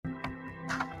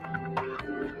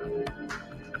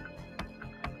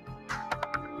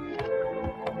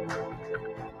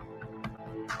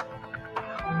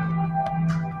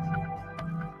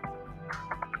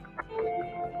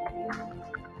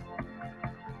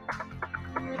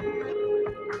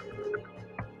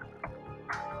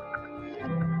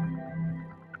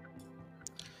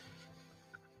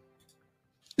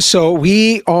So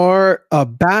we are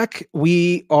back.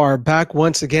 We are back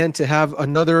once again to have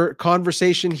another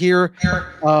conversation here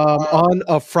on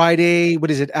a Friday.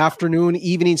 What is it? Afternoon,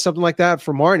 evening, something like that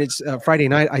for Martin. It's Friday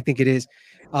night, I think it is.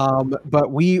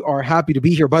 But we are happy to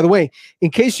be here. By the way, in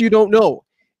case you don't know,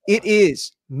 it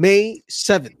is May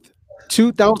 7th,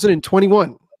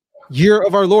 2021, year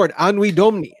of our Lord, Annui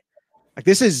Domini. Like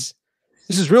this is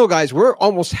real, guys. We're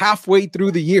almost halfway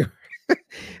through the year.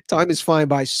 Time is flying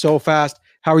by so fast.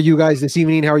 How are you guys this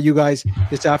evening? How are you guys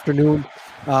this afternoon?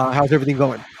 How's everything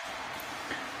going?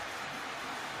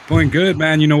 Going good,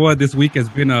 man. You know what? This week has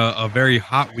been a very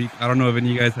hot week. I don't know if any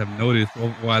of you guys have noticed.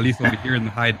 Well, at least over here in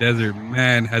the high desert,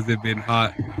 man, has it been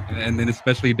hot. And then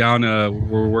especially down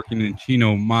we're working in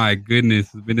Chino. My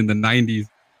goodness, it's been in the 90s.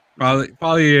 Probably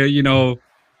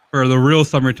for the real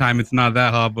summertime, it's not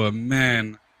that hot. But,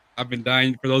 man, I've been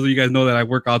dying. For those of you guys know that I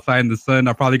work outside in the sun,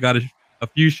 I probably got a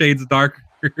few shades darker.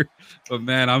 But,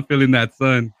 man, I'm feeling that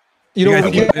sun. You know,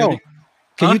 we can't tell.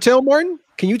 Can you tell, Martin?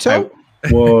 Can you tell?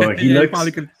 Well, he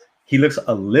looks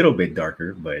a little bit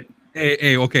darker, but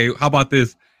hey, okay. How about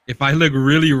this? If I look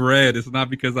really red, it's not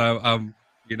because I'm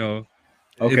okay.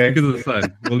 It's because of the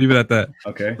sun. We'll leave it at that.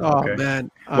 Okay. Oh okay.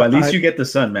 man. Well, at least you get the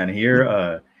sun, man.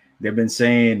 Here, they've been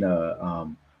saying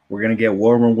we're gonna get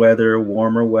warmer weather.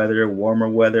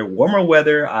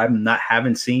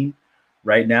 Haven't seen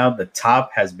right now. The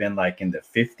top has been like in the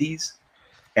 50s,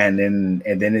 and then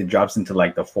it drops into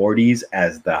like the 40s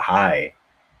as the high.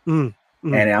 And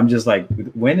I'm just like,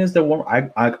 when is the warm?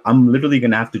 I'm literally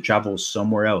gonna have to travel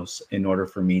somewhere else in order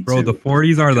for me. Bro, the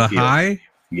 40s are the high.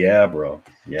 Yeah, bro.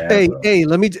 Yeah. Hey,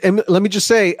 let me just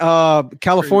say,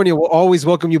 California will always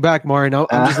welcome you back, Martin.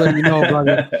 I'm just letting you know,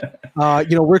 brother.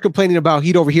 We're complaining about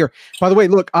heat over here. By the way,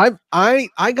 look,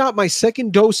 I got my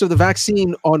second dose of the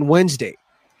vaccine on Wednesday.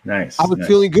 Nice. I was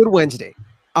feeling good Wednesday.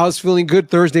 I was feeling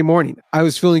good Thursday morning. I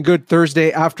was feeling good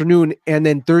Thursday afternoon, and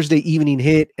then Thursday evening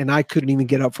hit, and I couldn't even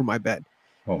get up from my bed.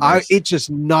 Oh, nice. It just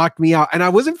knocked me out, and I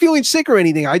wasn't feeling sick or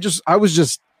anything. I was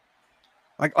just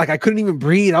like I couldn't even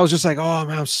breathe. I was just like, oh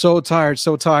man, I'm so tired.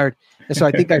 And so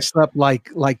I think I slept like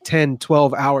 10,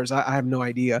 12 hours. I have no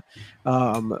idea.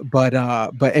 But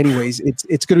anyways, it's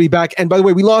going to be back. And by the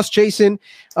way, we lost Jason.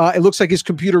 It looks like his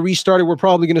computer restarted. We're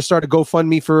probably going to start a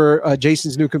GoFundMe for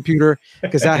Jason's new computer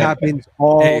because that happens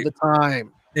all the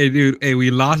time. Hey, dude. Hey,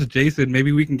 we lost Jason.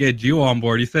 Maybe we can get Gio on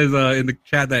board. He says in the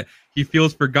chat that he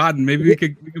feels forgotten. Maybe we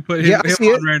could put him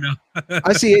on right now.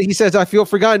 I see it. He says, I feel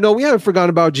forgotten. No, we haven't forgotten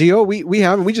about Gio. We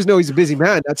haven't. We just know he's a busy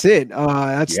man. That's it.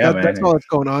 That's all that's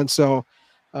going on. So,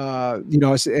 I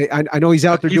know he's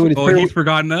out there doing his he's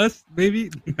forgotten us,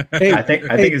 maybe. Hey, I think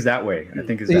it's that way. I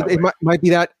think it's that way. It might be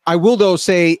that. I will though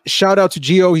say shout out to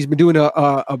Gio. He's been doing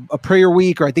a prayer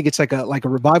week, or I think it's like a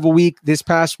revival week this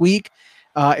past week.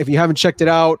 If you haven't checked it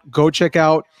out, go check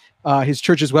out his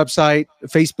church's website,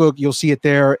 Facebook. You'll see it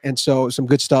there. And so some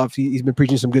good stuff. He's been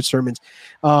preaching some good sermons.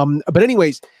 But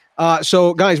anyways,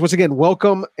 so guys, once again,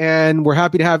 welcome. And we're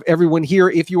happy to have everyone here.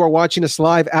 If you are watching us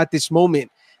live at this moment,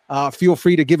 feel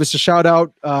free to give us a shout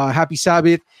out. Happy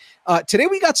Sabbath. Today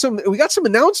we got some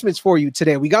announcements for you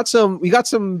today. We got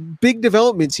some big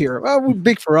developments here. Well,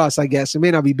 big for us, I guess. It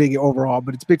may not be big overall,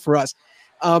 but it's big for us.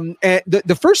 And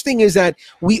the first thing is that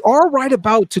we are right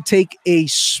about to take a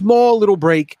small little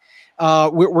break.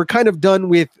 We're kind of done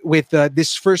with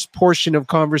this first portion of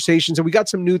conversations, and we got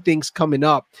some new things coming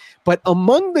up. But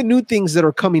among the new things that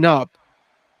are coming up,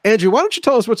 Andrew, why don't you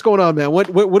tell us what's going on, man?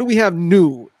 What do we have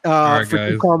new right, for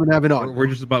guys. Common having on?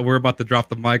 We're about to drop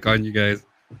the mic on you guys.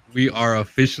 We are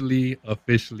officially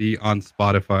on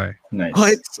Spotify. Nice.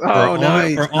 What? Oh,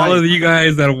 nice. For all of you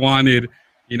guys that wanted,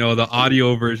 the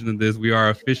audio version of this, we are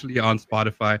officially on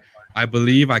Spotify. I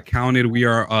believe I counted. We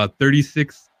are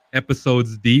 36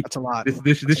 episodes deep. That's a lot.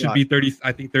 This should be 30.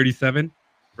 I think 37,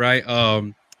 right?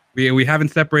 We haven't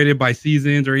separated by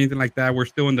seasons or anything like that. We're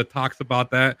still in the talks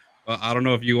about that. I don't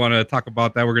know if you want to talk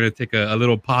about that. We're gonna take a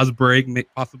little pause break,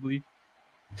 possibly.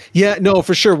 Yeah, no,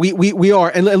 for sure. We are.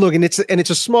 And look, and it's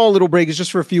a small little break. It's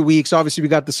just for a few weeks. Obviously, we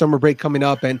got the summer break coming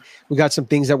up, and we got some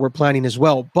things that we're planning as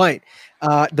well. But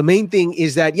the main thing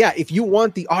is that, if you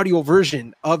want the audio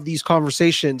version of these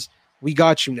conversations, we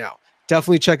got you now.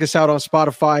 Definitely check us out on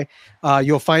Spotify.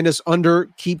 You'll find us under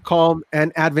Keep Calm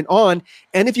and Advent On.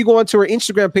 And if you go onto our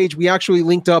Instagram page, we actually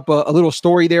linked up a little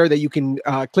story there that you can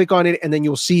click on it, and then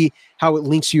you'll see how it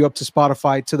links you up to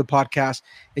Spotify, to the podcast.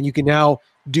 And you can now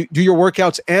do your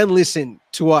workouts and listen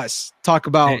to us talk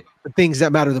about the things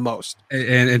that matter the most.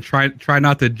 And try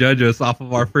not to judge us off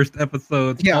of our first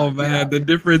episodes. Yeah, oh, man, the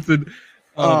difference in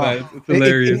Oh man, it's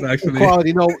hilarious. Actually,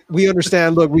 quality. No, we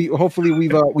understand. Look, hopefully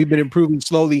we've been improving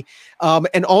slowly.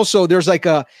 And also there's like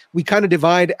we kind of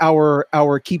divide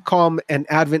our Keep Calm and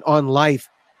Advent on Life,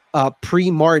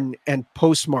 pre-Martin and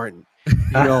post-Martin.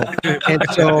 And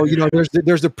so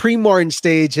there's the pre-Martin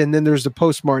stage and then there's the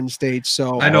post-Martin stage.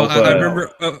 So I know. I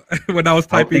remember when I was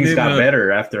typing things got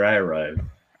better after I arrived.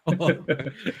 We can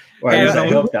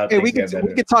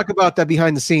talk about that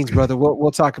behind the scenes, brother.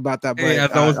 We'll talk about that. But I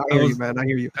hear you, man. I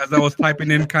hear you. As I was typing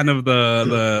in kind of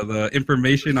the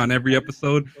information on every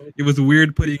episode, it was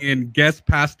weird putting in guest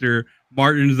pastor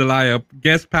Martin Zelaya,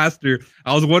 guest pastor.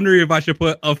 I was wondering if I should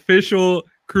put official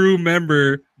crew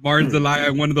member Martin Zelaya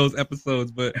in one of those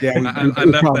episodes, but yeah, I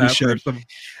left that for some.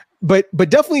 But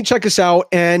definitely check us out,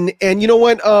 and you know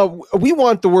what? We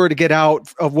want the word to get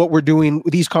out of what we're doing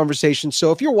with these conversations.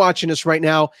 So if you're watching us right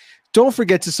now, don't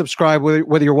forget to subscribe.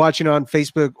 Whether you're watching on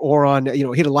Facebook or on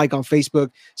hit a like on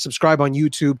Facebook, subscribe on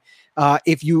YouTube.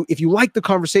 If you like the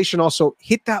conversation, also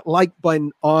hit that like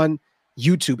button on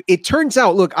YouTube. It turns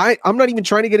out, look, I'm not even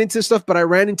trying to get into this stuff, but I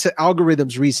ran into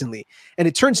algorithms recently, and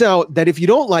it turns out that if you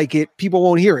don't like it, people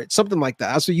won't hear it. Something like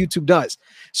that. That's what YouTube does.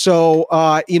 So,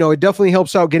 it definitely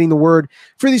helps out getting the word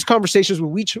for these conversations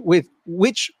with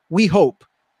which we hope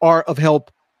are of help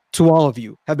to all of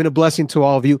you, have been a blessing to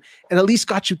all of you, and at least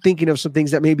got you thinking of some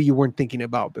things that maybe you weren't thinking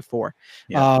about before.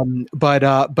 Yeah. But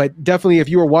definitely, if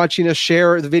you are watching us,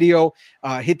 share the video,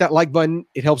 hit that like button.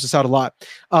 It helps us out a lot.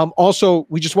 Also,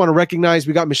 we just want to recognize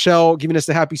we got Michelle giving us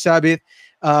the happy Sabbath.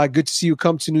 Good to see you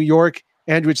come to New York.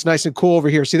 Andrew, it's nice and cool over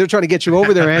here. See, they're trying to get you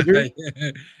over there, Andrew.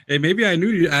 Hey, maybe I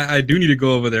do need to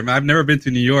go over there. I've never been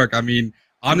to New York. I mean,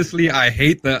 honestly, I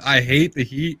hate the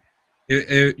heat.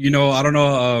 I don't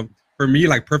know. For me,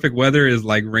 like perfect weather is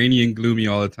like rainy and gloomy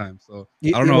all the time. So I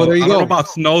don't know. Well, I don't know about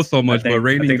snow so much, but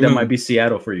rainy. I think that might be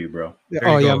Seattle for you, bro. It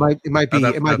might be.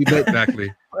 It might be.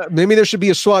 Exactly. Maybe there should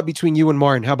be a swap between you and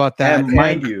Martin. How about that? And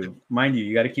mind you,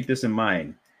 you got to keep this in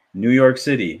mind. New York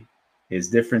City is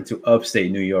different to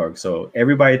upstate New York. So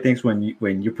everybody thinks when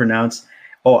you pronounce,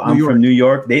 "Oh, I'm from New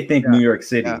York," they think New York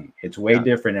City. Yeah. It's way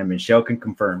different, and Michelle can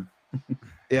confirm.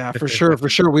 Yeah, for sure.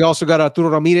 We also got Arturo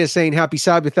Ramirez saying "Happy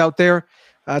Sabbath" out there.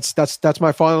 That's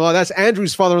my father-in-law. That's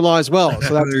Andrew's father-in-law as well.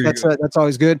 So that's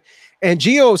always good. And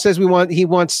Gio says he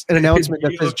wants an announcement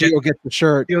that says Gio gets the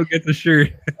shirt. He'll get the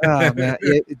shirt. Oh, man.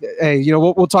 Hey,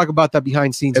 we'll talk about that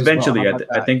behind scenes. Eventually,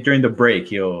 I think during the break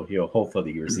he'll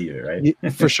hopefully receive it, right?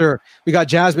 For sure. We got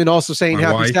Jasmine also saying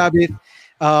happy Sabbath.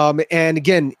 And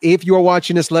again, if you are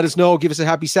watching us, let us know. Give us a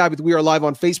happy Sabbath. We are live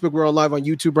on Facebook. We're live on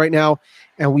YouTube right now.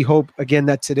 And we hope, again,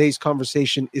 that today's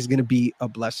conversation is going to be a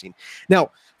blessing. Now,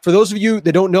 for those of you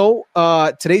that don't know,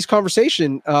 today's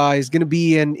conversation is going to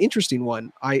be an interesting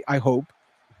one, I hope.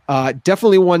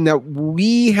 Definitely one that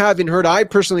we haven't heard. I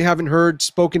personally haven't heard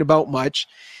spoken about much.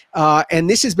 And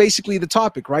this is basically the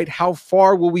topic, right? How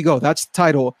far will we go? That's the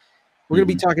title. We're going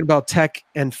to be talking about tech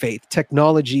and faith,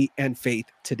 technology and faith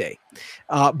today.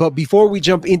 But before we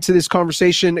jump into this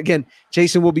conversation, again,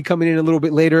 Jason will be coming in a little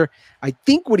bit later. I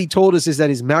think what he told us is that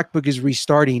his MacBook is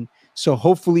restarting. So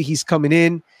hopefully he's coming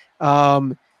in.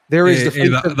 There is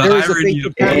the irony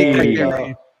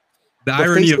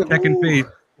of tech and faith.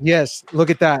 Yes, look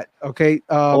at that. Okay.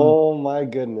 Oh my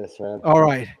goodness, man. All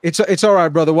right, it's all right,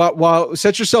 brother. While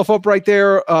set yourself up right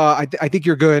there. I think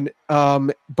you're good.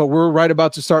 But we're right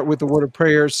about to start with the word of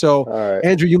prayer. So, right.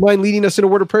 Andrew, you mind leading us in a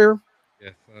word of prayer?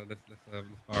 Yes. Let's bow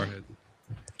our heads.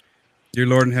 Dear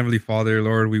Lord and Heavenly Father,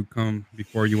 Lord, we come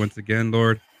before you once again,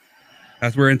 Lord.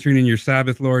 As we're entering in your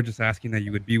Sabbath, Lord, just asking that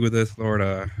you would be with us, Lord.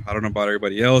 I don't know about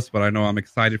everybody else, but I know I'm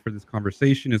excited for this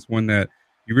conversation. It's one that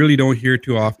you really don't hear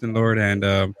too often, Lord, and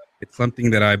it's something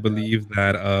that I believe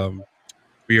that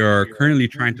we are currently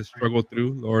trying to struggle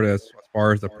through, Lord, as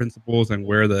far as the principles and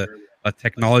where the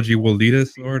technology will lead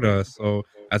us, Lord. So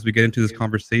as we get into this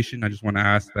conversation, I just want to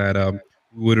ask that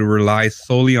we would rely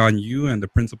solely on you and the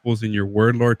principles in your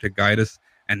word, Lord, to guide us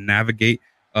and navigate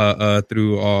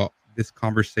through this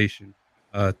conversation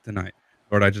tonight.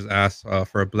 Lord, I just ask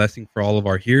for a blessing for all of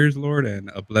our hearers, Lord, and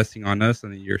a blessing on us,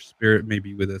 and that your spirit may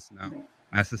be with us now.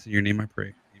 I ask this in your name, I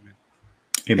pray.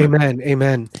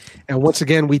 Amen. And once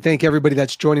again, we thank everybody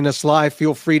that's joining us live.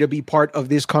 Feel free to be part of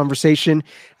this conversation.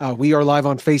 We are live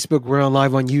on Facebook. We're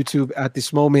live on YouTube at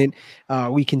this moment.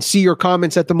 We can see your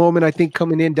comments at the moment, I think,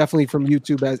 coming in definitely from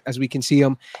YouTube as we can see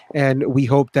them. And we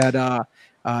hope that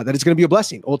that it's going to be a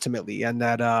blessing ultimately, and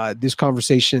that this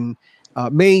conversation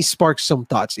may spark some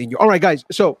thoughts in you. All right, guys.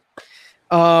 So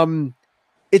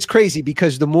it's crazy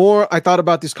because the more I thought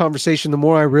about this conversation, the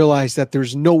more I realized that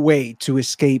there's no way to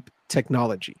escape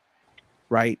technology.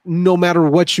 right? No matter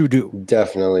what you do.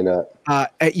 Definitely not.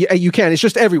 You can. It's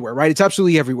just everywhere, right? It's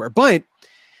absolutely everywhere. But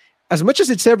as much as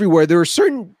it's everywhere, there are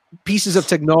certain pieces of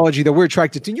technology that we're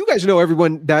attracted to. You guys know,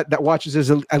 everyone that watches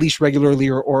us at least regularly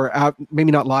or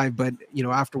maybe not live, but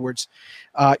afterwards,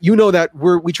 you know that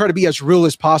we try to be as real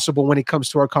as possible when it comes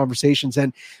to our conversations.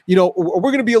 And we're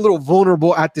going to be a little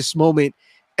vulnerable at this moment.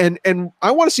 And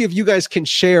I want to see if you guys can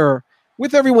share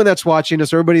with everyone that's watching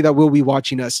us, everybody that will be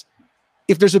watching us,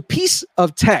 if there's a piece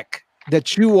of tech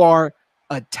that you are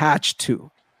attached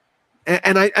to.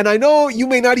 And I know you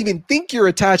may not even think you're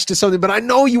attached to something, but I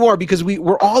know you are, because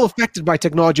we're all affected by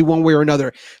technology one way or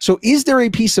another. So is there a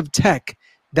piece of tech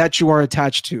that you are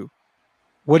attached to?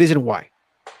 What is it and why?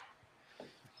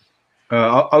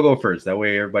 I'll go first. That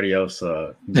way everybody else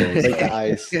goes. Break the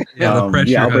ice. I'll break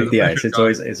the ice.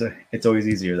 It's always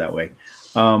easier that way.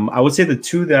 I would say the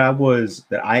two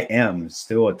that I am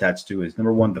still attached to is,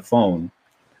 number one, the phone,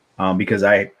 because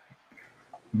I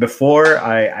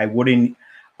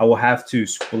will have to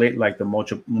split like the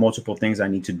multiple things I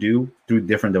need to do through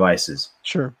different devices.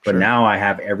 Sure. But now I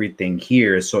have everything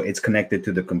here, so it's connected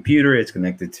to the computer, it's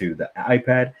connected to the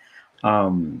iPad.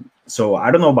 So I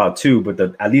don't know about two, but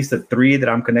at least the three that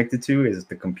I'm connected to is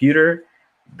the computer,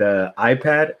 the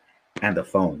iPad, and the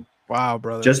phone. Wow,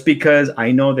 brother. Just because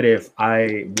I know that if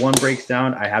one breaks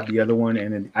down, I have the other one,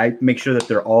 and I make sure that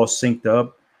they're all synced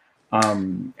up.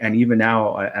 And even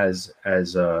now, as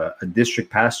a district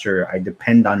pastor, I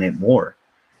depend on it more.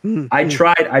 I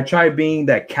tried being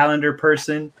that calendar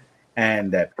person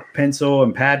and that pencil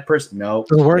and pad person. No,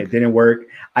 it didn't work.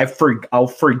 I'll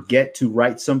forget to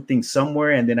write something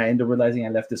somewhere, and then I end up realizing I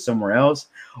left it somewhere else,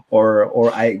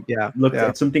 or I looked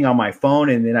at something on my phone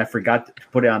and then I forgot to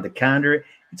put it on the calendar.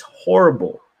 It's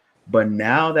horrible. But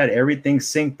now that everything's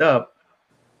synced up,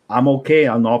 I'm okay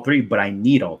on all three, but I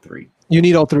need all three. You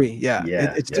need all three. Yeah.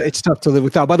 It's tough to live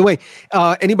without. By the way,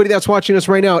 anybody that's watching us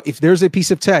right now, if there's a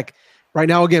piece of tech right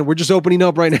now, again, we're just opening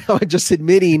up right now and just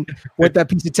admitting what that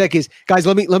piece of tech is. Guys,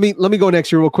 let me go next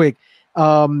here real quick.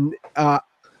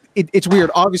 It's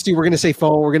weird. Obviously, we're going to say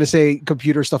phone, we're going to say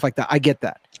computer, stuff like that. I get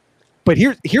that. But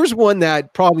here's one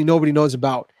that probably nobody knows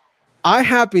about. I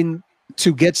happen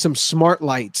to get some smart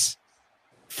lights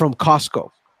from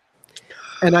Costco,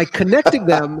 and I connected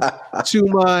them to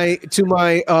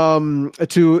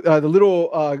the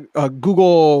little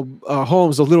Google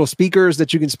Homes, the little speakers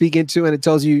that you can speak into, and it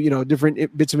tells you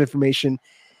different bits of information.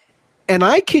 And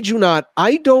I kid you not,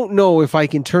 I don't know if I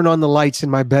can turn on the lights in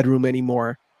my bedroom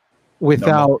anymore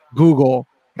without Google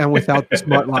and without the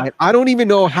smart light. I don't even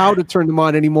know how to turn them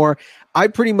on anymore. I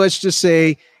pretty much just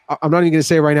say, I'm not even going to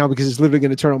say it right now because it's literally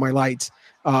going to turn on my lights.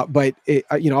 But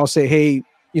I'll say, hey,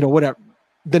 whatever,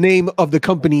 the name of the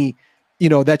company,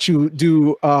 that you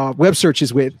do web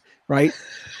searches with, right?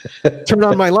 Turn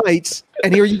on my lights,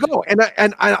 and here you go.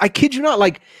 And I kid you not,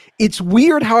 like, it's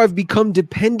weird how I've become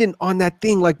dependent on that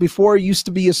thing. Like before, it used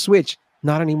to be a switch,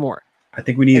 not anymore. I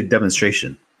think we need a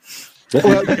demonstration.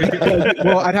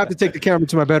 Well, I'd have to take the camera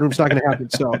to my bedroom. It's not going to happen.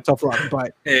 So tough luck.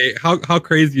 But hey, how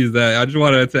crazy is that? I just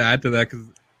wanted to add to that because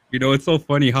it's so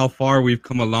funny how far we've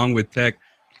come along with tech.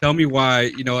 Tell me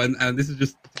why, and this is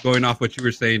just going off what you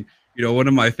were saying. One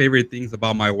of my favorite things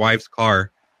about my wife's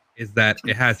car is that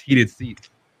it has heated seats.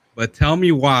 But tell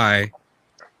me why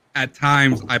at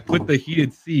times I put the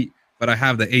heated seat, but I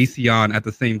have the AC on at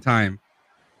the same time.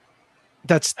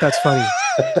 That's funny.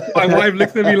 My wife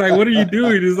looks at me like, "What are you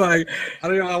doing?" It's like, I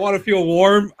don't know. I want to feel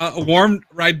warm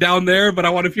right down there, but I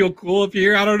want to feel cool up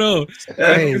here. I don't know.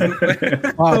 Hey.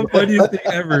 The funniest thing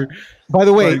ever. By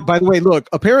the way, look.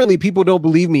 Apparently, people don't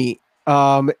believe me.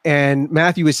 And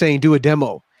Matthew is saying, "Do a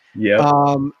demo."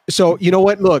 Yeah. So you know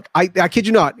what? Look, I kid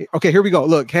you not. Okay, here we go.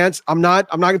 Look, Hans, I'm not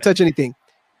gonna touch anything.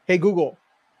 Hey, Google,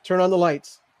 turn on the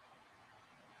lights.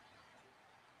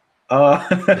 I'm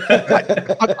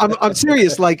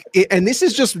serious. Like, and this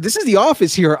is the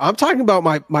office here. I'm talking about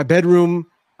my bedroom.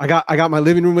 I got my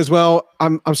living room as well.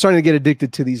 I'm starting to get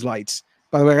addicted to these lights.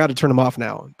 By the way, I got to turn them off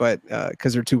now, but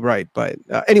because they're too bright. But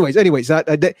anyways, that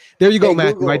there you go, hey,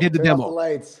 Matthew. Google, I did the demo. The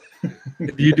lights.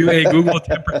 Do you do a Google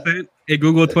 10%? A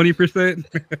Google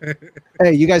 20%?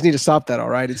 Hey, you guys need to stop that. All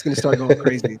right, it's going to start going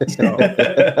crazy. So.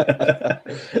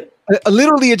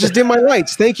 Literally, it just dimmed my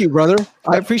lights. Thank you, brother.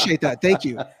 I appreciate that. Thank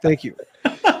you.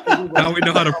 Now we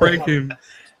know how to prank him.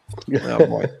 Oh,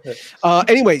 boy.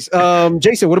 Anyways,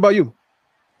 Jason, what about you?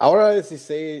 I would honestly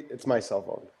say it's my cell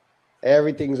phone.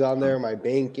 Everything's on there. My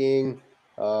banking.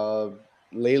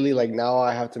 Lately, like now,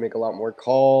 I have to make a lot more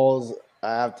calls.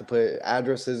 I have to put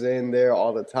addresses in there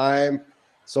all the time.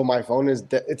 So my phone is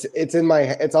it's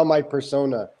on my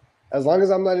persona. As long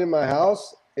as I'm not in my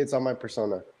house, it's on my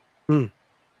persona.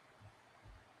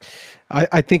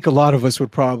 I think a lot of us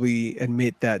would probably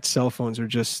admit that cell phones are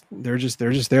just there.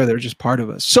 They're just part of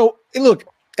us. So look,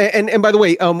 and by the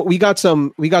way, we got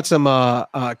some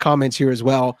comments here as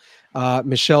well.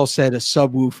 Michelle said a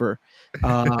subwoofer.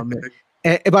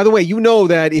 And by the way, you know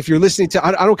that if you're listening to,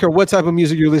 I don't care what type of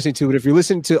music you're listening to, but if you're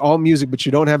listening to all music but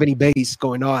you don't have any bass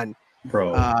going on,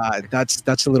 bro,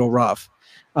 that's a little rough.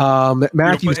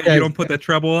 Matthew you don't put that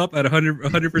treble up at 100%.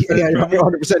 Yeah,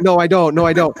 100%. No, I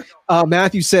don't.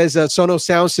 Matthew says Sonos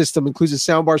sound system includes a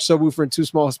soundbar, subwoofer, and 2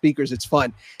 small speakers. It's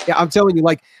fun. Yeah, I'm telling you,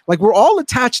 like we're all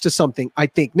attached to something, I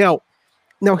think. Now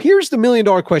here's the $1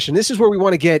 million question. This is where we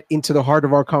want to get into the heart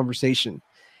of our conversation.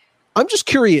 I'm just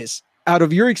curious, out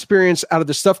of your experience, out of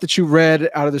the stuff that you read,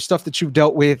 out of the stuff that you've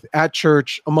dealt with at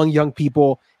church, among young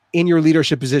people, in your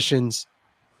leadership positions,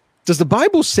 does the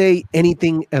Bible say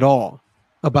anything at all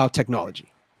about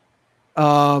technology?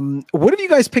 What have you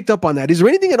guys picked up on that? Is there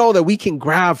anything at all that we can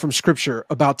grab from scripture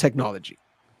about technology?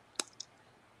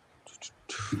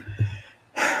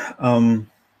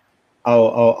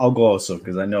 I'll go also,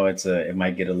 because I know it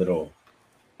might get a little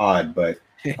odd, but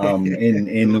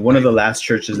in one of the last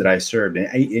churches that I served,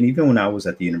 and even when I was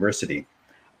at the university,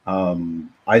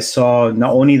 I saw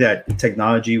not only that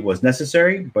technology was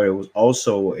necessary, but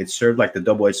it served like the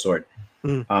double-edged sword.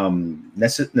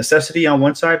 Necessity on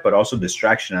one side, but also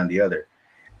distraction on the other.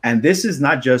 And this is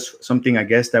not just something, I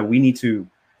guess, that we need to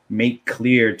make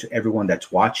clear to everyone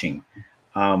that's watching.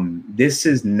 This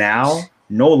is now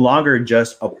no longer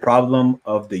just a problem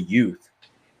of the youth.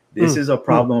 This is a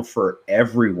problem for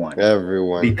everyone.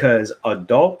 Because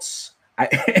adults,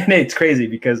 and it's crazy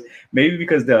because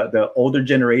the older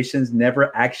generations never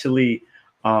actually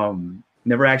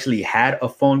had a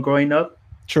phone growing up.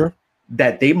 Sure.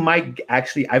 That they might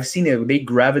actually, I've seen it, they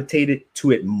gravitated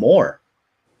to it more.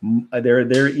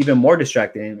 They're even more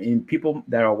distracted, and people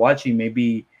that are watching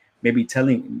maybe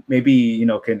telling,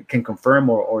 can confirm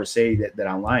or say that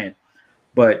I'm lying,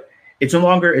 but it's no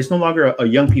longer a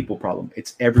young people problem.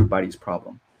 It's everybody's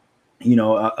problem.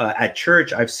 At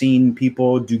church, I've seen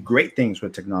people do great things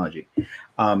with technology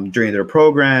during their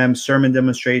programs, sermon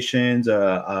demonstrations,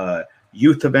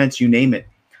 youth events, you name it.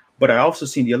 But I also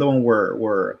seen the other one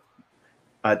where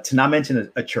to not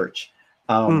mention a church.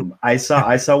 I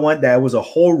saw one that was a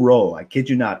whole row. I kid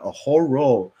you not, a whole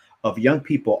row of young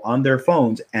people on their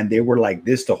phones, and they were like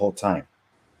this the whole time.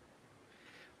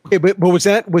 Okay, but was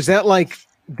that like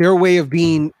their way of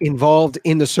being involved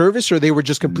in the service, or they were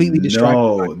just completely distracted?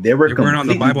 No, they were completely on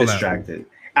the Bible distracted.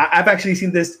 I've actually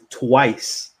seen this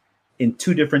twice in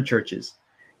 2 different churches.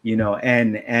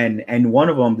 And one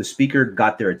of them, the speaker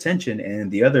got their attention, and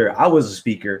the other, I was a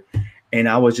speaker. And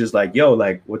I was just like, yo,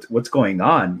 like what's going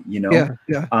on, Yeah.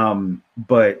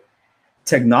 But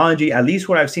technology, at least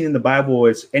what I've seen in the Bible,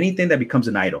 is anything that becomes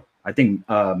an idol. I think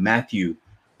Matthew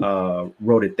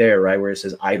wrote it there, right, where it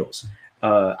says idols.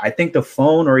 I think the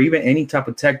phone or even any type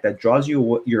of tech that draws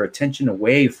your attention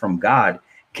away from God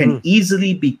can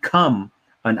easily become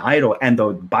an idol. And the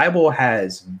Bible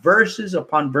has verses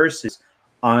upon verses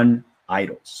on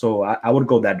idols. So I would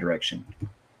go that direction.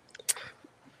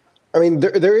 I mean,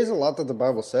 there is a lot that the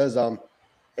Bible says.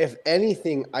 If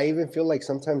anything, I even feel like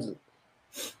sometimes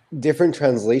different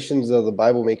translations of the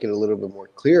Bible make it a little bit more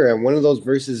clear. And one of those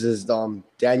verses is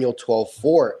Daniel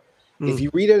 12:4. If you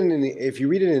read it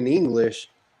in English,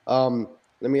 let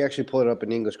me actually pull it up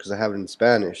in English because I have it in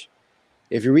Spanish.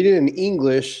 If you read it in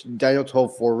English, Daniel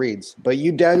 12:4 reads, "But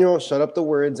you, Daniel, shut up the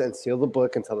words and seal the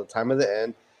book until the time of the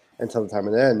end. Until the time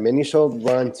of the end, many shall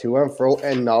run to and fro,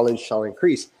 and knowledge shall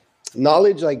increase."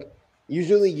 Knowledge, like.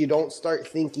 Usually you don't start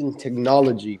thinking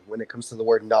technology when it comes to the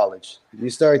word knowledge. You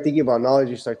start thinking about knowledge,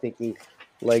 you start thinking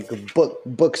like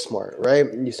book smart, right?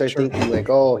 And you start thinking like,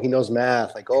 oh, he knows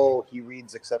math, like, oh, he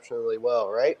reads exceptionally well,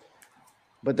 right?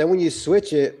 But then when you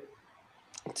switch it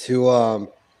to a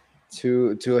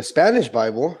Spanish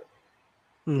Bible,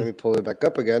 let me pull it back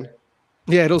up again.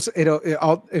 Yeah,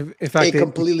 it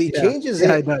completely changes it.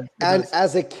 It does. And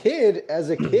as a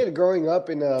kid growing up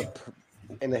in a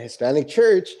Hispanic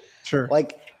church, sure.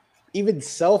 Like even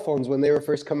cell phones when they were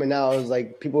first coming out, it was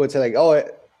like people would say like, "Oh,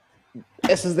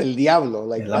 ese es del diablo."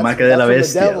 Like la marca de la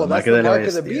bestia. That's the mark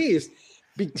of the beast.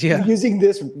 Using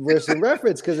this verse in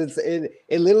reference because it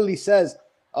literally says,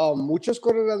 "Muchos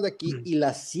correrán de aquí y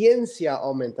la ciencia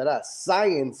aumentará."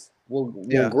 Science will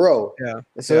grow. Yeah.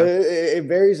 So it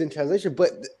varies in translation,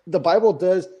 but the Bible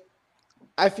does.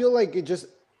 I feel like it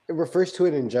refers to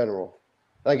it in general.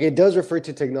 Like it does refer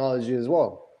to technology as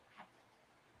well.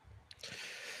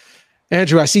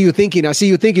 Andrew, I see you thinking.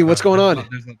 What's going on?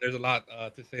 There's a lot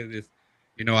to say this.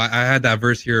 I had that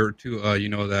verse here too.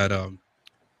 That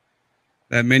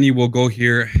that many will go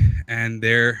here and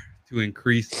there to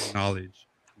increase knowledge.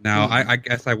 Now, I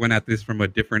guess I went at this from a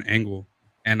different angle,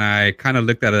 and I kind of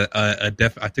looked at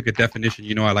I took a definition.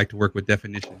 You know, I like to work with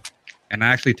definitions, and I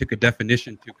actually took a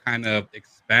definition to kind of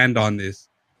expand on this.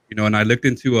 You know, and I looked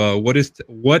into what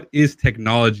is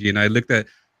technology, and I looked at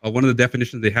one of the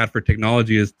definitions they had for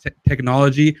technology is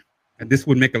technology, and this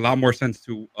would make a lot more sense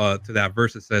to that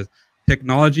verse. It says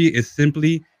technology is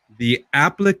simply the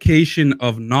application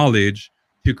of knowledge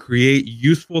to create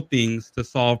useful things to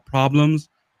solve problems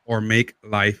or make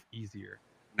life easier.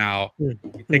 Now, we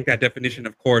take that definition,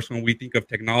 of course, when we think of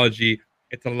technology,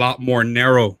 it's a lot more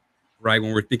narrow, right?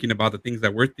 When we're thinking about the things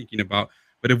that we're thinking about.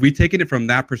 But if we take it from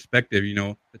that perspective, you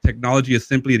know, the technology is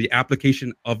simply the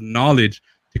application of knowledge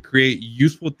to create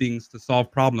useful things to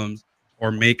solve problems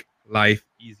or make life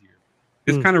easier.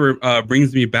 This kind of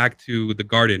brings me back to the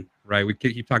garden, right? We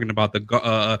keep talking about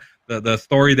the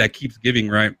story that keeps giving,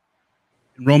 right?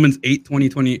 In Romans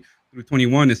 8:20 through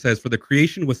 21, it says, "For the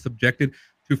creation was subjected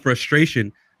to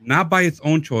frustration, not by its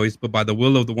own choice, but by the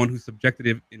will of the one who subjected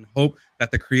it, in hope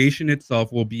that the creation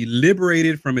itself will be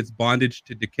liberated from its bondage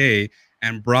to decay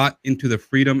and brought into the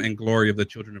freedom and glory of the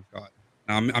children of God."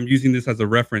 Now, I'm using this as a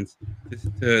reference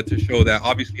to show that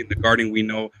obviously in the garden, we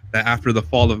know that after the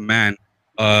fall of man,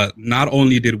 not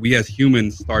only did we as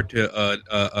humans start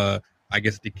to, I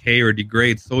guess, decay or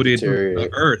degrade, so did the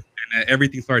earth, and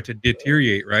everything started to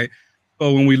deteriorate, right?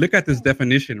 So when we look at this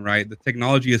definition, right, the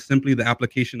technology is simply the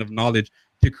application of knowledge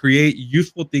to create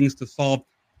useful things to solve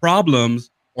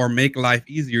problems or make life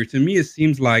easier. To me, it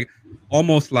seems like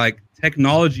almost like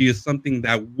technology is something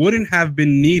that wouldn't have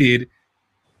been needed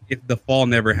if the fall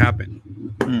never happened.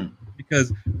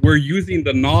 Because we're using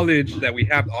the knowledge that we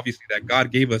have, obviously, that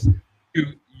God gave us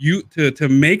to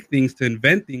make things, to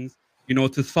invent things, you know,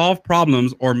 to solve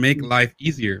problems or make life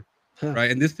easier,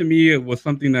 right? And this to me was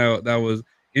something that was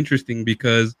interesting,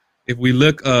 because if we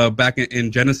look back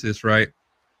in Genesis, right,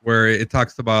 where it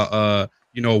talks about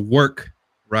you know, work,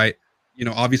 right? You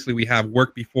know, obviously we have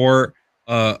work before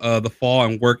the fall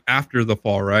and work after the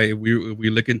fall, right? If we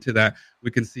look into that,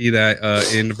 we can see that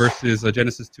in verses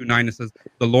Genesis 2:9, it says,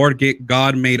 "The Lord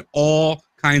God made all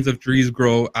kinds of trees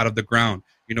grow out of the ground."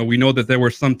 You know, we know that there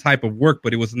was some type of work,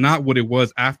 but it was not what it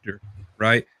was after,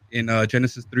 right? In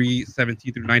Genesis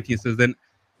 3:17 through 19, it says,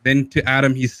 Then to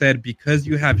Adam he said, "Because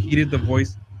you have heeded the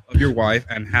voice of your wife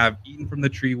and have eaten from the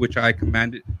tree which I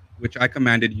commanded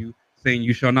you, saying,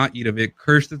 you shall not eat of it.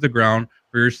 Cursed is the ground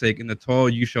for your sake. In the toil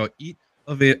you shall eat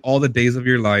of it all the days of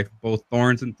your life. Both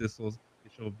thorns and thistles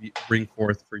it shall bring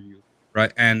forth for you."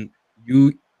 Right, and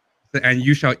you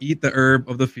shall eat the herb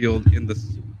of the field. In the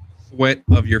sweat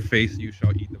of your face you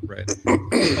shall eat the bread.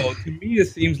 So to me, it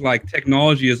seems like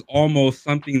technology is almost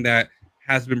something that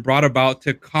has been brought about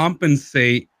to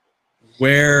compensate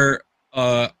where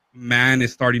man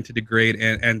is starting to degrade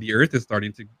and the earth is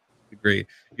starting to degrade,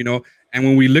 you know. And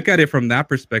when we look at it from that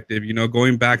perspective, you know,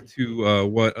 going back to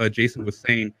what Jason was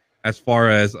saying, as far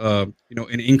as you know,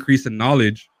 an increase in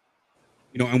knowledge,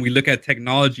 you know, and we look at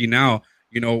technology now,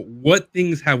 you know, what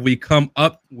things have we come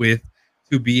up with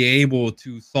to be able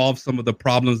to solve some of the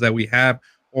problems that we have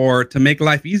or to make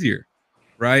life easier,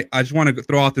 right? I just want to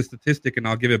throw out this statistic and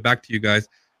I'll give it back to you guys.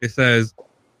 It says,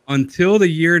 until the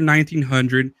year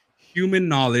 1900, human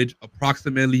knowledge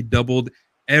approximately doubled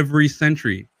every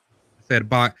century. It said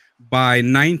by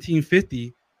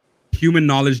 1950, human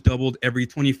knowledge doubled every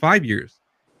 25 years.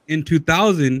 In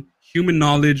 2000, human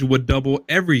knowledge would double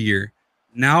every year.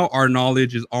 Now our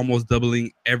knowledge is almost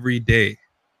doubling every day.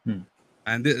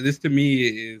 And this to me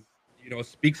is, you know,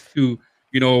 speaks to,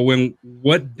 you know, when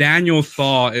what Daniel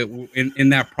saw in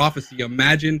that prophecy.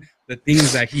 Imagine the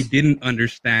things that he didn't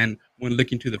understand when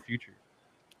looking to the future.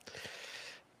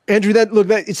 Andrew,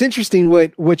 it's interesting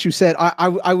what you said.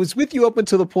 I was with you up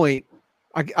until the point.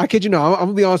 I kid you not. I'm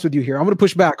gonna be honest with you here. I'm gonna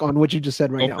push back on what you just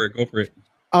said right now. Go for it.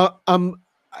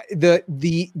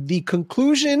 The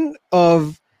conclusion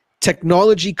of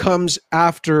technology comes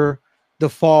after the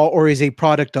fall or is a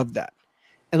product of that.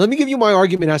 And let me give you my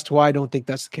argument as to why I don't think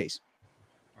that's the case.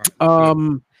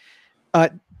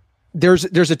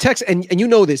 There's a text, and you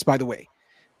know this, by the way.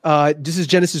 This is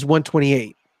Genesis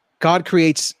 1:28. God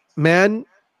creates man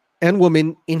and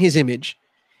woman in his image.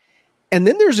 And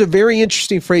then there's a very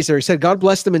interesting phrase there. He said, God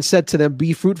blessed them and said to them,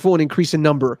 "Be fruitful and increase in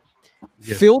number,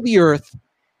 fill the earth."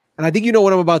 And I think you know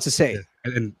what I'm about to say.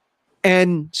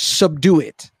 And subdue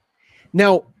it.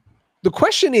 Now, the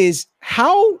question is,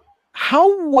 how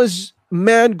was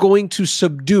man going to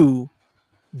subdue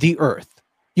the earth?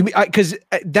 Because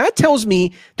that tells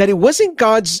me that it wasn't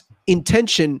God's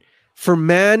intention for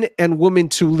man and woman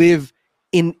to live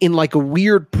in like a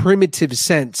weird primitive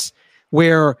sense,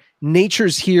 where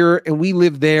nature's here and we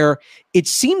live there. It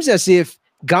seems as if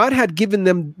God had given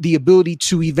them the ability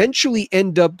to eventually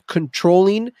end up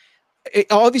controlling,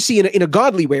 obviously in a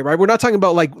godly way, right? We're not talking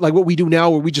about like what we do now,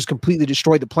 where we just completely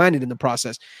destroy the planet in the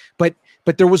process. But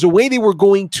there was a way they were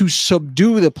going to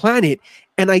subdue the planet,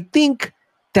 and I think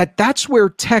that's where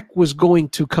tech was going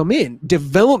to come in.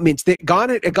 Developments that God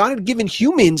had given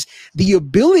humans the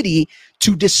ability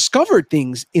to discover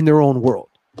things in their own world.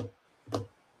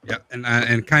 Yeah,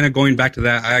 and kind of going back to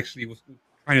that, I actually was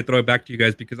trying to throw it back to you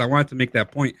guys because I wanted to make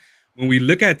that point. When we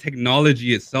look at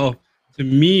technology itself, to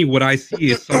me, what I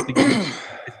see is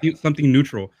something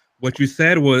neutral. What you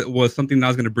said was something that I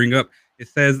was going to bring up. It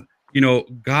says,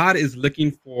 God is looking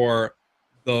for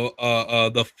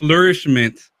the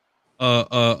flourishment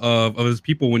of his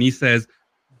people when he says,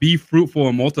 "Be fruitful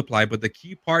and multiply." But the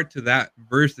key part to that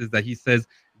verse is that he says,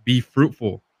 "Be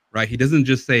fruitful." Right? He doesn't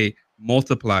just say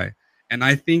multiply. And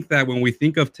I think that when we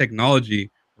think of technology,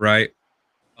 right,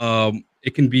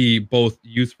 it can be both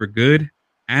used for good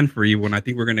and for evil. And I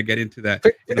think we're going to get into that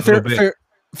in a little bit.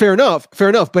 Fair enough.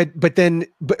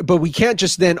 But we can't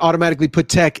just then automatically put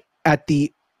tech at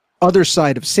the other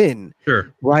side of sin.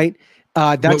 Sure. Right.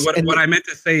 What I meant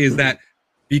to say is that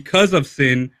because of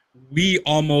sin,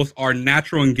 our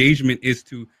natural engagement is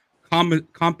to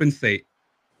compensate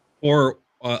for,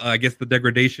 I guess, the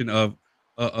degradation of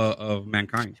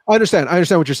mankind. I understand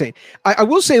what you're saying. I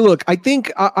will say, look, I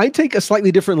think I take a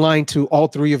slightly different line to all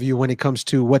three of you when it comes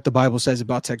to what the Bible says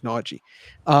about technology.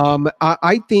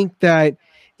 I think that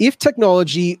if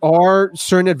technology are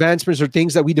certain advancements or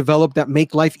things that we develop that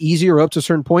make life easier up to a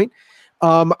certain point,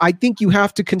 I think you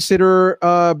have to consider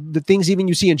the things even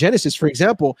you see in Genesis. For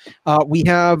example, we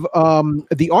have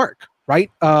the ark,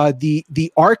 right?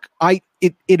 The ark,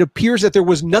 it appears that there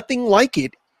was nothing like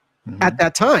it at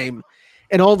that time.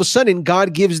 And all of a sudden,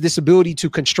 God gives this ability to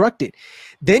construct it.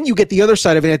 Then you get the other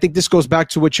side of it. I think this goes back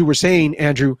to what you were saying,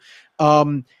 Andrew.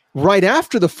 Right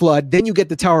after the flood, then you get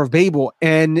the Tower of Babel,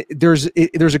 and there's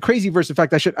a crazy verse. In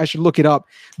fact, I should look it up,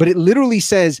 but it literally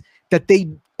says that they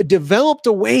developed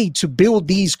a way to build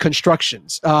these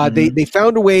constructions. They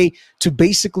found a way to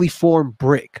basically form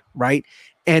brick, right?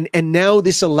 And now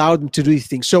this allowed them to do these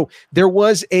things. So there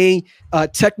was a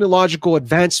technological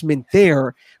advancement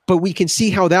there, but we can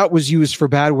see how that was used for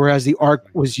bad, whereas the ark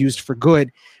was used for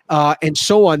good, and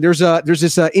so on. There's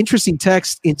this interesting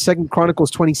text in 2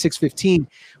 Chronicles 26:15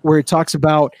 where it talks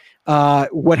about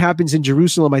what happens in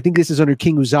Jerusalem. I think this is under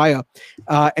King Uzziah,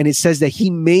 and it says that he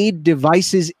made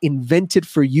devices invented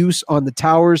for use on the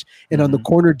towers and on the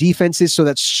corner defenses so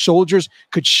that soldiers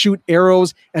could shoot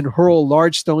arrows and hurl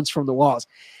large stones from the walls.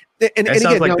 And sounds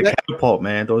again, like the catapult,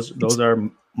 man. Those are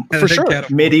for sure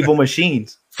medieval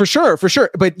machines. For sure.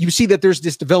 But you see that there's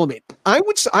this development. I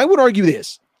would argue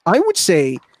this. I would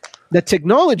say that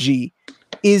technology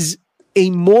is a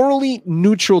morally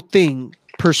neutral thing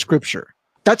per scripture.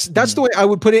 That's the way I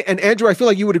would put it. And Andrew, I feel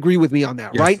like you would agree with me on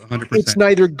that, yes, right? 100%. It's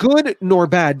neither good nor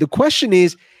bad. The question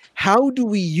is, how do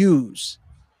we use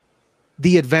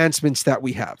the advancements that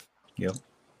we have? Yep.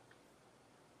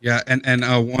 Yeah, and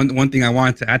one thing I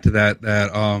wanted to add to that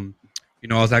I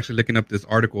was actually looking up this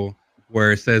article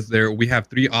where it says we have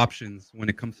three options when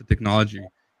it comes to technology.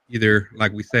 Either,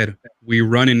 like we said, we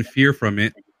run in fear from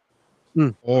it,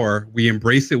 or we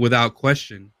embrace it without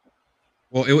question.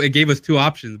 Well, it gave us two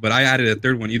options, but I added a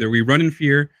third one. Either we run in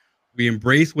fear, we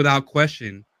embrace without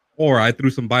question, or I threw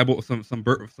some Bible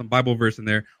verse in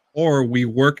there, or we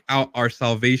work out our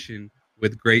salvation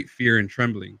with great fear and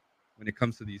trembling. When it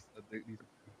comes to these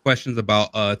questions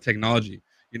about technology,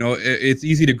 it's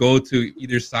easy to go to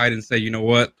either side and say, you know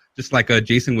what, just like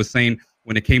Jason was saying,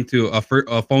 when it came to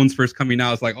phones first coming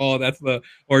out, it's like, oh, that's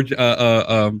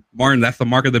Martin, that's the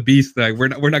mark of the beast. Like we're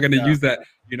not going to use that,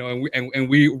 and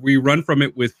we run from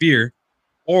it with fear,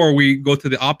 or we go to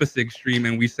the opposite extreme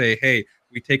and we say, hey,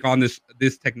 we take on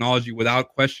this technology without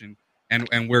question,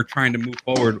 and we're trying to move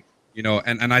forward,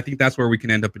 and I think that's where we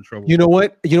can end up in trouble. You know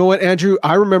what, Andrew,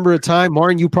 I remember a time,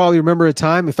 Martin, you probably remember a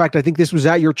time. In fact, I think this was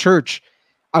at your church.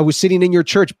 I was sitting in your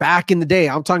church back in the day.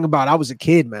 I'm talking about, I was a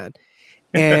kid, man.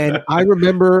 And I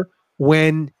remember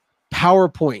when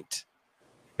PowerPoint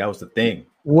was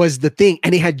the thing,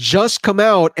 and it had just come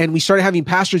out, and we started having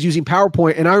pastors using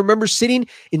PowerPoint. And I remember sitting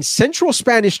in Central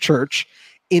Spanish Church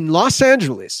in Los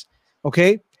Angeles,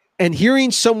 okay, and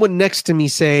hearing someone next to me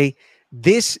say,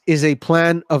 "This is a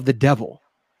plan of the devil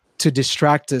to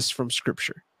distract us from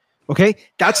Scripture." Okay,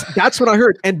 that's what I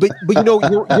heard. And but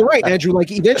you're right, Andrew. Like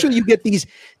eventually you get these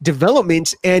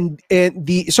developments, and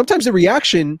sometimes the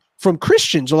reaction from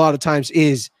Christians a lot of times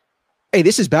is, hey,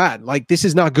 this is bad. Like this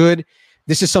is not good.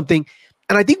 This is something.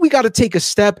 And I think we got to take a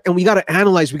step and we got to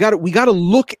analyze. We got to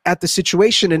look at the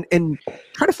situation and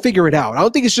try to figure it out. I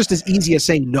don't think it's just as easy as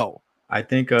saying no. I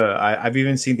think I've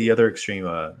even seen the other extreme.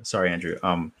 Sorry, Andrew.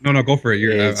 No, go for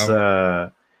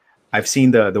it. I've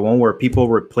seen the one where people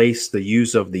replace the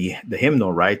use of the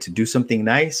hymnal, right, to do something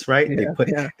nice, right?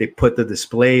 They put the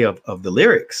display of the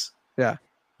lyrics. Yeah.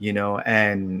 You know,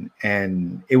 and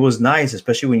it was nice,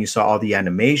 especially when you saw all the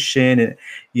animation, and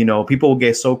you know, people will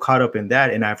get so caught up in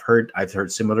that. And I've heard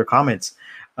similar comments.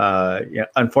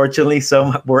 Unfortunately,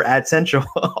 some were at Central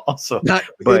also.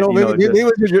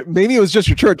 Maybe it was just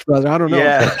your church, brother. I don't know.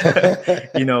 Yeah.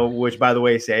 You know, which by the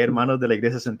way, say hermanos de la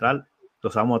Iglesia Central,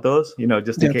 los amo a todos. You know,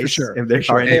 just in case if there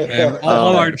are any.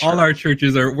 All our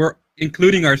churches we're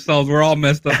including ourselves. We're all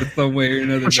messed up in some way or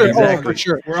another. For sure. Exactly. For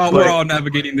sure. We're all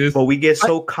navigating this. But we get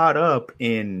so caught up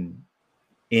in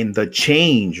the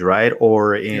change, right,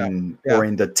 or in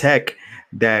the tech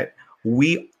that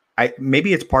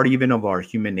maybe it's part even of our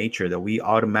human nature that we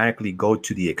automatically go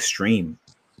to the extreme.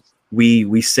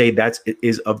 We say that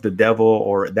is of the devil,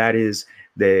 or that is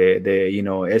the you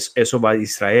know, eso va a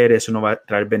distraer, eso no va a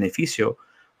traer beneficio.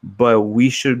 But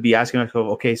we should be asking ourselves,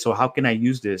 okay, so how can I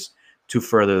use this to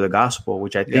further the gospel?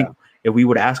 Which I think if we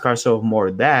would ask ourselves more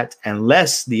of that and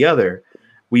less the other,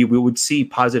 we would see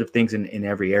positive things in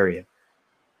every area.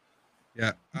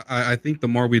 Yeah, I think the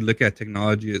more we look at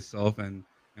technology itself and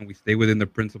we stay within the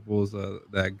principles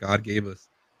that God gave us,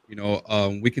 you know,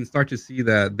 we can start to see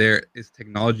that there is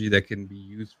technology that can be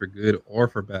used for good or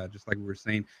for bad. Just like we were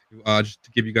saying, just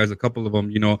to give you guys a couple of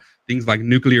them, you know, things like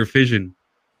nuclear fission,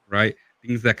 right?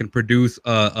 Things that can produce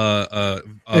a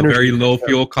very low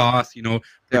fuel cost, you know,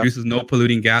 produces no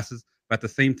polluting gases. But at the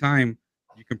same time,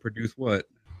 you can produce what?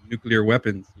 Nuclear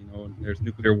weapons, you know, and there's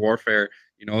nuclear warfare,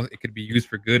 you know, it could be used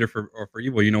for good or for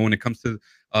evil, you know, when it comes to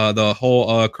the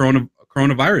whole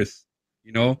coronavirus,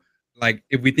 you know, like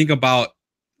if we think about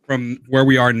from where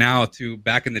we are now to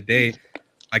back in the day,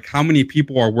 like how many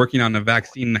people are working on a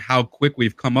vaccine and how quick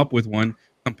we've come up with one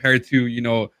compared to, you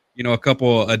know, a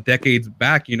couple of decades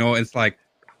back, you know, it's like,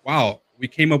 wow, we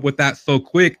came up with that so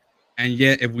quick. And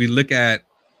yet, if we look at,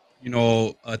 you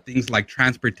know, things like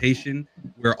transportation,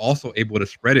 we're also able to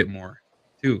spread it more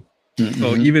too. Mm-hmm.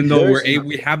 So even though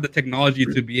we have the technology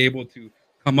to be able to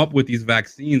come up with these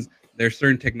vaccines, there's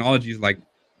certain technologies like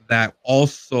that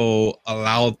also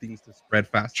allow things to spread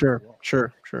faster.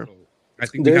 Sure. So I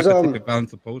think we have to take a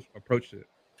balanced approach to it.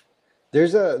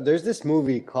 There's this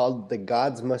movie called The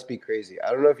Gods Must Be Crazy.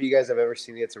 I don't know if you guys have ever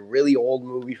seen it. It's a really old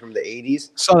movie from the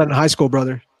 80s. Saw that in high school,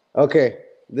 brother. Okay.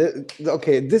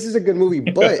 This is a good movie,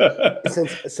 but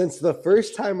since the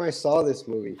first time I saw this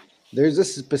movie, there's a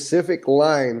specific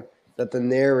line that the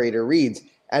narrator reads.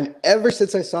 And ever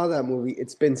since I saw that movie,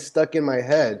 it's been stuck in my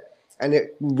head. And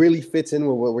it really fits in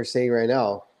with what we're saying right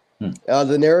now.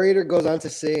 The narrator goes on to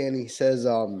say, and he says,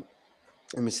 let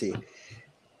me see.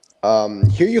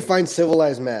 Here you find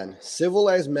civilized man.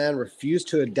 Civilized man refused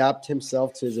to adapt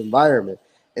himself to his environment.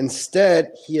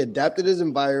 Instead, he adapted his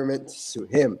environment to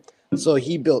suit him. So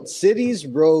he built cities,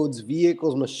 roads,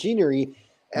 vehicles, machinery,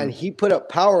 and he put up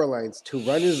power lines to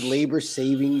run his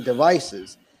labor-saving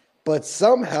devices. But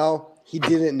somehow, he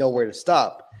didn't know where to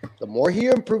stop. The more he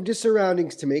improved his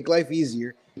surroundings to make life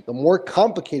easier, the more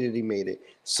complicated he made it.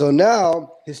 So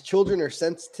now, his children are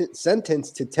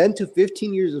sentenced to 10 to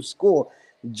 15 years of school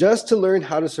just to learn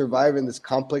how to survive in this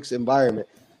complex environment,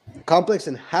 complex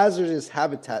and hazardous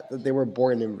habitat that they were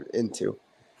born into.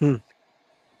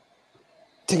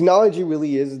 Technology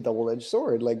really is a double-edged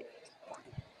sword. Like,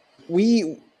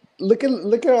 we look at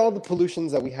all the pollution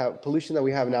that we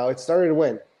have now. It started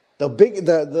when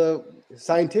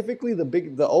scientifically the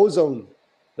big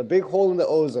hole in the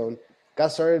ozone got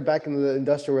started back in the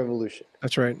Industrial Revolution.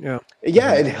 That's right.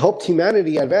 Yeah, it helped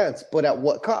humanity advance, but at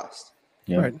what cost?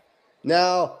 Yeah. Right.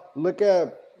 Now, look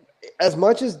at as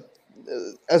much as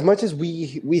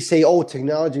we say, oh,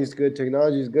 technology is good,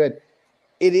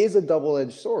 it is a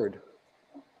double-edged sword.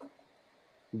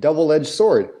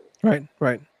 Right.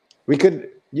 You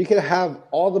could have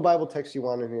all the Bible texts you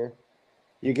want in here.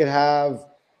 You could have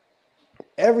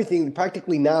everything.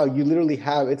 Practically now,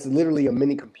 it's literally a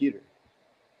mini computer.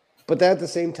 But then at the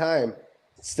same time,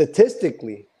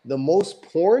 statistically, the most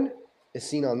porn is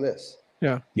seen on this.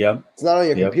 Yeah. It's not on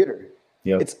your computer.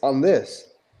 Yep. It's on this.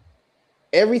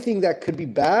 Everything that could be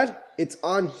bad, it's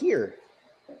on here.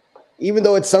 Even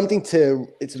though it's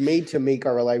made to make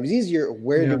our lives easier,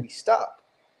 where do we stop?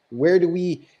 Where do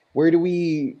we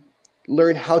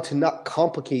learn how to not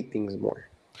complicate things more?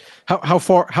 How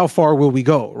far will we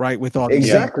go, right? With all these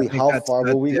exactly, how far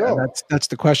will we go? That's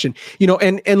the question. You know,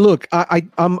 and look,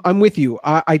 I'm with you.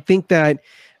 I think that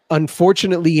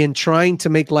unfortunately, in trying to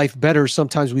make life better,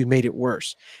 sometimes we've made it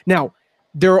worse. Now,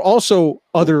 there are also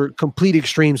other complete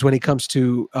extremes when it comes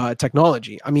to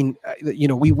technology. I mean,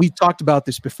 we've talked about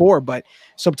this before, but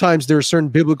sometimes there are certain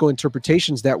biblical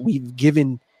interpretations that we've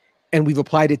given and we've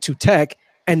applied it to tech,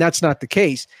 and that's not the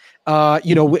case.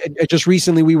 Just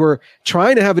recently we were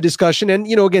trying to have a discussion, and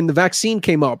again, the vaccine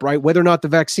came up, right? Whether or not the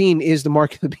vaccine is the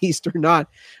mark of the beast or not.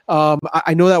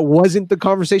 I know that wasn't the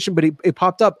conversation, but it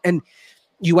popped up, and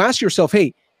you ask yourself,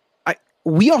 hey,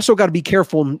 we also got to be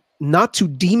careful not to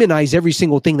demonize every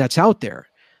single thing that's out there,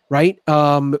 right?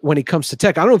 When it comes to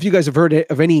tech, I don't know if you guys have heard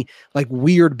of any like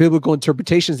weird biblical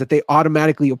interpretations that they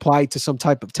automatically apply to some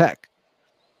type of tech.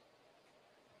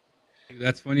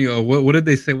 That's funny. What did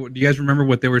they say? Do you guys remember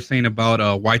what they were saying about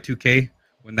Y2K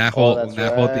when that whole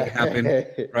whole thing happened?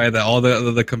 Right, that all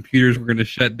the computers were going to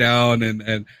shut down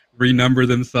and renumber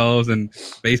themselves and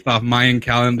based off Mayan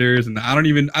calendars. And I don't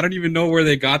even know where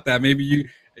they got that. Maybe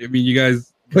you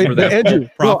guys remember that Andrew,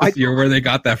 prophecy or where they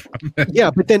got that from.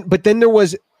 Yeah, but then there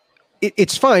was.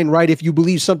 It's fine, right? If you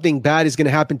believe something bad is going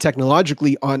to happen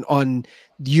technologically on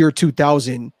year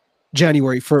 2000,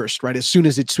 January 1st, right? As soon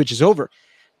as it switches over.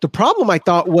 The problem, I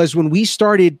thought, was when we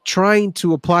started trying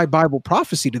to apply Bible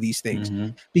prophecy to these things,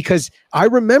 because I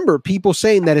remember people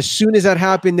saying that as soon as that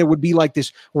happened, there would be like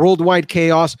this worldwide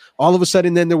chaos. All of a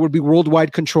sudden, then there would be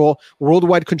worldwide control.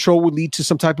 Worldwide control would lead to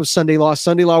some type of Sunday law.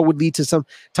 Sunday law would lead to some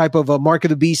type of a mark of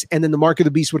the beast. And then the mark of the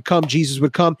beast would come. Jesus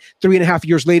would come. 3.5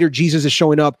 years later, Jesus is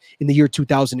showing up in the year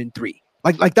 2003.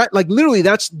 Like that, like literally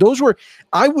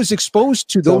I was exposed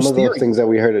to those things that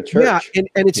we heard at church. Yeah.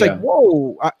 And it's like,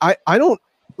 whoa, I don't,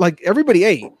 like everybody,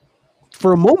 hey,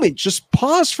 for a moment, just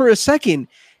pause for a second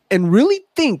and really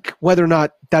think whether or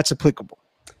not that's applicable.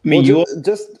 I mean,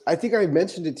 I think I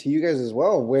mentioned it to you guys as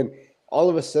well when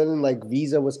all of a sudden like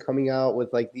Visa was coming out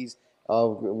with like these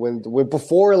when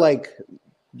before like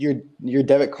your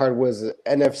debit card was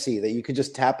NFC that you could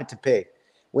just tap it to pay.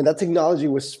 When that technology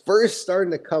was first starting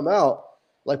to come out,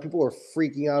 like people were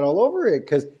freaking out all over it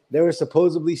because there were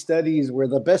supposedly studies where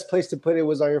the best place to put it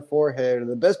was on your forehead and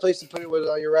the best place to put it was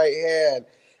on your right hand.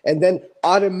 And then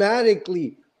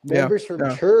automatically members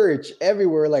from church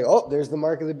everywhere like, oh, there's the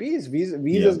mark of the beast.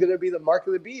 Visa's going to be the mark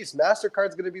of the beast.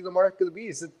 MasterCard's going to be the mark of the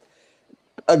beast.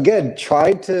 Again,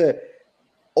 trying to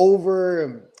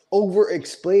over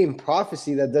explain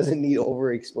prophecy that doesn't need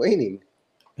over explaining.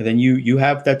 And then you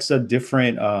have that's a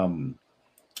different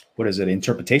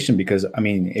interpretation, because I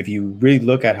mean, if you really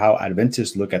look at how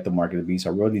Adventists look at the mark of the beast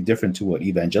are really different to what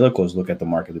evangelicals look at the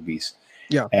mark of the beast.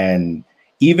 Yeah. And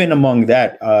even among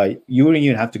that, you wouldn't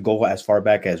even have to go as far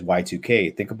back as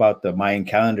Y2K. Think about the Mayan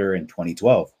calendar in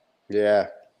 2012. Yeah.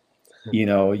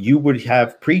 You would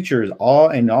have preachers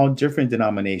all different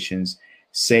denominations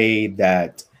say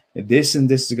that this and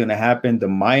this is going to happen. The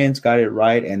Mayans got it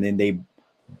right. And then they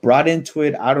brought into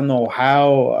it, I don't know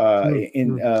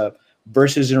how,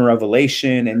 verses in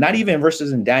Revelation, and not even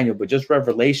verses in Daniel, but just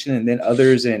Revelation, and then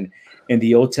others in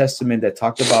the Old Testament that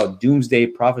talked about doomsday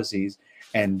prophecies,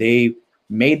 and they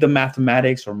made the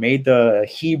mathematics or made the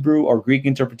Hebrew or Greek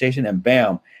interpretation, and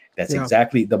bam, that's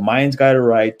exactly, the Mayans got it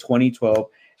right, 2012,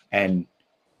 and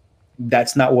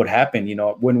that's not what happened.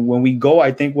 When we go,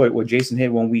 I think what Jason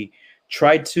hit, when we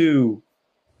try to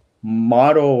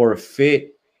model or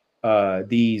fit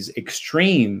these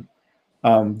extreme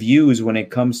views when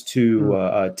it comes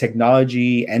to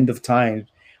technology, end of time,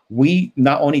 we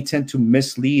not only tend to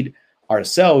mislead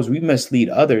ourselves, we mislead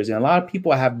others, and a lot of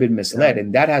people have been misled,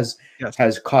 and that has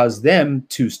caused them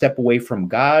to step away from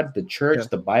God, the church,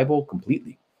 the Bible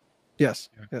completely. Yes.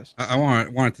 I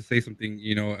wanted to say something.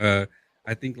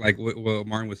 I think like what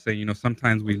Martin was saying.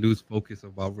 Sometimes we lose focus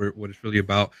about what it's really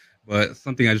about. But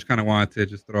something I just kind of wanted to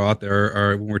just throw out there,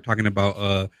 or when we're talking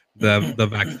about the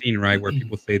vaccine, right, where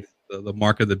people say the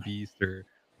mark of the beast or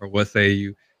what say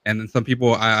you, and then some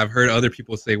people I've heard other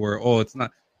people say where it's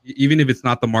not, even if it's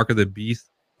not the mark of the beast,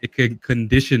 it could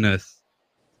condition us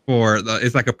for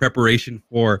it's like a preparation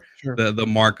for the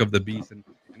mark of the beast. And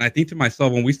I think to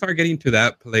myself, when we start getting to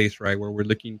that place, right, where we're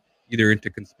looking either into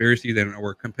conspiracies and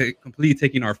we're completely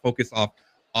taking our focus off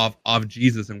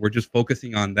Jesus and we're just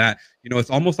focusing on that, it's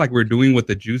almost like we're doing what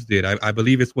the Jews did. I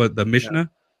believe it's what the Mishnah,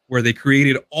 where they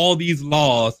created all these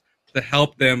laws to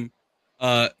help them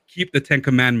keep the 10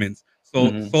 commandments.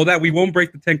 So that we won't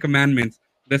break the 10 commandments,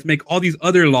 let's make all these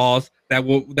other laws that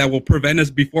will prevent us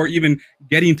before even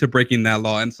getting to breaking that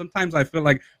law. And sometimes I feel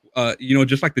like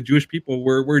just like the Jewish people,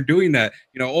 we're doing that.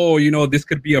 This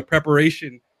could be a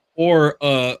preparation, or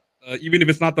even if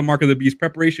it's not the mark of the beast,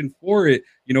 preparation for it.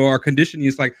 Our conditioning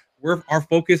is like our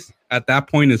focus at that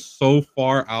point is so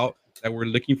far out that we're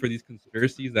looking for these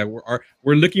conspiracies, that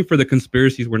we're looking for the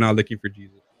conspiracies, we're not looking for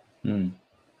Jesus.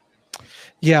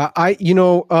 Yeah,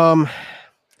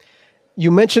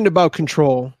 you mentioned about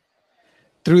control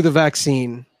through the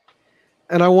vaccine,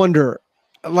 and I wonder,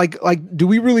 like, do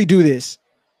we really do this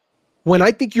when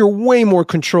I think you're way more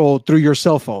controlled through your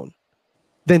cell phone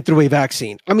than through a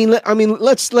vaccine? I mean,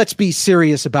 let's be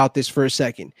serious about this for a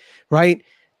second, right?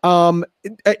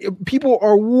 People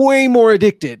are way more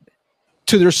addicted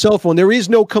to their cell phone. There is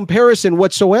no comparison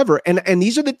whatsoever, and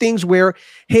these are the things where,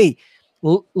 hey,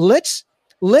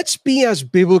 let's be as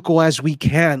biblical as we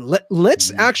can.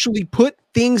 Let's actually put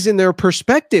things in their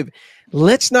perspective.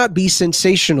 Let's not be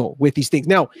sensational with these things.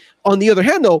 Now, on the other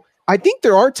hand, though, I think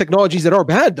there are technologies that are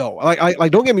bad, though.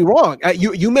 Like don't get me wrong.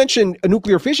 You mentioned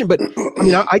nuclear fission, but I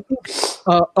mean, I think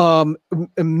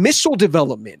missile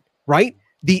development, right?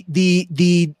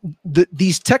 These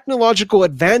technological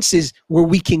advances where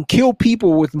we can kill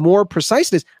people with more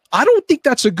preciseness. I don't think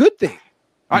that's a good thing.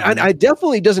 I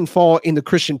definitely doesn't fall in the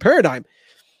Christian paradigm.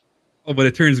 Oh, but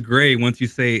it turns gray once you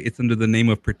say it's under the name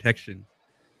of protection,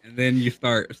 and then you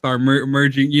start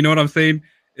merging. You know what I'm saying?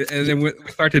 And then we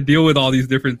start to deal with all these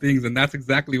different things, and that's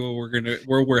exactly what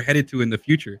where we're headed to in the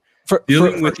future.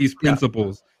 Dealing with these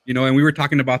principles, you know. And we were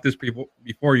talking about this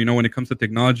before. You know, when it comes to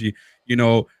technology, you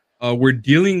know, we're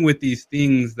dealing with these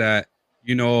things that,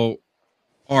 you know,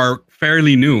 are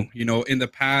fairly new, you know, in the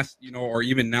past, you know, or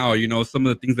even now, you know, some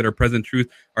of the things that are present truth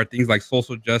are things like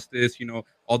social justice, you know,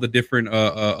 all the different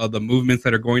the movements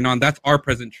that are going on. That's our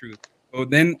present truth. But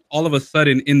then all of a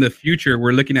sudden in the future,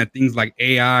 we're looking at things like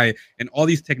AI and all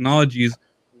these technologies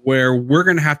where we're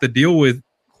going to have to deal with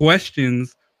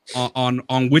questions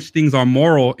on which things are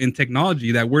moral in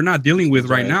technology that we're not dealing with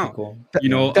right now. You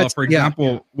know, for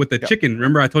example, with the chicken.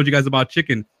 Remember, I told you guys about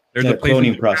chicken. There's a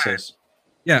cloning process.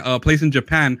 Yeah, a place in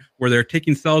Japan where they're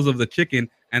taking cells of the chicken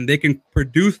and they can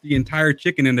produce the entire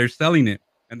chicken and they're selling it.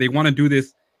 And they want to do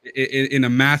this in a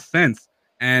mass sense.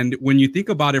 And when you think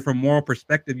about it from moral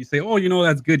perspective, you say, oh, you know,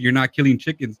 that's good. You're not killing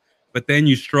chickens. But then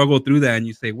you struggle through that and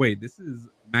you say, wait, this is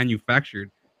manufactured.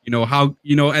 You know, how,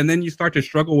 you know, and then you start to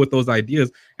struggle with those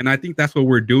ideas. And I think that's what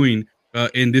we're doing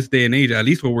in this day and age. At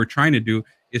least what we're trying to do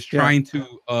is trying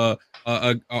to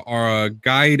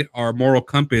guide our moral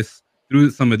compass through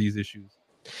some of these issues.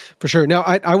 For sure. Now,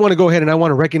 I want to go ahead and I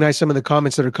want to recognize some of the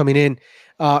comments that are coming in.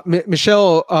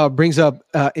 Michelle brings up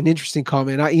an interesting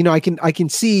comment. I can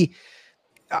see.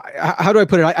 How do I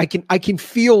put it? I can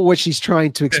feel what she's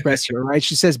trying to express here, right?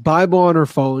 She says Bible on her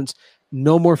phones,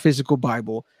 no more physical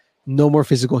Bible, no more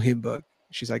physical hymn book.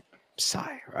 She's like,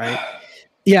 sigh, right?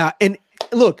 Yeah, and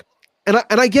look, and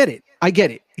I get it. I get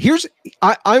it. Here's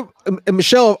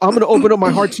Michelle, I'm going to open up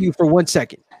my heart to you for 1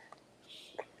 second.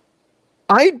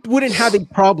 I wouldn't have a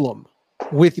problem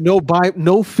with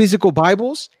no physical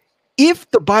Bibles if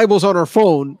the Bibles on our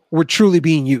phone were truly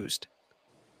being used.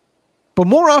 But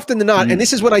more often than not, and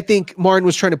this is what I think Martin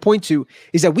was trying to point to,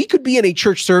 is that we could be in a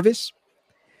church service,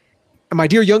 and my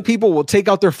dear young people will take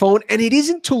out their phone, and it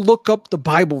isn't to look up the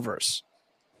Bible verse.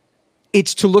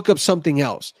 It's to look up something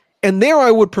else. And there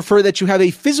I would prefer that you have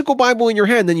a physical Bible in your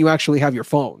hand than you actually have your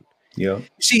phone. Yeah.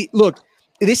 See, look,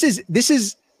 this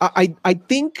is I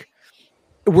think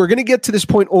we're going to get to this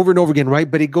point over and over again,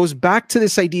 right? But it goes back to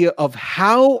this idea of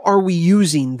how are we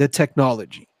using the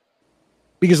technology?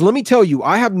 Because let me tell you,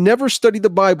 I have never studied the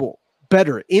Bible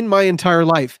better in my entire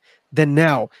life than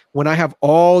now when I have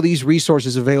all these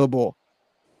resources available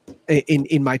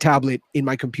in my tablet, in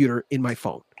my computer, in my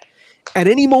phone. At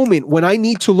any moment when I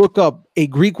need to look up a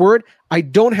Greek word, I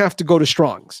don't have to go to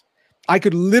Strong's. I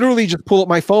could literally just pull up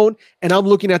my phone and I'm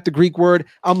looking at the Greek word.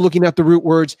 I'm looking at the root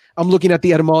words. I'm looking at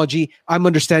the etymology. I'm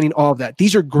understanding all of that.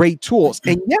 These are great tools.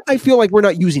 And yet I feel like we're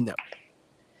not using them.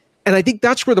 And I think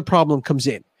that's where the problem comes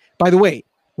in. By the way,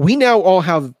 we now all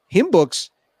have hymn books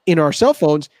in our cell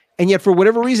phones. And yet for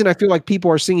whatever reason, I feel like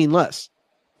people are singing less.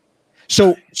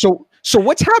 So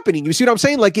what's happening? You see what I'm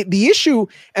saying? Like the issue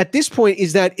at this point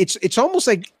is that it's almost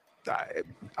like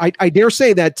I dare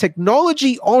say that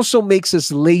technology also makes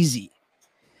us lazy.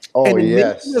 Oh, and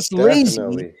yes, making us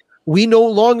lazy, we no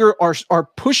longer are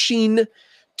pushing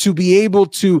to be able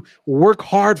to work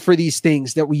hard for these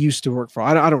things that we used to work for.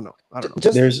 I don't know.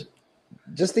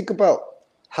 Just think about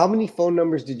how many phone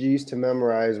numbers did you used to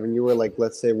memorize when you were like,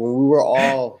 let's say, when we were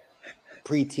all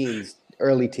pre-teens,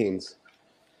 early teens.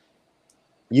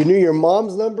 You knew your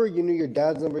mom's number, you knew your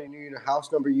dad's number, you knew your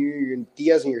house number, you knew your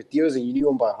tias and your tios, and you knew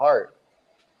them by heart.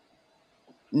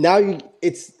 Now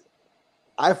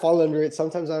I fall under it.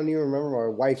 Sometimes I don't even remember my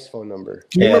wife's phone number.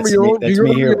 Do you remember your own? That's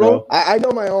me here, bro. I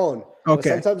know my own. Okay.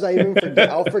 Sometimes I even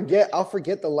forget. I'll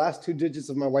forget the last two digits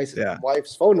of my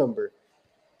wife's phone number.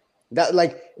 That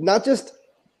like not just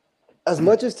as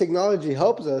much as technology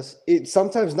helps us, it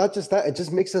sometimes not just that, it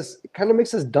just makes us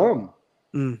dumb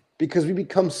because we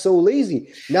become so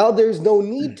lazy. Now there's no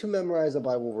need to memorize a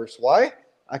Bible verse. Why?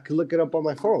 I could look it up on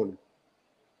my phone.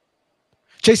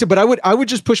 Jason, but I would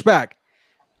just push back.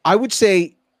 I would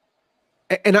say,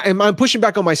 and I'm pushing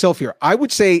back on myself here. I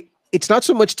would say it's not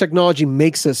so much technology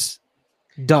makes us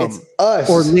dumb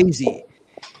or lazy.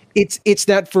 It's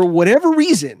that for whatever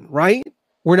reason, right?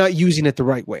 We're not using it the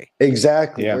right way.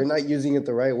 Exactly. Yeah. We're not using it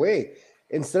the right way.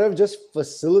 Instead of just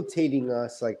facilitating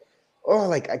us, like, oh,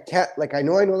 like I can't, like I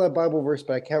know that Bible verse,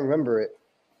 but I can't remember it.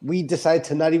 We decide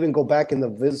to not even go back in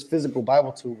the physical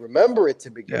Bible to remember it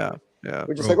to begin with. Yeah.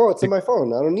 We're just like, oh, it's in my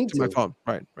phone. I don't need to. My phone.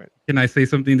 Right. Can I say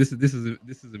something? This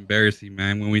is embarrassing,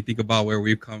 man. When we think about where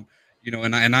we've come, you know,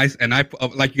 and I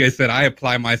like you guys said, I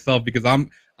apply myself because I'm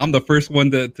the first one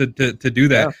to do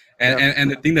that. Yeah. And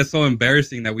the thing that's so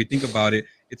embarrassing that we think about it,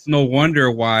 it's no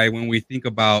wonder why when we think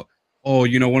about, oh,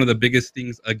 you know, one of the biggest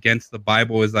things against the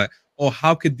Bible is that, oh,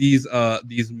 how could these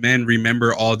men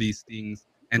remember all these things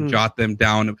and jot them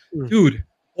down? Dude,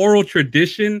 oral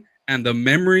tradition and the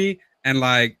memory and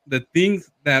like the things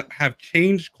that have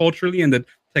changed culturally and the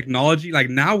technology, like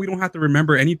now we don't have to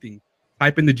remember anything.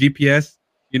 Type in the GPS,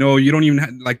 you know, you don't even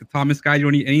have, like the Thomas guide, you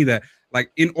don't need any of that.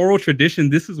 Like in oral tradition,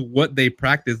 this is what they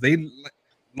practice. They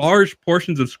large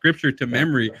portions of scripture to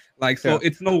memory. Like, so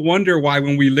it's no wonder why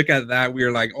when we look at that,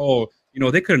 we're like, oh, you know,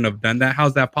 they couldn't have done that.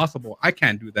 How's that possible? I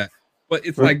can't do that. But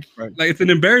it's like it's an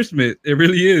embarrassment. It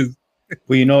really is.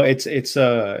 Well, you know, it's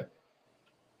I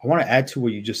want to add to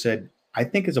what you just said. I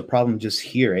think it's a problem just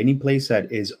here, any place that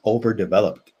is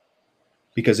overdeveloped.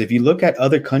 Because if you look at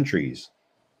other countries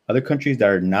that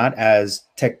are not as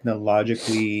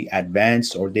technologically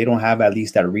advanced, or they don't have at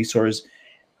least that resource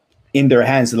in their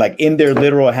hands, like in their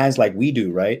literal hands, like we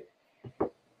do, right?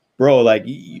 Bro, like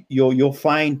you'll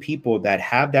find people that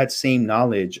have that same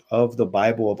knowledge of the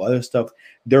Bible, of other stuff.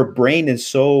 Their brain is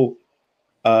so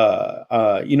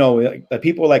you know,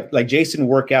 people like Jason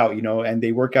work out, you know, and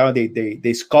they work out, they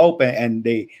sculpt and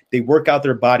they work out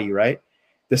their body, right?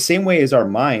 The same way as our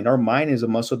mind. Our mind is a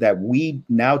muscle that we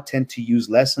now tend to use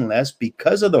less and less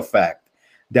because of the fact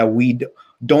that we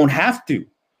don't have to.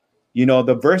 You know,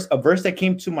 a verse that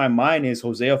came to my mind is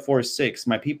Hosea 4:6.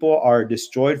 My people are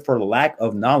destroyed for lack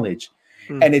of knowledge.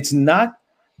 And it's not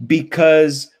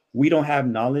because we don't have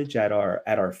knowledge at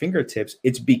our fingertips.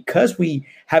 It's because we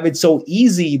have it so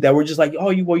easy that we're just like, oh,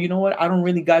 you know what? I don't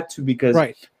really got to, because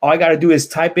all I got to do is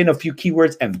type in a few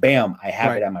keywords and bam, I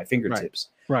have it at my fingertips.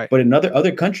 Right. But in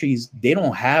other countries, they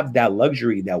don't have that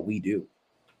luxury that we do.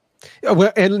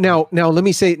 Well, and now let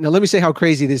me say how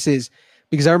crazy this is,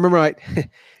 because I remember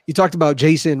you talked about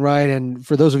Jason, right? And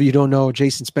for those of you who don't know,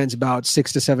 Jason spends about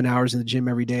 6 to 7 hours in the gym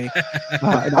every day.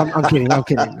 I'm kidding.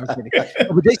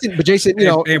 But Jason, you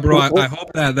know, hey, bro, I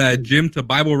hope that gym to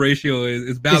Bible ratio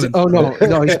is balanced.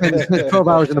 No, he spends 12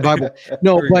 hours in the Bible.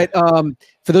 No, but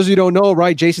for those of you who don't know,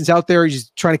 right? Jason's out there, he's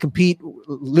trying to compete,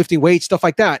 lifting weights, stuff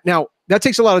like that. Now, that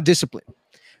takes a lot of discipline.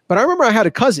 But I remember I had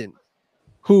a cousin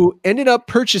who ended up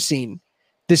purchasing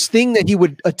this thing that he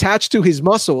would attach to his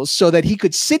muscles so that he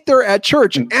could sit there at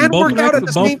church and work out at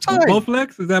the same time.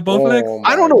 Bowflex? Is that Bowflex?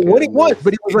 I don't know what it was,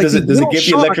 but it was like, does it give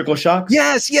you electrical shocks?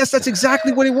 Yes, that's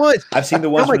exactly what it was. I've seen the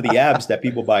ones for the abs that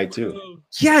people buy too.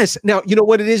 Yes. Now, you know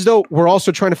what it is though? We're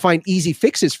also trying to find easy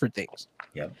fixes for things.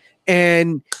 Yeah.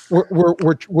 And we're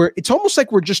it's almost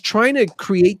like we're just trying to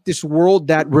create this world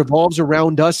that revolves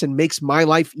around us and makes my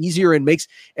life easier and makes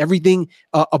everything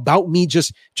about me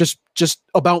just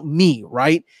about me,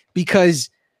 right? Because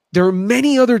there are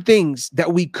many other things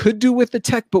that we could do with the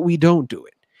tech, but we don't do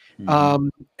it.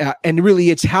 And really,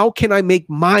 it's how can I make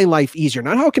my life easier?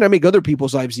 Not how can I make other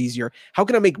people's lives easier? How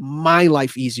can I make my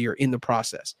life easier in the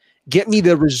process? Get me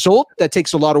the result that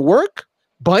takes a lot of work,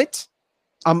 but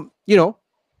I'm,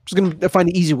 just going to find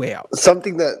the easy way out.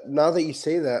 Something that, now that you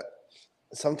say that,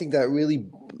 something that really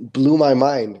blew my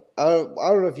mind. I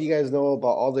don't know if you guys know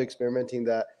about all the experimenting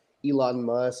that Elon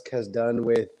Musk has done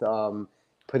with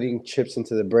putting chips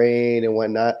into the brain and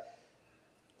whatnot.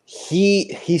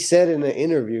 He said in an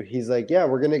interview, he's like, yeah,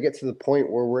 we're going to get to the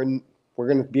point where we're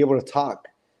going to be able to talk,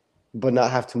 but not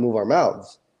have to move our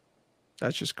mouths.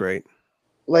 That's just great.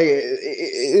 Like,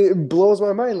 it blows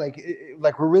my mind.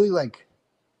 Like we're really like,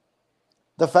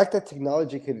 the fact that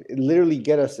technology could literally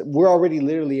get us, we're already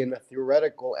literally in a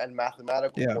theoretical and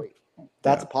mathematical point.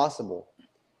 That's possible.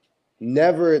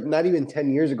 Never, not even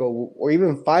 10 years ago or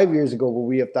even 5 years ago, would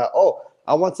we have thought, oh,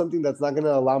 I want something that's not going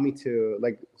to allow me to,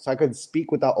 so I could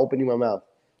speak without opening my mouth.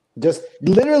 Just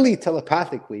literally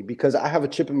telepathically, because I have a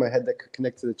chip in my head that could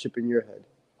connect to the chip in your head.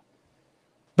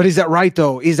 But is that right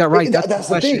though? Is that right? That's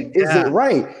the thing. Is it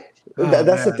right?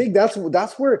 That's the thing. That's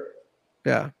where.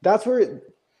 Yeah. That's where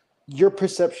your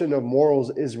perception of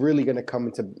morals is really going to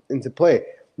come into play.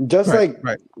 Just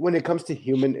when it comes to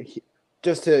human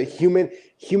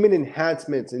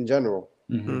enhancements in general.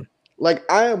 Mm-hmm.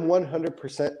 Like I am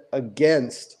 100%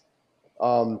 against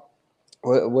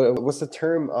what's the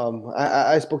term?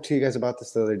 I spoke to you guys about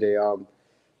this the other day.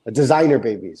 Designer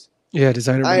babies. Yeah,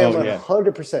 designer babies. I am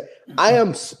 100%.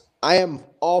 I am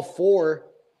all for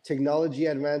technology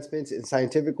advancements and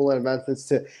scientific advancements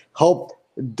to help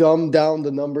dumb down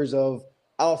the numbers of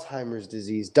Alzheimer's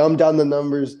disease, dumb down the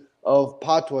numbers of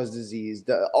Patois disease,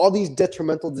 all these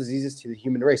detrimental diseases to the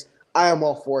human race. I am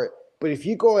all for it. But if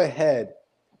you go ahead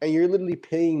and you're literally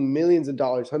paying millions of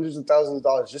dollars, hundreds of thousands of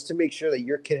dollars just to make sure that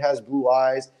your kid has blue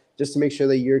eyes, just to make sure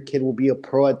that your kid will be a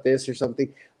pro at this or something,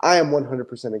 I am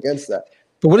 100% against that.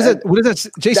 But what is that,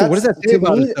 Jason? What does that say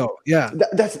about it, though? Yeah,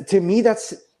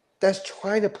 that's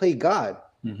trying to play God.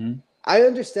 Mm-hmm. I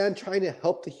understand trying to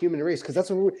help the human race because that's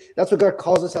what God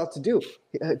calls us out to do,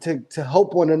 to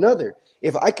help one another.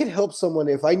 If I could help someone,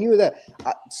 if I knew that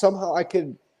somehow I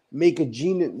could make a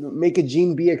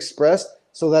gene be expressed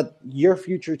so that your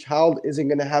future child isn't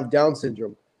going to have Down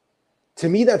syndrome, to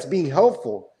me that's being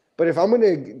helpful. But if I'm going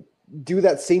to do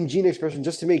that same gene expression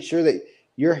just to make sure that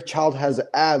your child has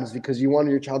abs because you want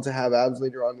your child to have abs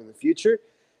later on in the future,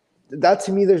 that to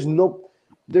me that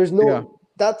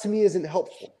to me isn't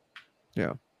helpful.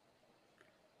 Yeah.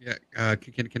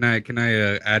 Can I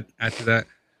add to that?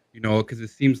 Because it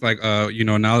seems like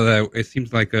now that it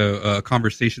seems like a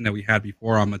conversation that we had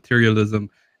before on materialism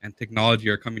and technology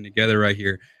are coming together right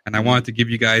here, and I wanted to give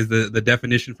you guys the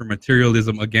definition for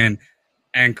materialism again,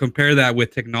 and compare that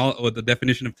with the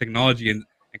definition of technology, and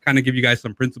kind of give you guys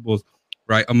some principles.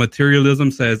 Right, a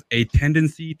materialism says a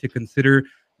tendency to consider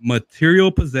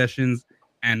material possessions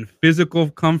and physical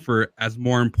comfort as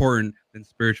more important than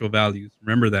spiritual values.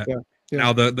 Remember that. Yeah.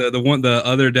 Now, the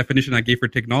other definition I gave for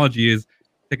technology is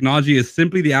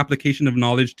simply the application of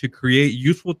knowledge to create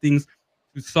useful things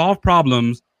to solve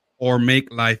problems or make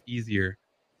life easier.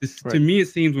 To me, it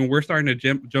seems when we're starting to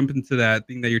jump into that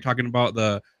thing that you're talking about,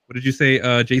 what did you say,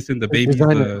 Jason? The babies,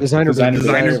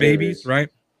 designer babies, right?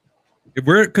 If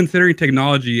we're considering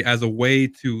technology as a way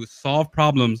to solve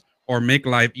problems or make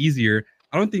life easier,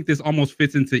 I don't think this almost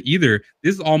fits into either.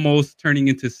 This is almost turning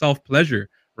into self-pleasure,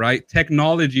 right?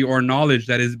 Technology or knowledge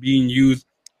that is being used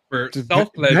for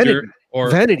self-pleasure or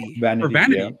vanity,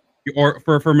 or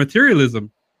for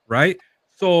materialism, right?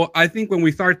 So I think when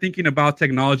we start thinking about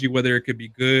technology, whether it could be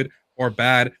good or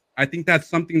bad, I think that's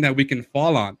something that we can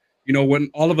fall on.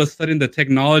 When all of a sudden the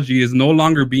technology is no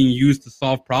longer being used to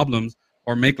solve problems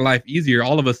or make life easier,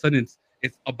 all of a sudden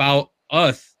it's about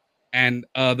us and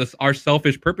our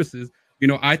selfish purposes.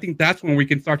 I think that's when we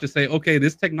can start to say, okay,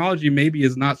 this technology maybe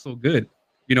is not so good,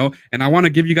 and I want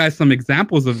to give you guys some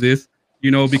examples of this,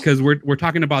 because we're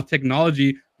talking about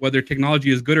technology, whether technology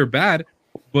is good or bad.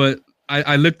 But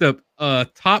I looked up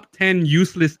top 10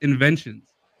 useless inventions,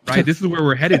 right? This is where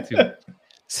we're headed to.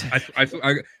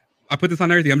 I put this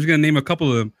on everything. I'm just going to name a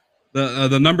couple of them.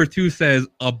 The number 2 says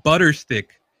a butter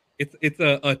stick. It's it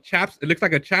looks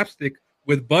like a chapstick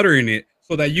with butter in it,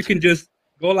 so that you can just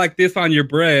go like this on your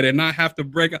bread and not have to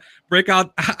break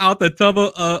out the tub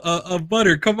of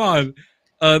butter. Come on.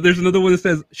 There's another one that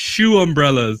says shoe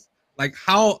umbrellas. Like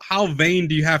how vain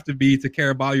do you have to be to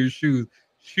care about your shoes?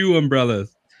 Shoe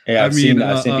umbrellas. Yeah, I've seen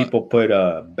people put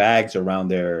bags around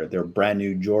their brand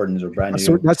new Jordans or brand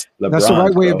new. That's the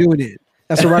right way of doing it.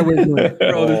 That's the right way of doing it.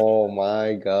 Bro, oh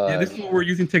my God. Yeah, this is what we're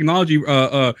using technology.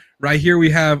 Right here we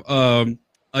have a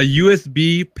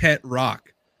USB pet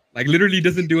rock. Like literally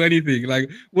doesn't do anything.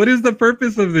 Like, what is the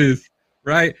purpose of this?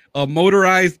 Right? A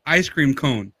motorized ice cream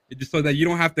cone. It's just so that you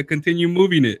don't have to continue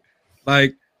moving it.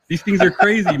 Like, these things are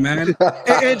crazy, man.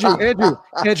 Hey, Andrew.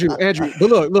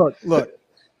 But look.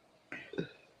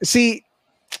 See,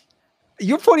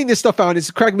 you're pointing this stuff out, and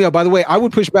it's cracking me up. By the way, I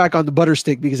would push back on the butter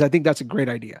stick because I think that's a great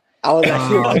idea.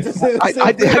 I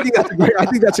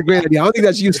think that's a great idea. I don't think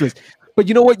that's useless. But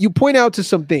you know what? You point out to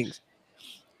some things.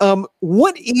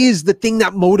 What is the thing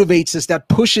that motivates us, that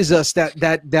pushes us, the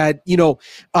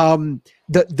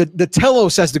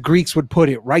telos, as the Greeks would put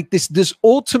it, right? This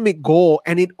ultimate goal,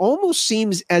 and it almost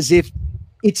seems as if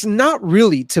it's not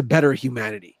really to better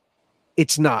humanity.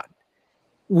 It's not.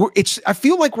 I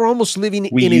feel like we're almost living.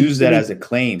 We use that as a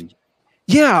claim.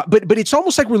 Yeah, but it's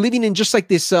almost like we're living in just like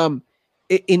this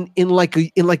in like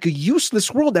a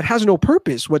useless world that has no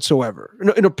purpose whatsoever,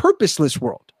 in a purposeless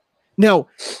world. Now,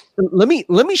 let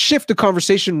me shift the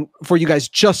conversation for you guys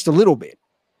just a little bit.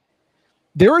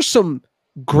 There are some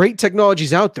Great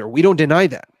technologies out there. We don't deny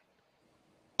that.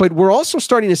 But we're also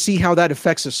starting to see how that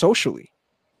affects us socially,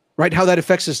 right? How that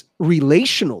affects us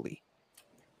relationally.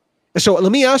 So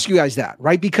let me ask you guys that,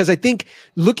 right? Because I think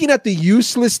looking at the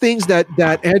useless things that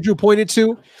Andrew pointed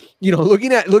to,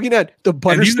 looking at the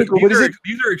butter sticker,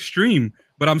 these are extreme.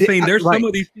 But I'm saying there's some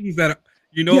of these things that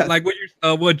like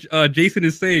what Jason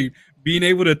is saying, being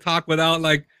able to talk without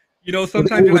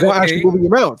sometimes without actually moving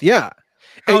your mouth. Yeah.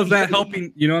 How's that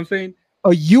helping? You know what I'm saying? A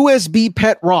USB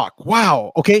pet rock.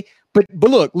 Wow. Okay. But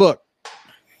look,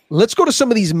 let's go to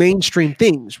some of these mainstream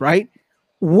things, right?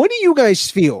 What do you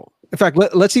guys feel? In fact,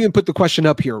 let's even put the question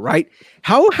up here, right?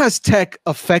 How has tech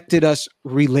affected us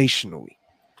relationally?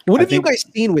 What have you guys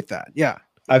seen with that? Yeah.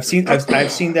 I've seen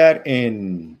that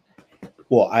in,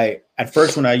 at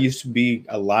first when I used to be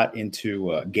a lot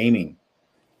into gaming,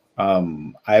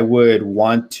 I would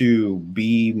want to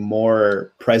be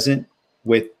more present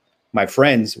with my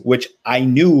friends, which I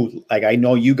knew, like I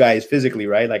know you guys physically,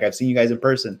 right? Like I've seen you guys in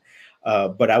person,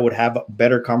 but I would have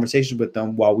better conversations with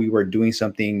them while we were doing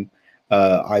something,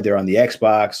 either on the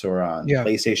Xbox or on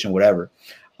PlayStation, whatever.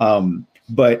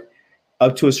 But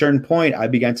up to a certain point, I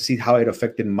began to see how it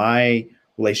affected my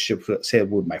relationship, say,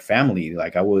 with my family.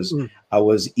 Like I was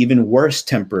even worse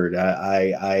tempered.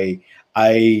 I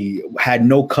had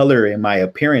no color in my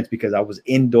appearance because I was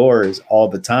indoors all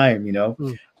the time,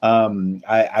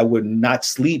 I would not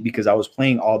sleep because I was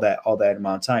playing all that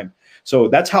amount of time. So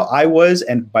that's how I was.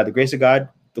 And by the grace of God,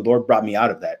 the Lord brought me out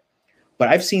of that. But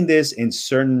I've seen this in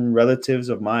certain relatives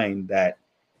of mine that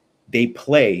they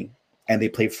play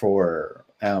for,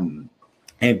 and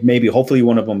maybe hopefully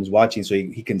one of them is watching so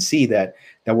he can see that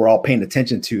we're all paying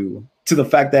attention to the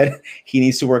fact that he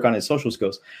needs to work on his social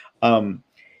skills.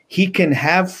 He can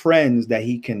have friends that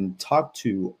he can talk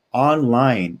to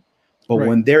online, but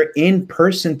when they're in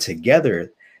person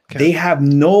together, they have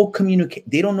no communication.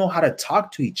 They don't know how to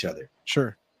talk to each other.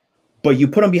 Sure. But you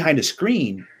put them behind a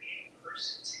screen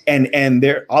and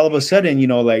they're all of a sudden,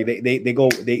 like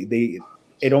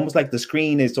it almost like the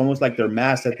screen is almost like their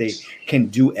mask that they can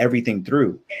do everything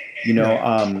through,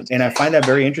 and I find that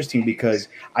very interesting because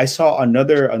I saw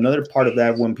another part of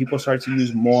that when people started to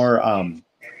use more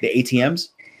the ATMs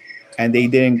and they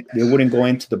wouldn't go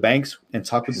into the banks and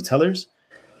talk with the tellers.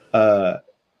 I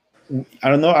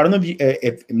don't know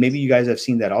if maybe you guys have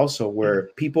seen that also, where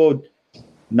people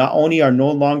not only are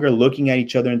no longer looking at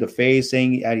each other in the face,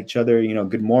 saying at each other,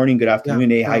 good morning, good afternoon,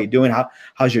 hey, how you doing?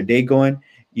 How's your day going?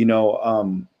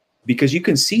 Because you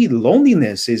can see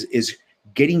loneliness is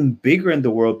getting bigger in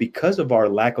the world because of our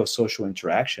lack of social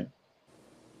interaction.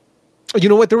 You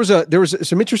know what? There was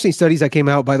some interesting studies that came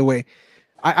out, by the way.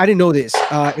 I didn't know this.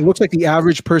 It looks like the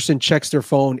average person checks their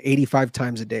phone 85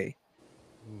 times a day.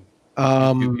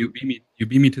 You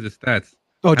beat me to the stats.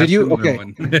 Oh, did you? Okay.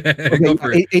 Go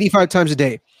for it. 85 times a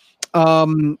day.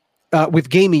 With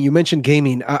gaming, you mentioned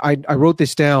gaming. I wrote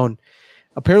this down.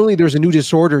 Apparently, there's a new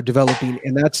disorder developing,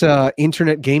 and that's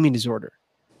internet gaming disorder.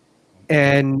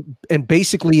 And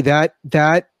basically,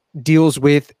 that deals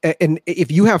with, and if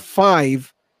you have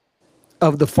 5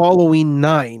 of the following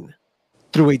 9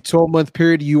 through a 12-month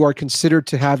period, you are considered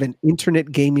to have an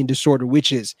internet gaming disorder,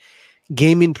 which is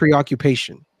gaming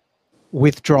preoccupation,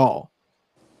 withdrawal,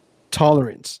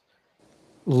 tolerance,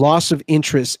 loss of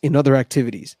interest in other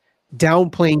activities,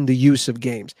 downplaying the use of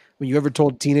games. When you ever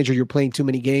told a teenager you're playing too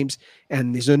many games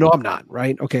and they said, no, I'm not,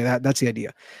 right? Okay, that's the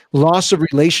idea. Loss of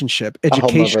relationship,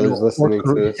 educational,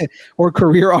 or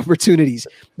career opportunities,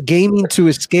 gaming to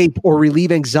escape or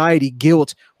relieve anxiety,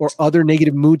 guilt, or other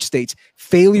negative mood states,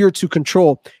 failure to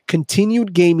control,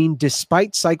 continued gaming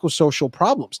despite psychosocial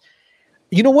problems.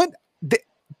 You know what?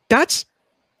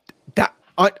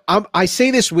 I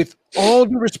say this with all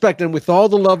due respect and with all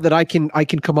the love that I can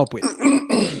come up with.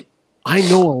 I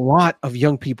know a lot of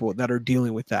young people that are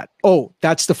dealing with that. Oh,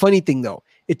 that's the funny thing, though.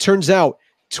 It turns out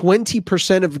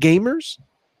 20% of gamers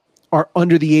are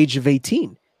under the age of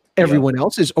 18. Everyone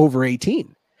else is over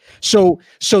 18. So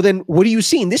then what are you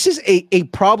seeing? This is a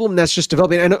problem that's just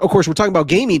developing. And of course, we're talking about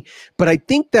gaming, but I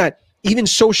think that even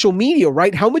social media,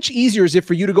 right? How much easier is it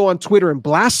for you to go on Twitter and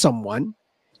blast someone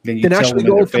than actually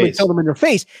go up and tell them in their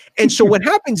face? And so what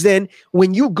happens then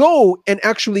when you go and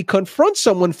actually confront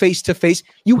someone face to face,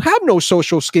 you have no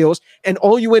social skills and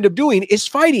all you end up doing is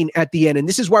fighting at the end. And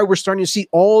this is why we're starting to see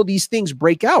all these things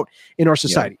break out in our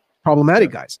society.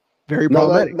 Problematic, guys. Very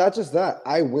problematic. Not just that.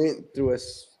 I went through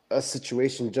a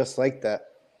situation just like that.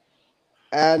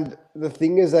 And the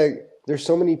thing is, like, there's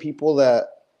so many people that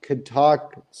could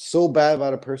talk so bad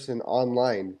about a person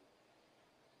online.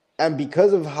 And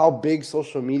because of how big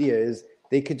social media is,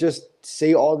 they could just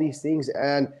say all these things.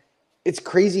 And it's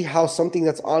crazy how something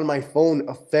that's on my phone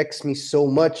affects me so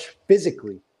much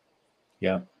physically.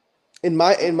 Yeah. In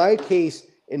my case,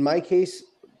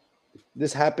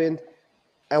 this happened,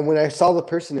 and when I saw that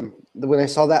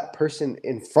person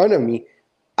in front of me,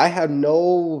 I had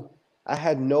no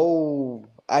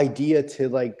idea to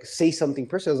like say something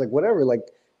personal. I was like, whatever, like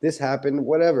this happened,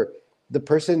 whatever. The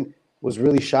person was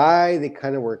really shy. They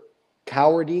kind of were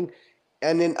cowarding,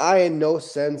 and then I, in no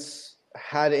sense,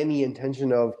 had any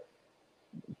intention of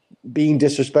being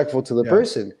disrespectful to the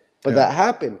person, but that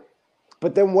happened.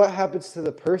 But then what happens to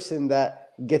the person that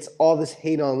gets all this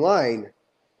hate online,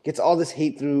 gets all this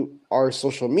hate through our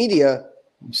social media?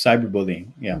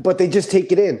 Cyberbullying, yeah. But they just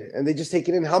take it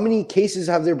in, How many cases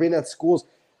have there been at schools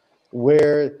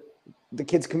where the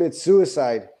kids commit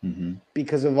suicide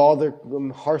because of all their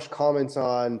harsh comments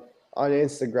on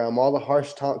Instagram, all the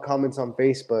harsh comments on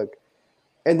Facebook?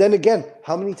 And then again,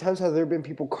 how many times have there been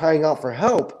people crying out for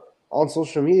help on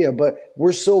social media, but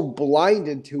we're so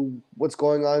blinded to what's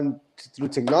going on through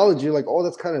technology, like, oh,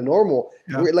 that's kind of normal.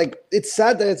 Yeah. We're like, it's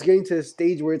sad that it's getting to a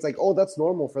stage where it's like, oh, that's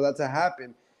normal for that to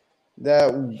happen,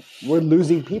 that we're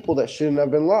losing people that shouldn't have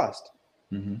been lost.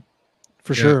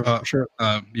 For sure.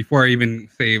 Before I even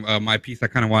say my piece, I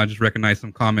kind of want to just recognize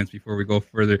some comments before we go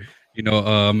further.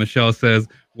 Michelle says,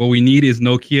 what we need is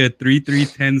Nokia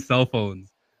 3310 cell phones.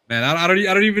 Man, I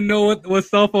don't even know what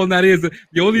cell phone that is. The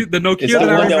Nokia that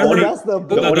I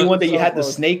remember, the only one that you had the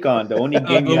snake on. The only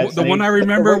game you had the one I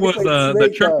remember was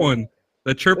the chirp one.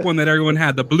 The chirp one that everyone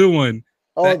had, the blue one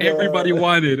that everybody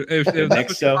wanted. If that's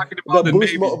what you're talking about, the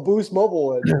Boost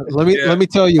Mobile one. Let me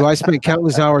tell you, I spent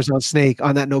countless hours on Snake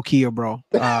on that Nokia, bro.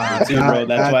 Bro.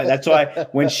 That's why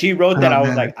when she wrote that, I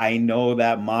was like, I know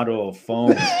that model of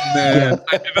phone. Man,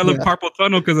 I developed carpal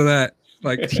tunnel because of that.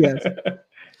 Like, yes.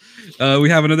 We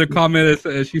have another comment.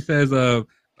 She says,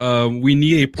 "We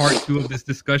need a part 2 of this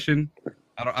discussion."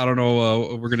 I don't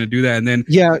know if we're gonna do that, and then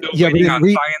waiting on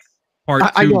science part 2.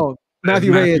 I know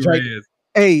Matthew Reyes. Right?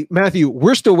 Hey, Matthew,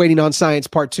 we're still waiting on science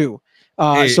part 2.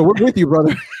 So we're with you,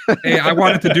 brother. Hey, I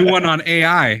wanted to do one on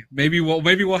AI. Maybe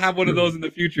we'll have one of those in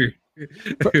the future.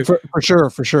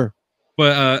 for sure.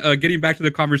 But getting back to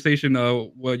the conversation,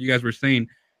 what you guys were saying.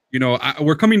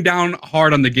 We're coming down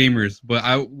hard on the gamers, but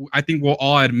I think we'll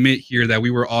all admit here that we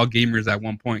were all gamers at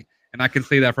one point, and I can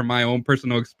say that from my own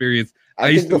personal experience.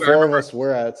 I think the four of us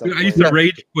were at some point. I used to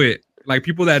rage quit. Like,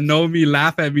 people that know me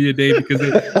laugh at me today because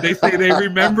they say they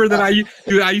remember that I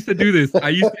used to do this. I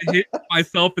used to hit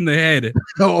myself in the head.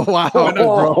 Oh wow,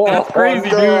 that's crazy,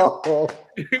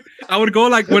 dude. I would go,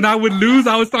 like, when I would lose,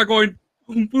 I would start going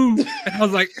boom boom, and I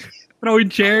was like throwing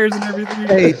chairs and everything.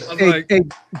 Hey,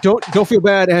 don't feel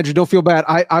bad, Andrew. Don't feel bad.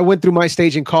 I went through my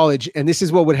stage in college, and this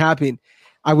is what would happen.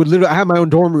 I had my own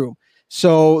dorm room.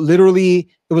 So literally,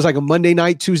 it was like a Monday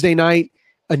night, Tuesday night,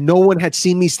 and no one had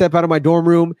seen me step out of my dorm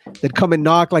room. They'd come and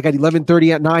knock like at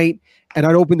 11:30 at night, and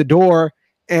I'd open the door,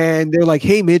 and they're like,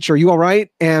 "Hey, Mitch, are you all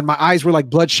right?" And my eyes were like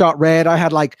bloodshot red. I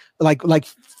had like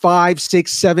 5,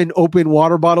 6, 7 open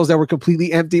water bottles that were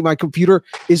completely empty. My computer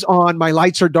is on. My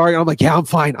lights are dark. I'm like, yeah, I'm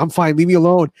fine. Leave me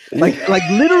alone. Like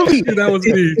literally, that was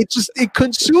me. It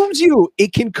consumes you.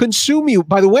 It can consume you.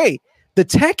 By the way, the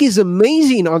tech is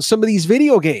amazing on some of these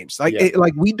video games.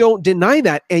 Like we don't deny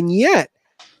that, and yet,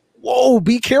 whoa,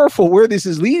 be careful where this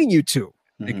is leading you to.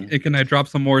 Can I drop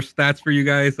some more stats for you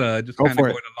guys? Just kind of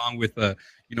going along with,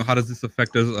 how does this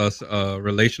affect us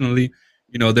relationally?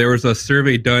 There was a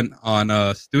survey done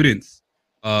on students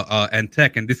and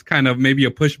tech, and this kind of maybe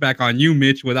a pushback on you,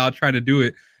 Mitch, without trying to do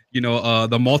it. The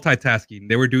multitasking.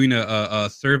 They were doing a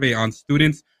survey on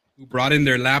students who brought in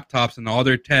their laptops and all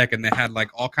their tech, and they had like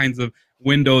all kinds of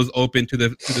windows open to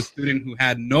the student who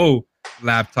had no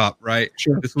laptop. Right.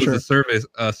 Sure. This was a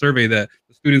survey that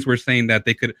the students were saying that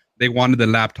they wanted the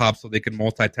laptop so they could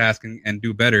multitask and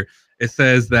do better. It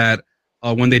says that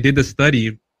when they did the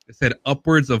study, it said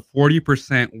upwards of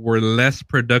 40% were less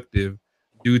productive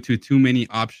due to too many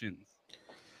options.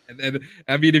 And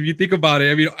I mean, if you think about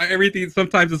it, I mean, everything,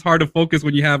 sometimes it's hard to focus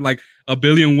when you have like a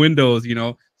billion windows,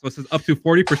 So it says up to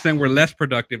 40% were less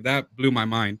productive. That blew my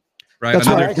mind. Right. That's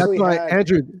why,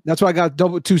 Andrew, that's why I got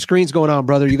 2 screens going on,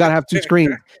 brother. You got to have 2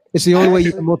 screens. It's the only way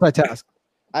you can multitask.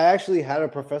 I actually had a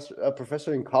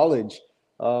professor in college.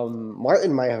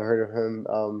 Martin might have heard of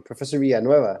him, Professor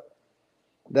Villanueva,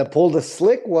 that pulled a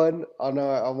slick one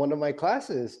on one of my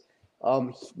classes.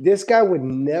 This guy would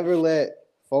never let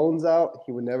phones out.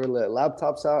 He would never let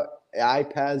laptops out,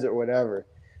 iPads or whatever.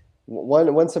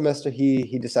 One semester,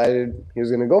 he decided he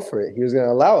was going to go for it. He was going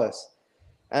to allow us.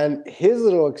 And his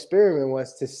little experiment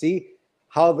was to see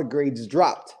how the grades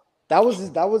dropped. That was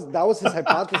his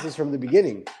hypothesis from the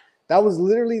beginning. That was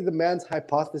literally the man's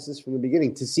hypothesis from the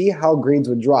beginning, to see how grades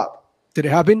would drop. Did it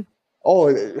happen? Oh,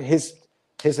 his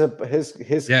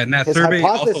Yeah, and that his survey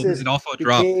hypothesis also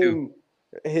dropped too.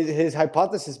 His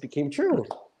hypothesis became true.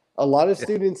 A lot of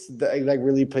students that, like,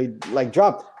 really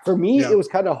dropped. For me, it was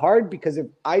kind of hard because if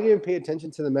I didn't pay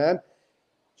attention to the man,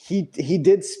 he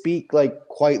did speak like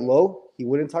quite low. He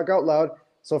wouldn't talk out loud.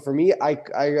 So for me,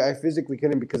 I physically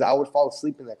couldn't, because I would fall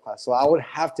asleep in that class. So I would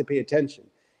have to pay attention.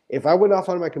 If I went off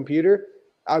on my computer,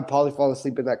 I'd probably fall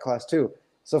asleep in that class too.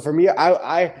 So for me,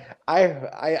 I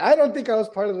don't think I was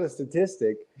part of the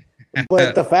statistic,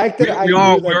 but the fact that we're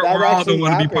all don't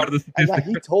want to be part of the statistic, and that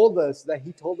he told us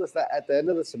that at the end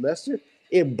of the semester,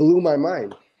 it blew my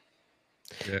mind.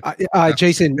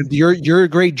 Jason, your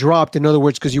grade dropped, in other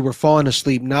words, because you were falling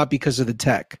asleep, not because of the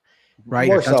tech, right?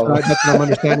 More so. That's what I'm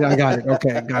understanding. I got it.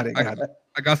 Okay, got it.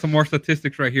 I got some more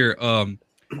statistics right here.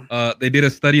 They did a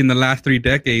study in the last 3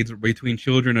 decades between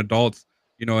children, adults,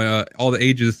 all the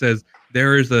ages. It says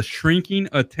there is a shrinking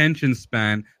attention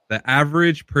span. The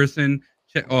average person,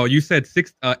 you said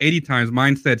 80 times.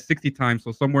 Mine said 60 times,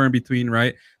 so somewhere in between,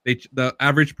 right? The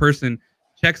average person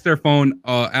checks their phone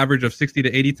average of 60 to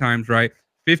 80 times, right?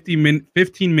 15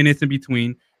 minutes in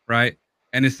between, right?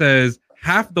 And it says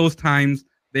half those times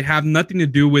they have nothing to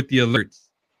do with the alerts,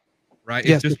 right?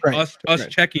 Yes, it's just us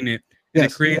checking it. And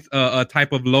Yes. It creates a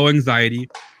type of low anxiety.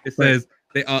 It says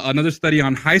another study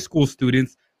on high school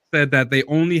students said that they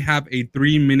only have a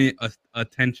 3-minute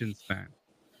attention span,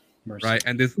 right?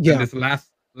 And this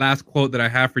last quote that I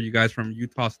have for you guys from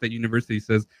Utah State University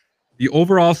says, the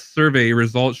overall survey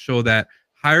results show that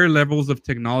higher levels of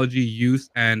technology use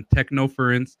and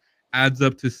technoference adds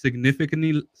up to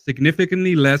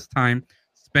significantly less time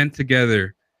spent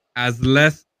together. It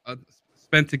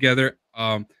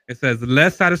says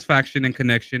less satisfaction and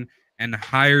connection and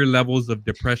higher levels of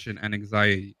depression and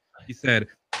anxiety. He said,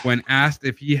 when asked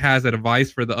if he has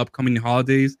advice for the upcoming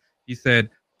holidays, he said,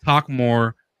 talk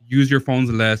more, use your phones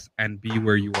less, and be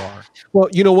where you are. Well,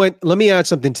 you know what? Let me add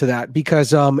something to that,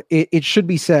 because it should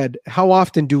be said, how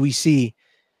often do we see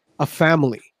a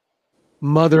family,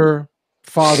 mother,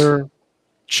 father,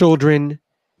 children,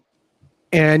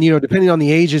 and, depending on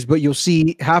the ages, but you'll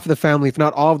see half of the family, if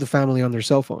not all of the family, on their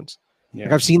cell phones. Yeah.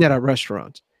 Like, I've seen that at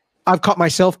restaurants. I've caught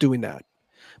myself doing that.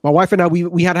 My wife and I,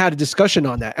 we had a discussion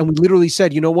on that, and we literally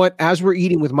said, you know what? As we're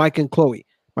eating with Mike and Chloe,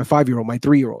 my 5-year-old, my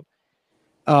 3-year-old,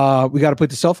 we got to put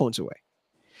the cell phones away.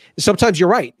 Sometimes you're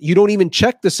right. You don't even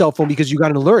check the cell phone because you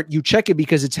got an alert. You check it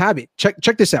because it's habit.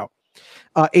 Check this out.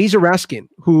 Asa Raskin,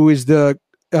 who is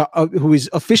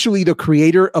officially the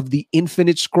creator of the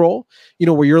Infinite Scroll,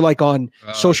 where you're like on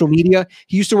social media.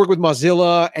 He used to work with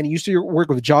Mozilla, and he used to work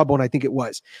with Jawbone, I think it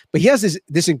was. But he has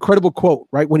this incredible quote,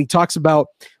 right? When he talks about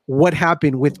what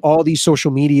happened with all these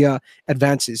social media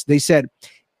advances. They said,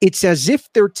 it's as if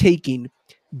they're taking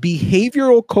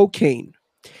behavioral cocaine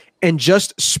and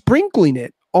just sprinkling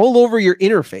it all over your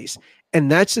interface.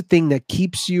 And that's the thing that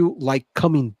keeps you like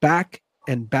coming back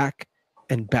and back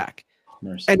and back.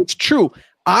 Mercy. And it's true.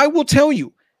 I will tell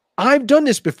you, I've done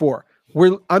this before,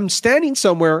 where I'm standing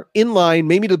somewhere in line,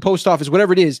 maybe to the post office,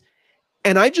 whatever it is,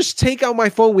 and I just take out my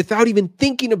phone without even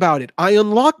thinking about it. I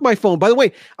unlock my phone. By the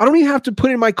way, I don't even have to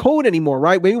put in my code anymore,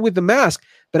 right? Maybe with the mask,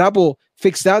 but Apple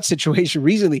fixed that situation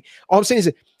recently. All I'm saying is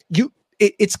that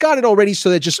it's got it already, so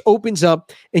that it just opens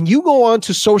up, and you go on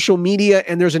to social media,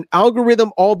 and there's an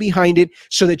algorithm all behind it,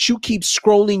 so that you keep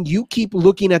scrolling, you keep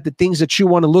looking at the things that you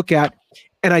want to look at.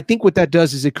 And I think what that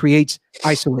does is it creates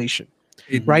isolation,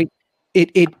 right?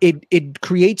 It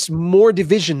creates more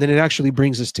division than it actually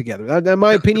brings us together. That's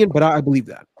my opinion, but I believe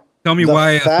that. Tell me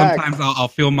why sometimes I'll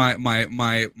feel my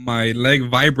leg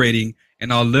vibrating,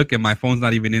 and I'll look and my phone's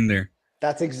not even in there.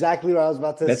 That's exactly what I was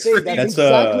about to say. That's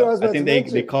exactly what I was about to mention. I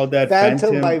think they call that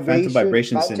phantom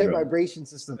vibration syndrome. Vibration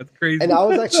system. That's crazy. And I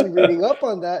was actually reading up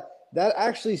on that. That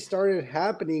actually started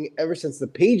happening ever since the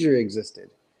pager existed.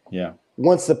 Yeah.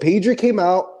 Once the pager came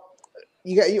out,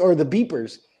 or the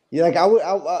beepers.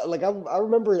 I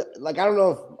remember, I don't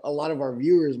know if a lot of our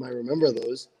viewers might remember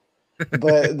those,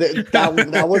 but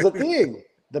that was a thing.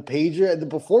 The pager,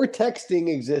 before texting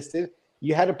existed,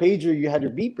 you had a pager, you had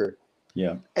your beeper.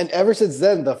 Yeah. And ever since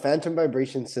then, the phantom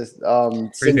vibration syndrome know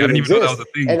exists. that was a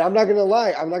thing. And I'm not gonna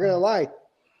lie.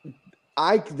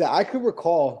 I could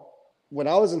recall when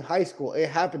I was in high school, it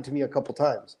happened to me a couple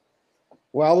times,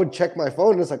 where I would check my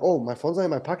phone and it's like, oh, my phone's not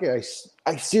in my pocket.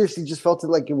 I seriously just felt it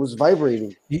like it was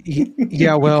vibrating.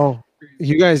 Yeah, well,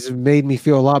 you guys have made me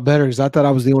feel a lot better, because I thought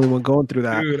I was the only one going through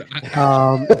that. Dude,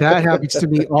 that happens to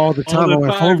me all the time.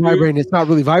 My phone vibrating, it's not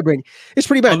really vibrating. It's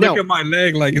pretty bad. Look at my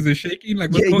leg, like, is it shaking?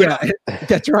 Like, what's going on?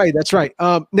 That's right.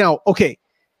 Now, okay.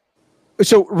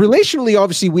 So relationally,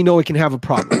 obviously, we know it can have a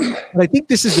problem, but I think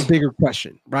this is a bigger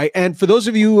question, right? And for those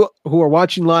of you who are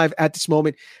watching live at this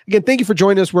moment, again, thank you for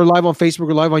joining us. We're live on Facebook,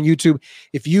 we're live on YouTube.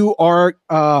 If you are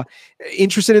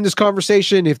interested in this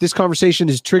conversation, if this conversation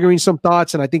is triggering some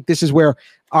thoughts, and I think this is where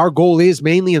our goal is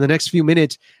mainly in the next few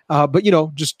minutes, but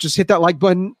just hit that like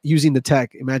button using the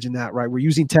tech. Imagine that, right? We're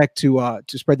using tech to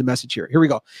spread the message here. Here we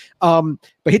go.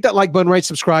 But hit that like button, right?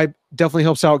 Subscribe. Definitely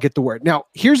helps out. Get the word. Now,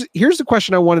 here's the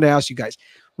question I wanted to ask you guys.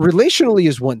 Relationally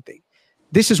is one thing.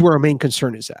 This is where our main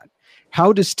concern is at.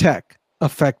 How does tech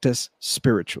affect us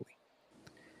spiritually?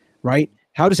 Right?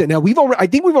 How does it? Now, I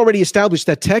think we've already established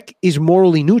that tech is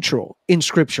morally neutral in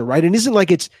Scripture, right? And isn't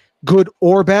like it's good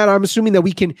or bad. I'm assuming that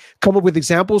we can come up with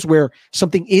examples where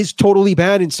something is totally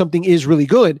bad and something is really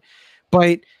good.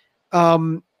 But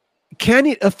can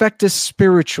it affect us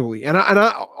spiritually? And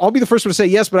I'll be the first one to say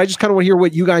yes, but I just kind of want to hear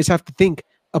what you guys have to think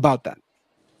about that.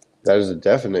 That is a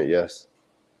definite yes.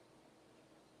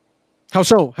 How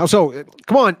so? How so?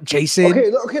 Come on, Jason.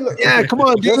 Okay, look. Yeah, come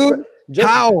on, dude.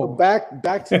 How? Back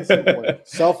to the same point.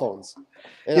 Cell phones.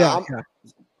 And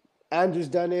Andrew's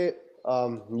done it.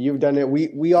 You've done it.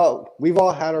 We've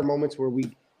all had our moments where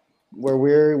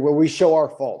we show our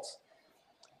faults.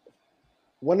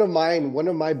 One of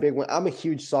my big ones. I'm a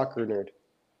huge soccer nerd,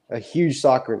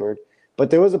 but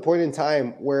there was a point in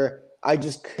time where I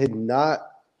just could not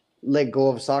let go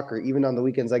of soccer, even on the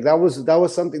weekends. Like that was a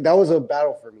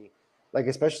battle for me. Like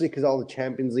especially because all the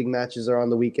Champions League matches are on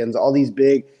the weekends. All these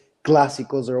big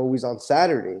Clásicos are always on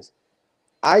Saturdays.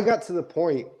 I got to the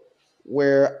point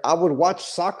where I would watch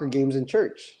soccer games in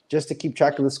church just to keep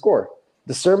track of the score.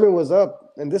 The sermon was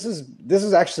up, and this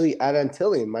is actually at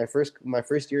Antilian, my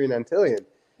first year in Antilian.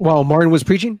 While Martin was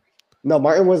preaching? No,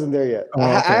 Martin wasn't there yet. Oh,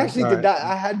 okay. I actually did not.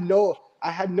 I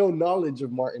had no knowledge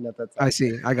of Martin at that time. I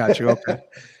see. I got you. Okay.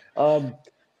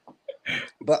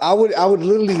 But I would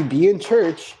literally be in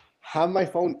church, have my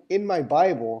phone in my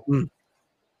Bible,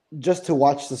 just to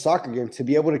watch the soccer game, to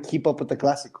be able to keep up with the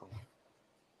Clásico.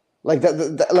 Like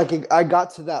that, like I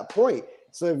got to that point.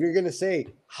 So if you're gonna say,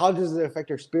 how does it affect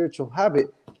our spiritual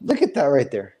habit? Look at that right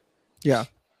there. Yeah.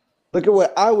 Look at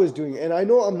what I was doing, and I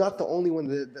know I'm not the only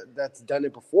one that's done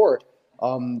it before.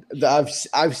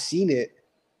 I've seen it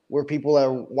where people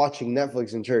are watching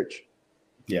Netflix in church,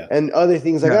 and other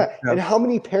things like that. Yeah. And how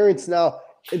many parents now,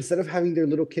 instead of having their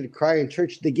little kid cry in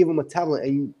church, they give them a tablet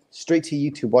and straight to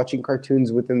YouTube watching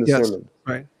cartoons within the sermon.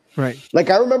 Right. Like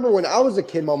I remember when I was a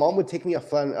kid, my mom would take me a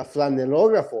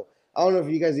flanelógrafo. I don't know if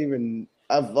you guys even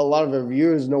have, a lot of our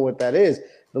viewers know what that is.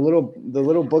 The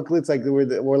little booklets, like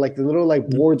were like the little like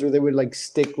boards where they would like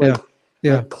stick like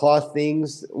cloth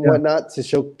things whatnot to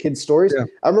show kids stories. Yeah.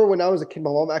 I remember when I was a kid,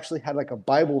 my mom actually had like a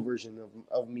Bible version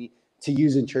of me to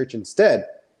use in church instead.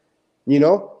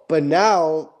 But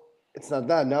now it's not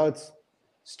that. Now it's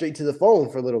straight to the phone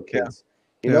for little kids.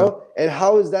 You know? And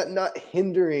how is that not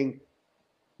hindering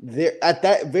at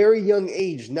that very young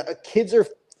age? Now, kids are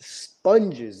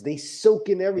sponges. They soak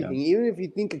in everything. Yeah. Even if you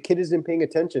think a kid isn't paying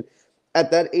attention, at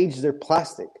that age they're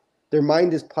plastic. Their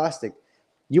mind is plastic.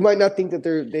 You might not think that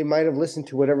they might have listened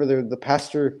to whatever the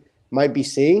pastor might be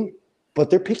saying, but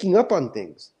they're picking up on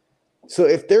things. So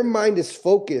if their mind is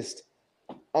focused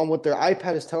on what their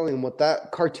iPad is telling them, what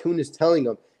that cartoon is telling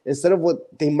them, instead of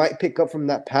what they might pick up from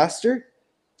that pastor,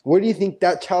 where do you think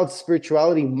that child's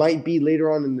spirituality might be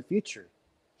later on in the future?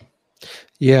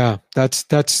 Yeah, that's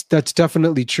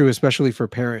definitely true, especially for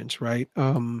parents, right?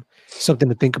 Something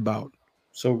to think about.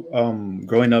 So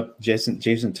growing up,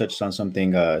 Jason touched on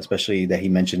something, especially that he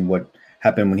mentioned what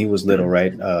happened when he was little,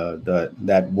 right?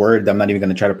 That word that I'm not even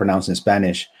going to try to pronounce in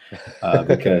Spanish,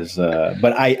 because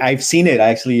but I've seen it. I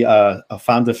actually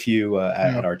found a few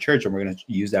at our church, and we're going to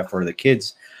use that for the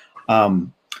kids.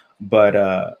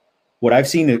 But what I've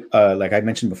seen, like I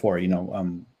mentioned before,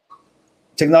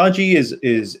 technology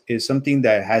is something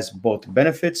that has both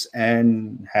benefits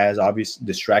and has obvious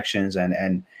distractions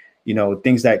and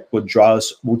things that will draw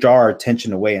our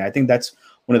attention away. And I think that's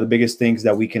one of the biggest things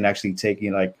that we can actually take,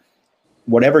 like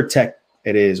whatever tech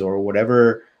it is or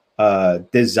whatever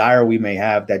desire we may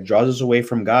have that draws us away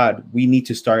from God, we need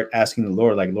to start asking the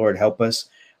Lord, like, Lord, help us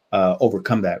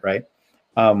overcome that. Right.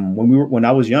 When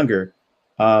I was younger,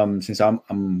 since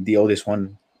I'm the oldest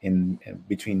one in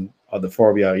between the four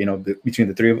of you,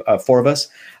 between the four of us,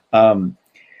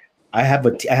 I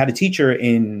had a teacher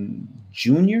in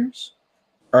juniors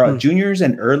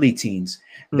and early teens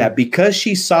that because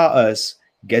she saw us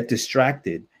get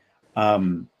distracted,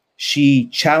 she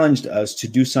challenged us to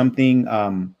do something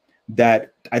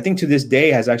that I think to this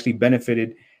day has actually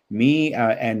benefited me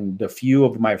and the few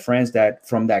of my friends that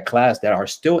from that class that are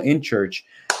still in church.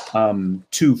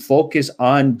 to focus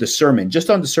on the sermon, just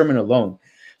on the sermon alone.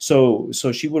 So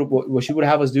she would, what she would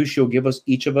have us do, she'll give us,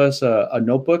 each of us a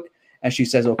notebook, and she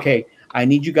says, okay, I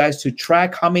need you guys to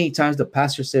track how many times the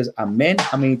pastor says amen,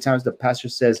 how many times the pastor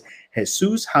says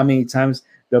Jesus, how many times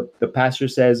the pastor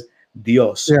says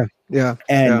Dios.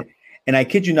 And I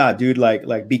kid you not, dude,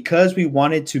 like because we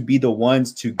wanted to be the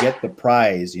ones to get the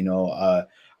prize, you know,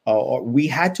 we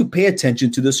had to pay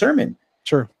attention to the sermon.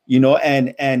 Sure. You know,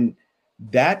 and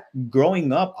that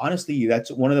growing up, honestly, that's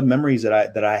one of the memories that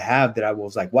I have, that I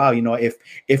was like, wow, you know, if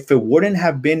it wouldn't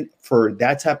have been for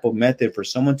that type of method, for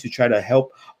someone to try to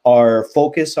help our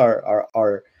focus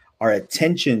our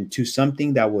attention to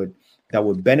something that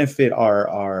would benefit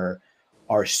our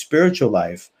spiritual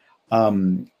life,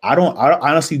 I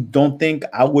honestly don't think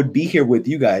I would be here with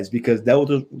you guys, because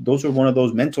those were one of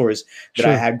those mentors that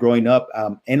I had growing up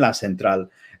in La Central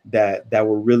that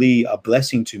were really a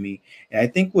blessing to me. And I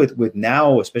think with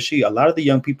now, especially a lot of the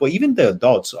young people, even the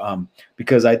adults,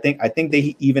 because I think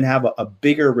they even have a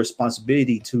bigger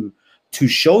responsibility to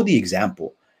show the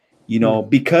example, you know,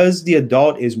 because the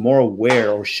adult is more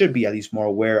aware, or should be at least more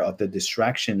aware, of the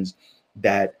distractions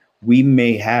that we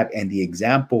may have, and the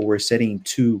example we're setting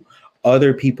to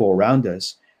other people around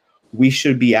us. We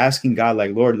should be asking God,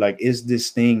 like, Lord, like, is this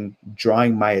thing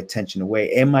drawing my attention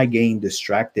away? Am I getting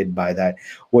distracted by that?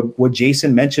 What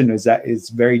Jason mentioned is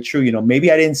very true. You know,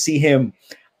 maybe I didn't see him,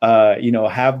 you know,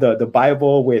 have the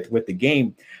Bible with the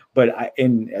game, but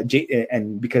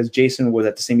and because Jason was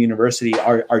at the same university,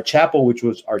 our chapel, which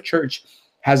was our church,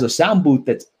 has a sound booth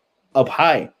that's up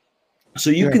high, so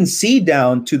you can see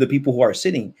down to the people who are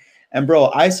sitting. And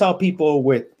bro, I saw people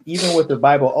even with the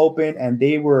Bible open, and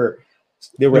they were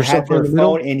had their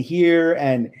phone in here,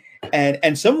 and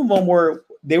some of them were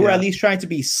at least trying to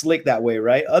be slick that way,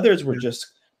 right? Others were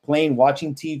just plain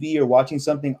watching TV or watching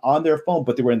something on their phone,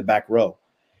 but they were in the back row,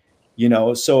 you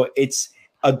know. So it's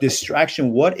a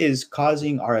distraction. What is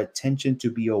causing our attention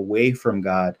to be away from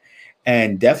God?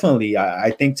 And definitely,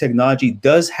 I think technology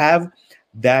does have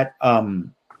that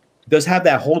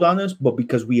hold on us, but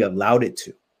because we allowed it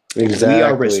to. Exactly. We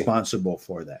are responsible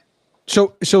for that.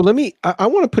 So I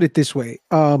want to put it this way.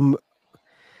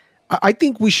 I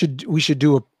think we should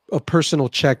do a personal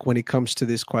check when it comes to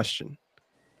this question.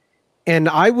 And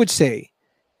I would say,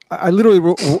 I literally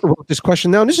wrote this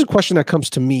question down. This is a question that comes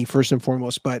to me first and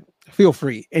foremost, but feel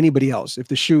free, anybody else, if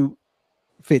the shoe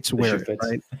fits, wear it,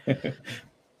 right?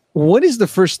 What is the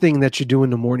first thing that you do in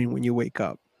the morning when you wake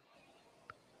up?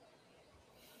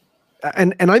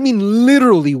 And I mean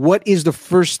literally, what is the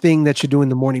first thing that you do in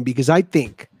the morning? Because I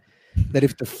think that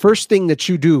if the first thing that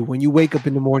you do when you wake up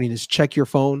in the morning is check your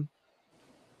phone,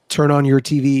 turn on your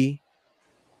TV,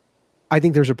 I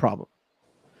think there's a problem.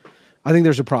 I think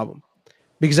there's a problem,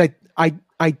 because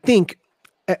I think,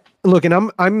 look,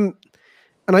 and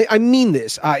I mean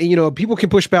this. You know, people can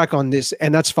push back on this,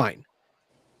 and that's fine.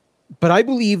 But I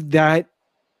believe that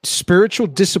spiritual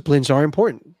disciplines are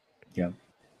important. Yeah.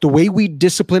 The way we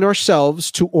discipline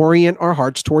ourselves to orient our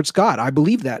hearts towards God. I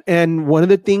believe that. And one of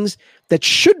the things that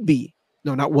should be,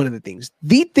 no, not one of the things,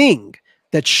 the thing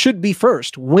that should be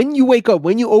first when you wake up,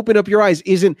 when you open up your eyes,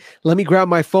 isn't let me grab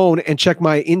my phone and check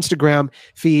my Instagram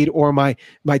feed or my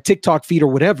TikTok feed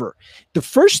or whatever. The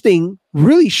first thing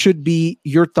really should be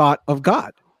your thought of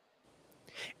God.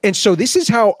 And so this is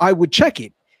how I would check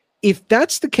it. If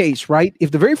that's the case, right?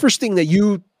 If the very first thing that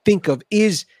you think of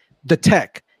is the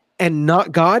tech and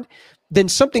not God, then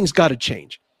something's got to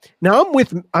change. Now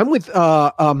I'm with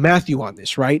Matthew on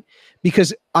this, right?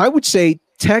 Because I would say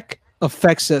tech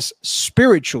affects us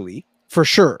spiritually for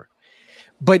sure,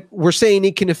 but we're saying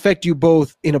it can affect you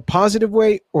both in a positive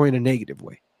way or in a negative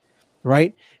way,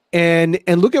 right? And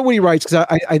look at what he writes, because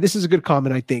I this is a good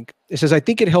comment. I think it says, I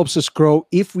think it helps us grow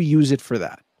if we use it for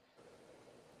that.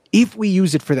 If we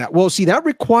use it for that. Well, see, that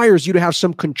requires you to have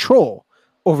some control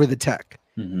over the tech,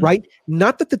 right?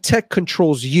 Not that the tech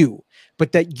controls you,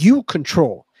 but that you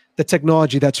control the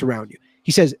technology that's around you.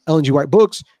 He says, Ellen G. White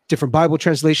books, different Bible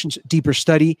translations, deeper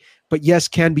study, but yes,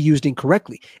 can be used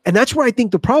incorrectly. And that's where I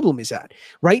think the problem is at,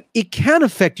 right? It can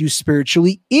affect you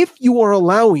spiritually if you are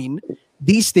allowing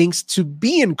these things to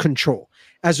be in control,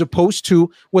 as opposed to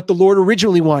what the Lord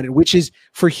originally wanted, which is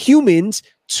for humans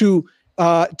to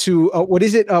what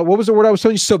is it? What was the word I was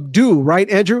telling you? Subdue, right,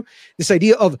 Andrew? This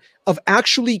idea of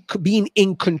actually being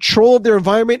in control of their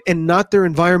environment and not their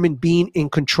environment being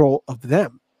in control of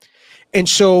them. And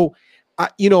so, I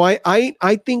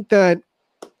think that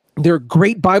there are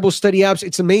great Bible study apps.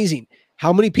 It's amazing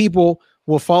how many people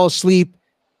will fall asleep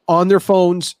on their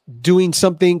phones doing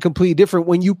something completely different,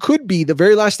 when you could be, the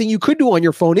very last thing you could do on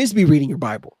your phone is be reading your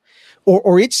Bible,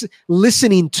 or it's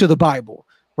listening to the Bible,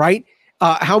 right?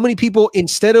 How many people,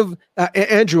 instead of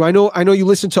Andrew, I know you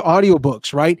listen to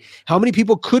audiobooks, right? How many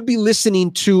people could be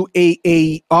listening to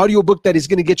a audiobook that is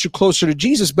going to get you closer to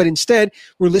Jesus, but instead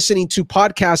we're listening to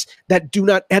podcasts that do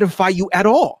not edify you at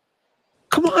all?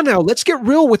 Come on now, let's get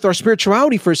real with our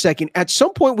spirituality for a second. At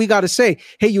some point, we got to say,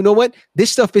 hey, you know what? This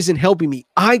stuff isn't helping me.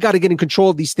 I got to get in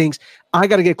control of these things. I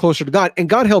got to get closer to God. And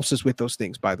God helps us with those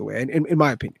things, by the way, in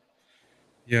my opinion.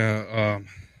 Yeah,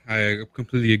 I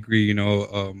completely agree. You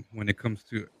know, when it comes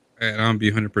to, and I'm be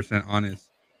 100% honest,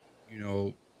 you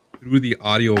know, through the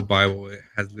audio Bible, it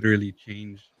has literally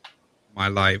changed my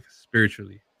life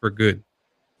spiritually for good.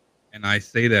 And I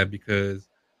say that because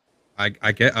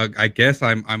I guess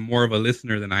I'm more of a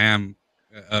listener than I am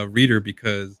a reader,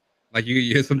 because like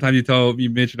you sometimes you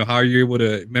mention how you're able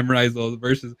to memorize those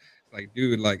verses. Like,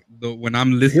 dude, like when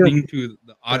I'm listening to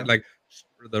the audio, like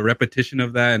the repetition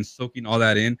of that and soaking all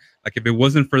that in, like if it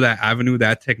wasn't for that avenue,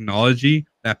 that technology,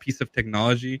 that piece of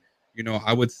technology, you know,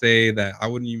 I would say that I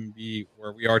wouldn't even be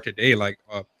where we are today. Like,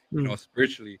 you know,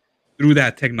 spiritually, through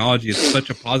that technology is such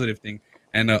a positive thing.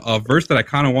 And a verse that I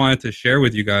kind of wanted to share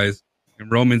with you guys in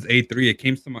Romans 8:3, it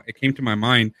came to my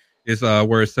mind, is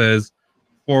where it says,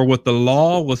 "For what the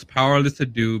law was powerless to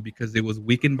do because it was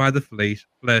weakened by the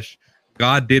flesh,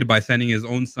 God did by sending His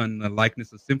own Son in the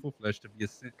likeness of sinful flesh to be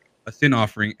a sin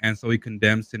offering, and so He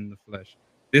condemns sin in the flesh."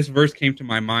 This verse came to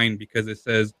my mind because it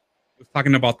was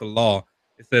talking about the law.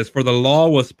 It says, "For the law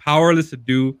was powerless to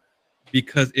do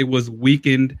because it was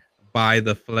weakened by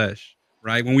the flesh."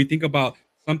 Right? When we think about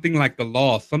something like the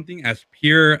law, something as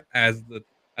pure as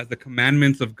the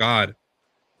commandments of God,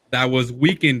 that was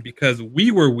weakened because we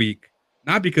were weak,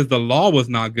 not because the law was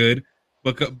not good,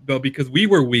 but because we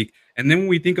were weak. And then when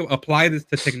we apply this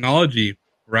to technology,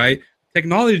 right?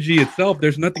 Technology itself,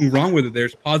 there's nothing wrong with it.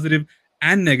 There's positive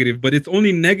and negative, but it's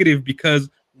only negative because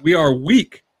we are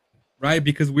weak, right?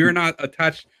 Because we're not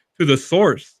attached to the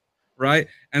source, right?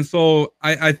 And so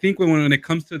I think when it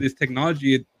comes to this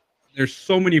technology, there's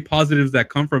so many positives that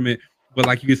come from it. But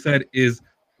like you said, is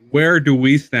where do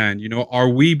we stand? You know, are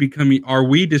we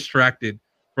distracted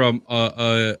from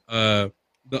the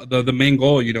main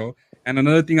goal? You know, and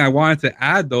another thing I wanted to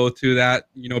add though to that,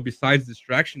 you know, besides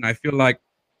distraction, I feel like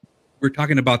we're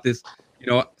talking about this. You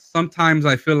know, sometimes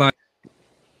I feel like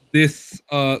this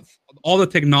all the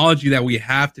technology that we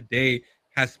have today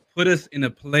has put us in a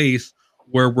place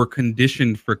where we're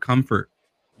conditioned for comfort.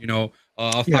 You know,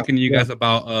 I was talking to you guys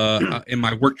about in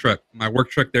my work truck.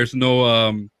 There's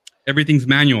no everything's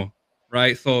manual,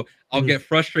 right? So I'll get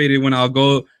frustrated when I'll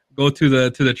go to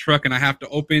the truck and I have to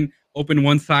open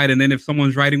one side, and then if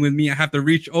someone's riding with me, I have to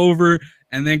reach over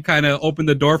and then kind of open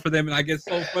the door for them, and I get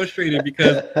so frustrated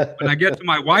because when I get to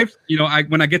my wife's, you know,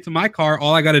 when I get to my car,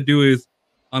 all I got to do is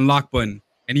unlock button.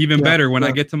 And even better, when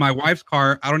I get to my wife's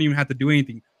car, I don't even have to do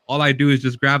anything. All I do is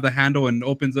just grab the handle and it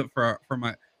opens up for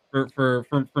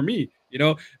me, you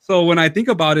know? So when I think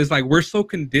about it, it's like we're so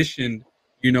conditioned,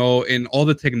 you know, in all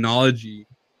the technology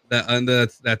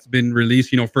that's been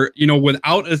released, you know, for, you know,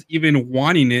 without us even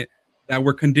wanting it, that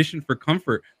we're conditioned for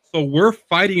comfort. So we're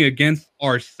fighting against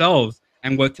ourselves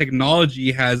and what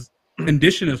technology has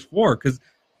conditioned us for. Because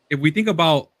if we think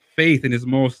about faith in its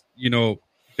most, you know,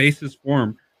 basest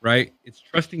form, right? It's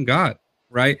trusting God,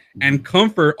 right? And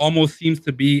comfort almost seems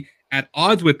to be at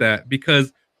odds with that,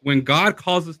 because when God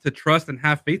calls us to trust and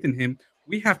have faith in Him,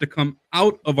 we have to come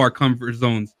out of our comfort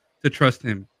zones to trust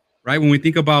Him, right? When we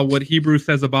think about what Hebrews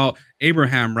says about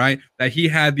Abraham, right? That he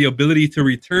had the ability to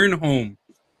return home,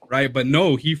 right? But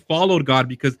no, he followed God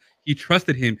because he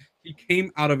trusted Him. He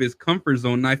came out of his comfort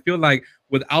zone. And I feel like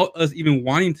without us even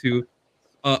wanting to,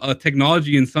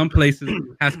 technology in some places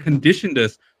has conditioned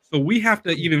us. So we have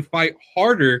to even fight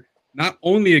harder, not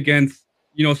only against,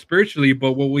 you know, spiritually,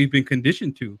 but what we've been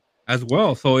conditioned to as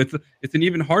well. So it's an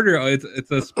even harder,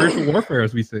 it's a spiritual warfare,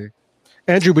 as we say.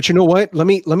 Andrew, but you know what? Let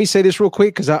me say this real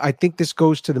quick, because I think this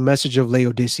goes to the message of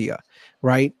Laodicea,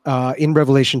 right? In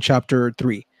Revelation chapter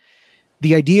 3.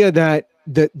 The idea that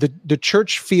the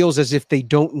church feels as if they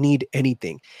don't need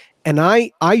anything. And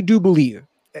I do believe,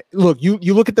 look,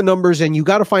 you look at the numbers and you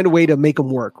got to find a way to make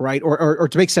them work, right? Or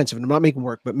to make sense of them, not make them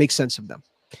work, but make sense of them.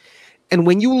 And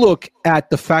when you look at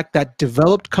the fact that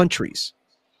developed countries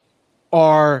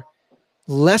are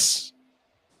less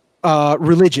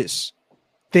religious,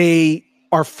 they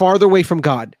are farther away from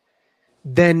God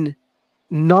than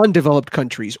non-developed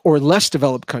countries or less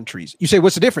developed countries. You say,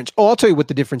 what's the difference? Oh, I'll tell you what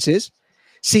the difference is.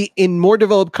 See, in more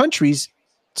developed countries,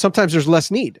 sometimes there's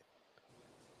less need.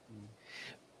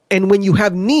 And when you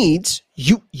have needs,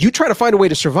 you try to find a way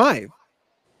to survive.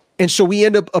 And so we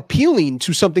end up appealing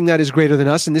to something that is greater than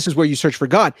us. And this is where you search for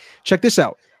God. Check this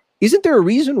out. Isn't there a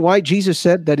reason why Jesus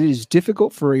said that it is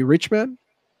difficult for a rich man?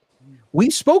 We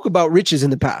spoke about riches in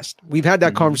the past. We've had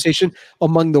that conversation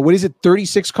among the,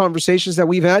 36 conversations that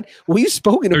we've had. We've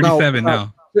spoken 37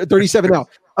 about now. 37 now.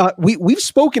 We've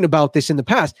spoken about this in the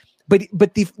past.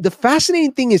 But the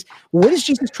fascinating thing is, what is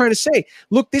Jesus trying to say?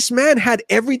 Look, this man had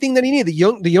everything that he needed.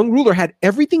 The young ruler had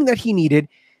everything that he needed.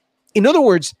 In other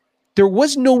words, there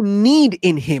was no need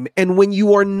in him. And when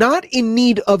you are not in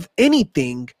need of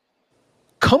anything,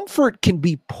 comfort can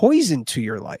be poison to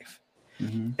your life.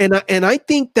 And I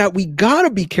think that we got to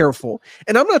be careful.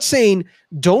 And I'm not saying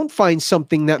don't find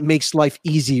something that makes life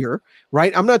easier,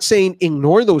 right? I'm not saying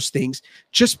ignore those things.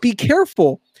 Just be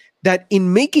careful that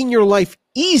in making your life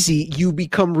easy, you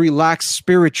become relaxed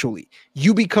spiritually.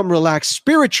 You become relaxed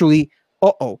spiritually,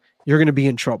 you're going to be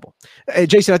in trouble.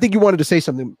 Jason, I think you wanted to say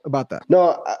something about that.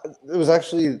 No, it was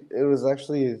actually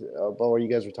about what you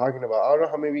guys were talking about. I don't know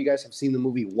how many of you guys have seen the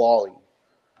movie WALL-E.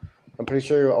 I'm pretty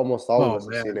sure almost all of us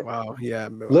have seen it. Wow, yeah.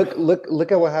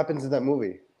 Look at what happens in that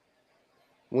movie.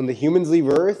 When the humans leave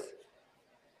Earth,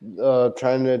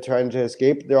 trying to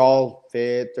escape, they're all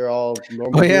fit, they're all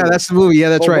normal. Oh yeah, that's the movie. Yeah,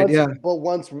 that's right. But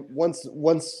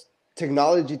once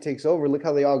technology takes over, look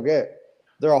how they all get.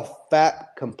 They're all fat,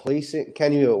 complacent,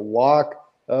 can't even walk.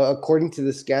 According to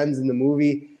the scans in the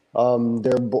movie,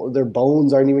 their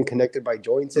bones aren't even connected by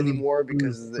joints anymore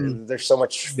because there's so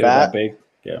much fat. They're that big.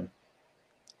 Yeah.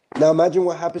 Now imagine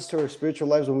what happens to our spiritual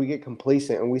lives when we get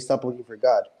complacent and we stop looking for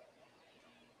God.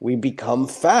 We become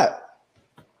fat.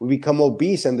 We become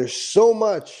obese, and there's so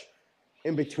much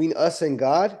in between us and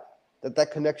God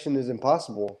that connection is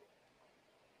impossible.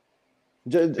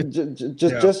 Just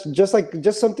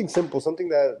something simple, something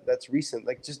that's recent.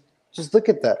 Like just look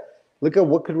at that. Look at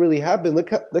what could really happen.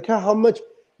 Look at how much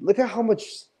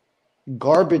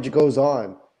garbage goes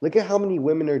on. Look at how many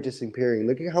women are disappearing.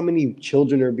 Look at how many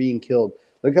children are being killed.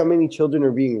 Look how many children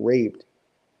are being raped.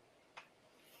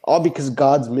 All because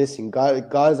God's missing.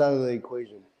 God's out of the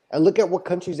equation. And look at what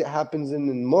countries it happens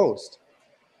in most.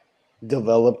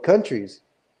 Developed countries.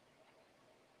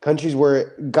 Countries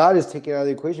where God is taken out of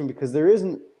the equation because there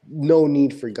isn't no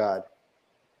need for God.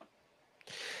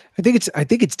 I think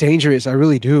it's dangerous. I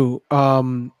really do.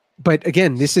 But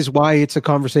again, this is why it's a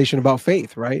conversation about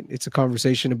faith, right? It's a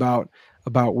conversation about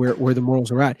where the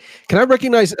morals are at. Can I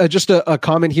recognize just a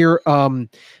comment here? And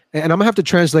I'm gonna have to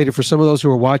translate it for some of those who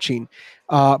are watching.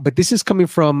 But this is coming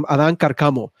from Adan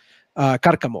Carcamo,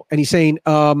 and he's saying,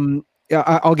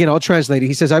 I'll translate it.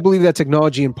 He says, I believe that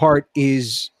technology in part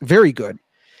is very good,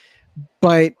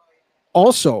 but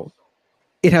also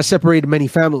it has separated many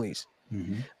families.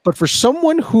 But for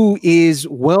someone who is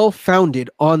well-founded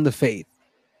on the faith,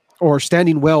 or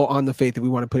standing well on the faith, if we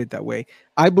want to put it that way,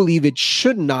 I believe it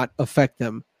should not affect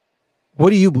them.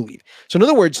 What do you believe? So in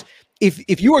other words,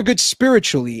 if you are good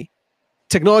spiritually,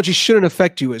 technology shouldn't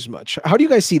affect you as much. How do you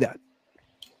guys see that?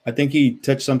 I think he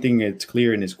touched something that's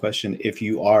clear in his question. If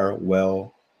you are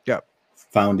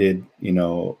founded,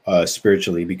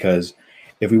 spiritually, because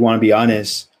if we want to be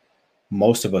honest,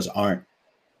 most of us aren't.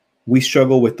 We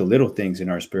struggle with the little things in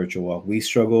our spiritual walk. We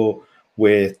struggle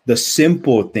with the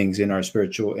simple things in our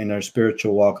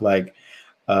spiritual walk, like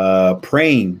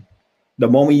praying the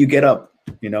moment you get up,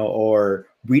 or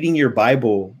reading your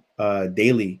Bible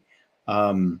daily.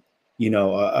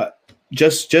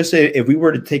 Just if we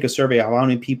were to take a survey of how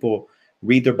many people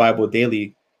read their Bible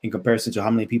daily in comparison to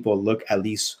how many people look at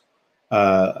least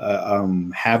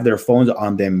have their phones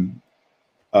on them,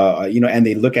 and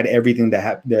they look at everything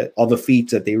that all the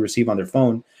feeds that they receive on their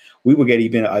phone, we will get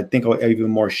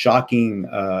even more shocking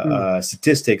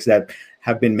statistics that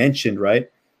have been mentioned,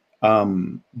 right?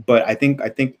 But I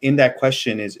think in that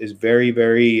question is very,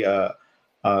 very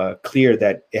clear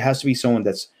that it has to be someone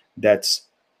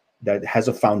that has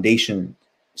a foundation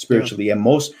spiritually, and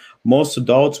most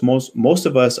adults, most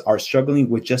of us are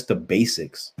struggling with just the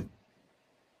basics.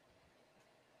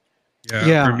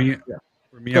 Yeah.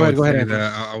 For me, I would say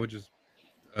that I would just,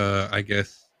 I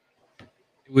guess,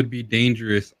 it would be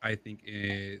dangerous, I think,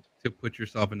 to put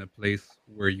yourself in a place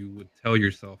where you would tell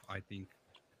yourself, I think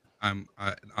I'm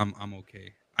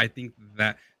okay. I think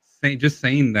that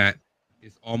saying that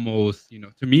is almost,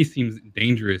 to me seems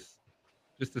dangerous.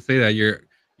 Just to say that you're,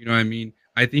 what I mean?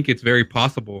 I think it's very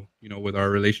possible, with our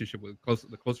relationship,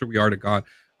 the closer we are to God,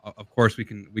 of course we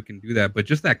can do that. But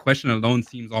just that question alone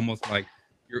seems almost like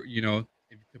you're,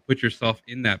 to put yourself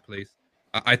in that place.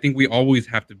 I think we always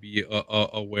have to be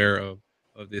aware of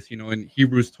this, in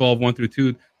Hebrews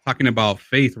 12:1-2, talking about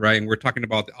faith, right? And we're talking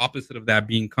about the opposite of that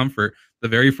being comfort. The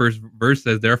very first verse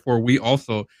says, therefore we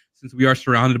also, since we are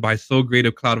surrounded by so great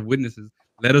a cloud of witnesses,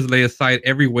 let us lay aside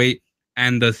every weight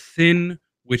and the sin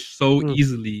which so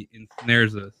easily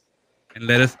ensnares us, and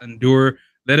let us endure.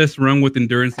 Let us run with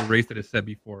endurance the race that is set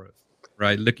before us.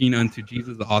 Right, looking unto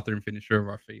Jesus, the author and finisher of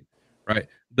our faith. Right,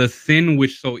 the sin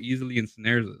which so easily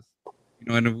ensnares us.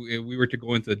 And if we were to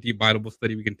go into a deep Bible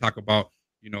study, we can talk about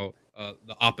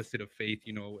the opposite of faith,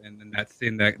 and that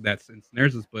sin that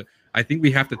ensnares us. But I think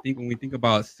we have to think, when we think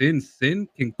about sin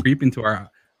can creep into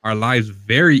our lives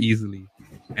very easily,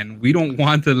 and we don't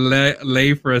want to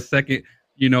lay for a second.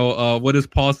 What does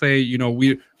Paul say?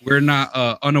 We're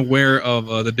not unaware of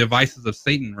the devices of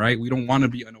Satan, right? We don't want to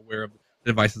be unaware of the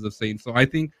devices of Satan. So I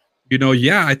think,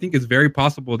 I think it's very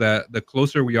possible that the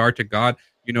closer we are to God,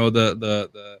 the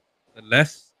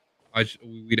less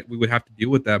we would have to deal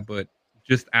with that. But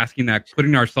just asking that,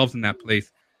 putting ourselves in that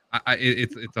place,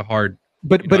 it's a hard.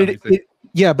 But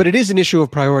it is an issue of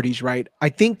priorities, right? I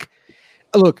think.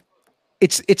 Look,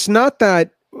 it's not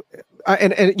that.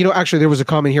 And actually, there was a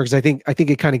comment here because I think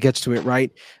it kind of gets to it,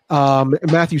 right?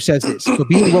 Matthew says this: so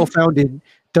being well-founded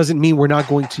doesn't mean we're not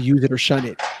going to use it or shun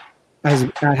it,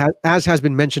 as has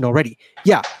been mentioned already.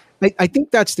 Yeah, I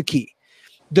think that's the key.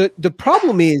 The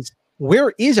problem is,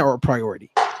 where is our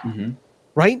priority? Mm-hmm.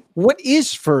 Right? What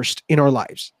is first in our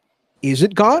lives? Is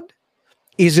it God?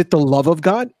 Is it the love of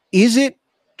God? Is it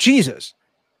Jesus?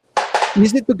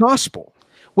 Is it the gospel?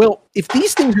 Well, if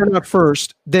these things are not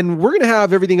first, then we're going to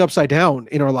have everything upside down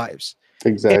in our lives.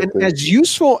 Exactly. And as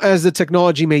useful as the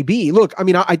technology may be, look, I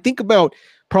mean, I think about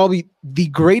probably the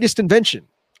greatest invention.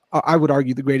 I would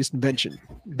argue the greatest invention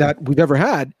that we've ever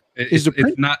had is the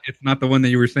print. It's not the one that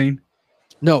you were saying.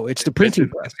 No, it's the printing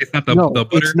press. It's not the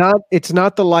butter. It's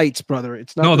not the lights, brother.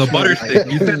 It's not. No, the butter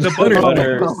stick. You said the butter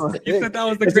stick. You said that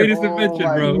was the greatest invention,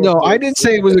 bro. No, I didn't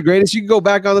say it was the greatest. You can go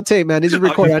back on the tape, man. This is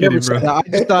recorded. I never said that. I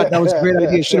just thought that was a great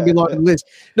idea. It shouldn't be long on the list.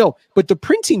 No, but the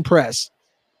printing press,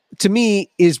 to me,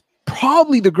 is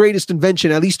probably the greatest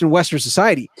invention, at least in Western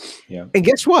society. Yeah. And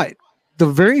guess what? The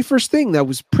very first thing that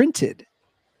was printed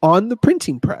on the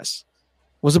printing press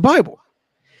was a Bible.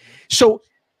 So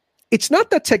it's not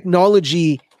that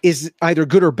technology is either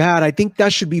good or bad. I think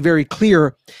that should be very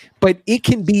clear, but it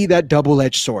can be that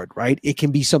double-edged sword, right? It can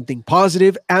be something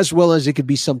positive as well as it could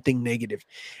be something negative.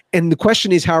 And the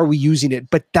question is, how are we using it?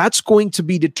 But that's going to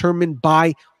be determined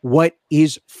by what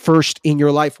is first in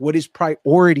your life, what is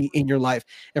priority in your life.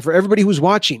 And for everybody who's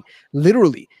watching,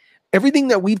 literally, everything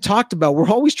that we've talked about, we're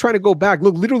always trying to go back.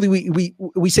 Look, literally,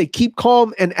 we say keep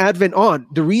calm and Advent on.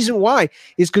 The reason why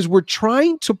is because we're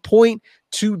trying to point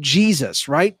to Jesus,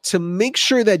 right? To make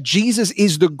sure that Jesus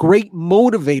is the great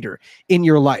motivator in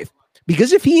your life.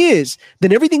 Because if he is,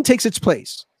 then everything takes its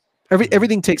place.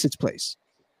 Everything takes its place.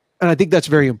 And I think that's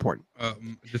very important.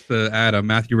 Just to add,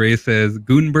 Matthew Ray says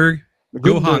Gutenberg.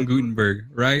 Johann Gutenberg,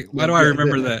 right? Why do I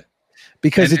remember that?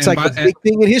 Because it's like a big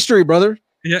thing in history, brother.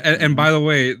 Yeah, and by the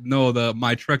way, no,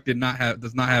 my truck does not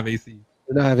have AC.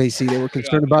 Did not have AC. They were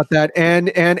concerned about that. And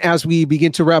as we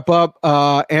begin to wrap up,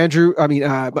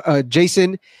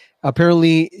 Jason,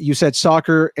 apparently you said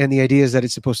soccer, and the idea is that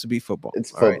it's supposed to be football.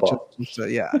 It's football.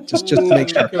 Right, just to make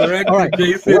sure. Correct, all right,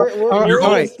 Jason. Your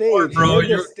own sport, bro.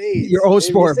 Your own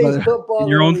sport, brother. Football,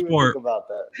 your own sport. About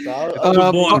that. So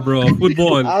football, bro.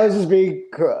 Football. I was just being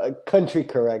country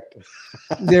correct.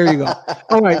 There you go.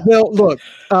 All right. Well, look,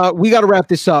 we got to wrap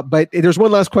this up, but there's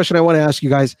one last question I want to ask you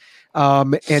guys.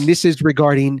 And this is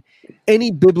regarding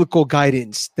any biblical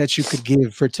guidance that you could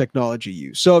give for technology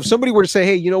use. So if somebody were to say,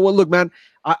 hey, you know what, look, man,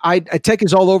 I tech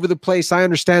is all over the place. I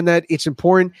understand that it's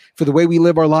important for the way we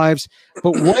live our lives.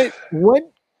 But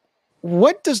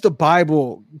what does the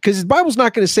Bible, because the Bible's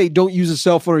not going to say don't use a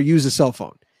cell phone or use a cell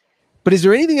phone. But is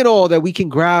there anything at all that we can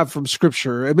grab from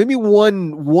scripture? Maybe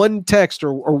one text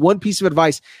or one piece of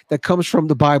advice that comes from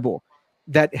the Bible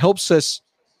that helps us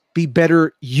be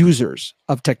better users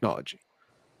of technology?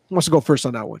 Who wants to go first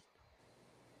on that one?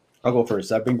 I'll go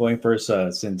first. I've been going first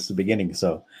since the beginning.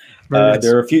 So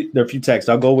there are a few texts.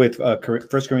 I'll go with 1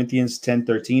 Corinthians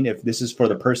 10:13. If this is for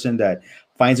the person that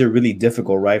finds it really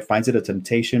difficult, right? Finds it a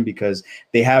temptation because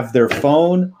they have their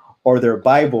phone or their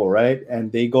Bible, right?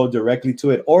 And they go directly to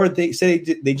it. Or they say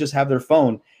they just have their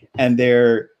phone and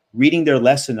they're reading their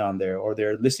lesson on there, or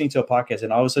they're listening to a podcast,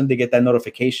 and all of a sudden they get that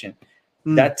notification.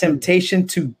 That temptation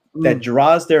that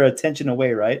draws their attention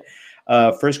away, right?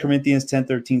 1 Corinthians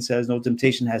 10:13 says, no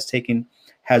temptation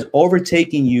has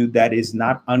overtaken you that is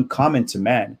not uncommon to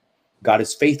man. God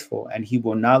is faithful, and he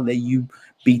will not let you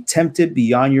be tempted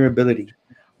beyond your ability.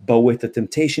 But with the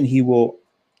temptation, he will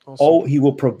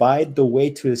provide the way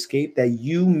to escape, that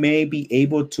you may be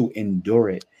able to endure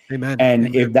it. Amen. And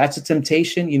Amen. if that's a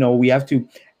temptation, we have to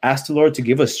ask the Lord to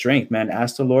give us strength, man.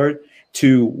 Ask the Lord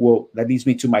that leads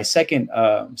me to my second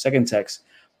text,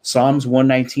 Psalms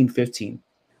 119:15.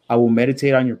 I will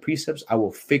meditate on your precepts. I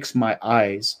will fix my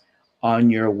eyes on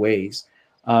your ways.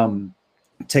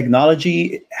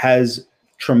 Technology has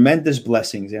tremendous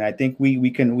blessings, and I think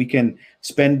we can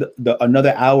spend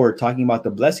another hour talking about the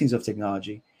blessings of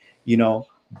technology,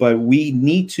 but we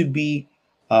need to be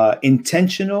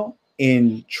intentional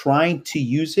in trying to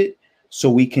use it so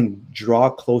we can draw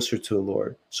closer to the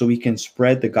Lord, so we can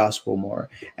spread the gospel more.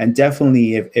 And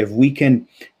definitely if we can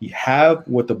have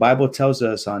what the Bible tells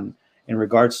us in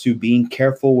regards to being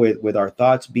careful with our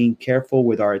thoughts, being careful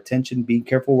with our attention, being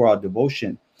careful with our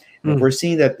devotion. If we're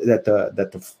seeing that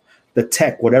the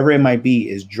tech, whatever it might be,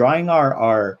 is drawing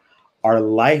our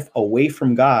life away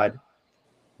from God,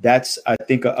 that's, I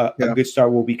think, a good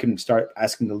start where we can start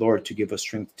asking the Lord to give us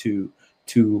strength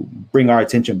to bring our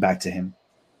attention back to Him.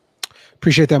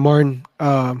 Appreciate that, Martin.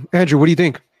 Andrew, what do you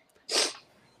think?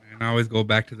 And I always go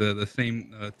back to the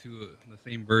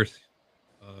same verse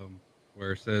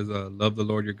where it says, "Love the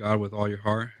Lord your God with all your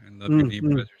heart and love your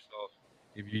neighbor as yourself."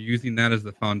 If you're using that as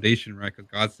the foundation, right? Because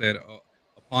God said,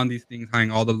 "Upon these things hang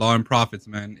all the law and prophets."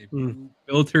 Man, if you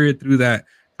filter it through that,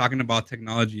 talking about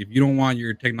technology, if you don't want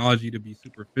your technology to be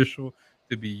superficial,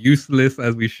 to be useless,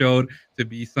 as we showed, to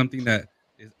be something that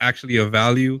is actually of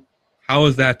value, how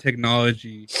is that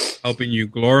technology helping you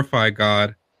glorify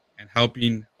God and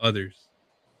helping others?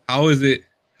 How is it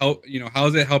how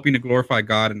is it helping to glorify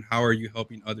God, and how are you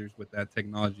helping others with that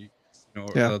technology?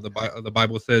 The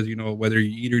Bible says, whether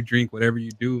you eat or drink, whatever you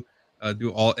do,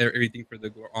 do everything for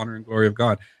the honor and glory of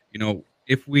God.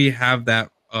 If we have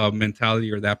that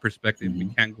mentality or that perspective, we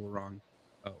can't go wrong.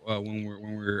 When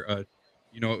we're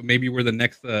maybe we're the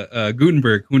next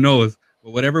Gutenberg, who knows?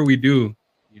 But whatever we do,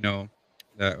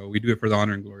 that we do it for the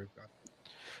honor and glory of God.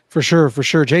 For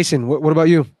sure. Jason, what about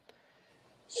you?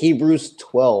 Hebrews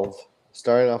 12,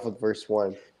 starting off with verse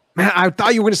 1. Man, I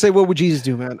thought you were going to say, what would Jesus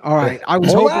do, man? All right. I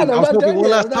was hoping one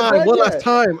last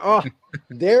time. Oh.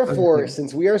 Therefore,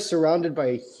 since we are surrounded by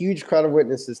a huge crowd of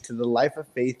witnesses to the life of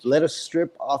faith, let us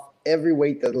strip off every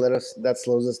weight that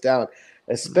slows us down,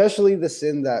 especially the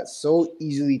sin that so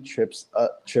easily trips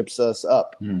us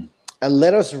up. And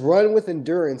let us run with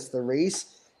endurance the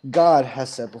race God has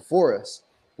set before us.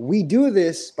 We do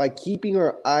this by keeping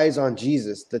our eyes on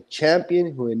Jesus, the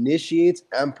champion who initiates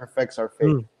and perfects our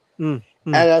faith. And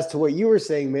as to what you were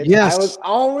saying, Mitch, I was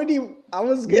already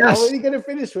going to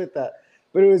finish with that.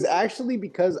 But it was actually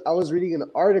because I was reading an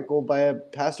article by a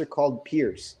pastor called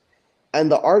Pierce.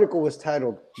 And the article was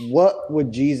titled, "What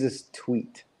Would Jesus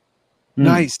Tweet?"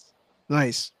 Nice.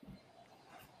 I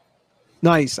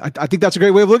think that's a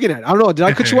great way of looking at it. I don't know. Did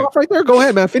I cut you off right there? Go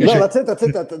ahead, man. Finish it. That's it. That's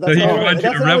what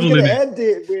I was going to end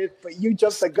it with, but you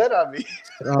jumped the gun on me.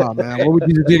 Oh, man. What would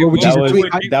Jesus do? What would Jesus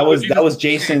tweet? That was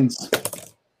Jason's.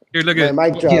 Here, look at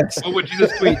Mic drop. Yes. What would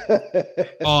Jesus tweet?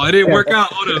 Oh, it didn't work out.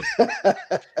 Hold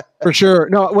up. For sure.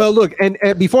 No, well, look, and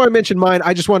before I mention mine,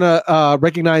 I just want to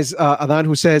recognize Adan,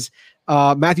 who says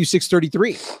Matthew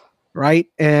 6:33, right?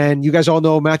 And you guys all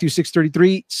know Matthew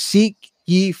 6:33, seek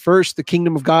ye first the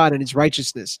kingdom of God and his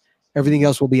righteousness. Everything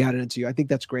else will be added unto you. I think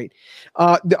that's great.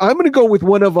 I'm going to go with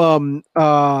one of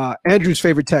Andrew's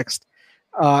favorite texts.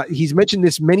 He's mentioned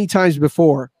this many times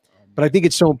before, but I think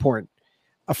it's so important.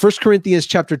 1 Corinthians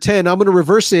chapter 10. I'm going to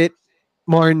reverse it,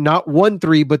 Martin, not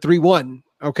 1:3, but 3:1.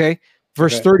 Okay.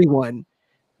 Verse 31,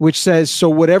 which says, "So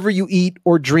whatever you eat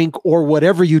or drink or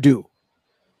whatever you do,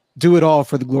 do it all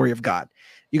for the glory of God."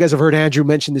 You guys have heard Andrew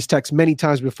mention this text many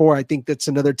times before. I think that's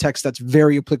another text that's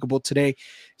very applicable today.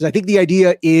 Because I think the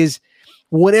idea is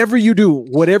whatever you do,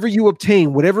 whatever you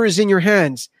obtain, whatever is in your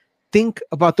hands, think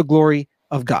about the glory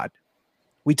of God.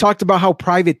 We talked about how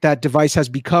private that device has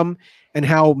become and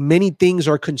how many things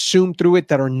are consumed through it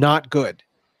that are not good.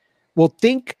 Well,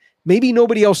 think maybe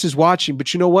nobody else is watching,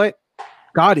 but you know what?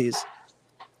 God is.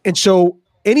 And so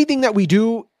anything that we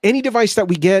do, any device that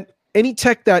we get, any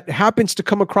tech that happens to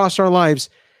come across our lives,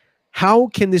 how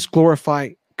can this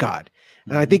glorify God?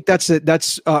 And I think that's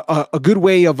a good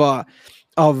way of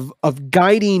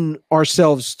guiding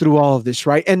ourselves through all of this,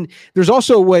 right? And there's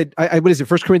also what is it?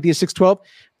 1 Corinthians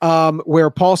 6:12, where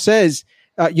Paul says,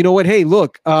 you know what? Hey,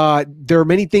 look, there are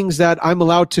many things that I'm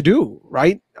allowed to do,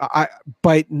 right?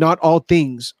 But not all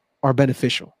things are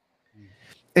beneficial.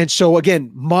 And so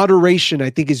again, moderation, I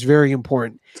think, is very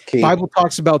important. The Bible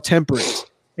talks about temperance.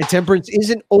 And temperance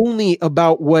isn't only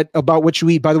about what you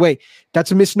eat. By the way,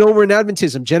 that's a misnomer in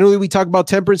Adventism. Generally, we talk about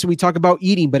temperance and we talk about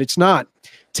eating, but it's not.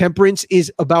 Temperance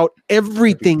is about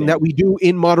everything that we do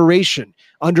in moderation,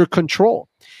 under control.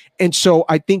 And so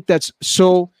I think that's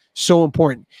so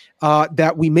important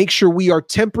that we make sure we are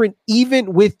temperate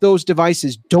even with those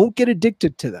devices. Don't get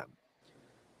addicted to them.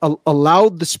 Allow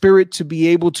the Spirit to be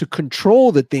able to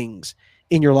control the things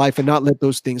in your life and not let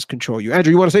those things control you.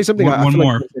 Andrew, you want to say something?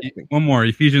 One more.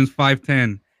 Ephesians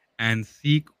 5:10, and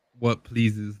seek what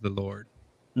pleases the Lord.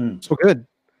 So good.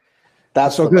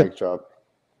 That's so good. Mic drop.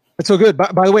 That's so good.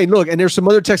 By the way, look, and there's some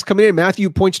other text coming in. Matthew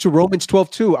points to Romans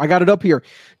 12:2. I got it up here.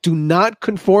 Do not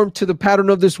conform to the pattern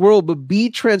of this world, but be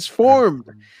transformed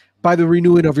by the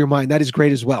renewing of your mind. That is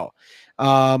great as well.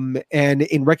 And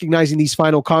in recognizing these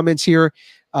final comments here,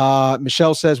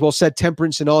 Michelle says, well said,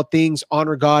 temperance in all things,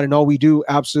 honor God in all we do.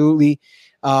 Absolutely.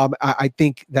 I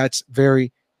think that's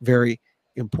very, very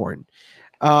important.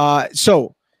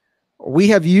 So we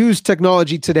have used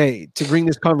technology today to bring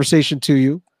this conversation to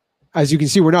you. As you can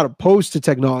see, we're not opposed to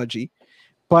technology,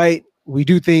 but we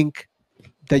do think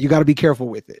that you got to be careful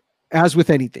with it, as with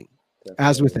anything,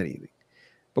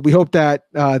 But we hope that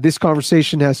this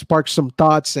conversation has sparked some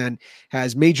thoughts and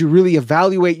has made you really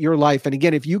evaluate your life. And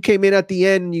again, if you came in at the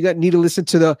end and you need to listen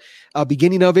to the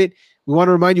beginning of it, we want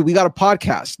to remind you, we got a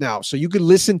podcast now. So you can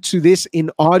listen to this in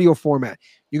audio format.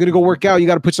 You're going to go work out. You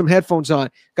got to put some headphones on,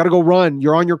 got to go run.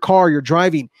 You're on your car, you're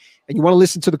driving, and you want to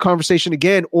listen to the conversation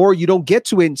again, or you don't get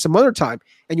to it in some other time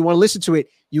and you want to listen to it,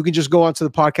 you can just go onto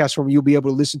the podcast form. You'll be able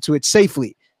to listen to it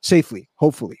safely,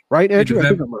 hopefully. Right, Andrew? I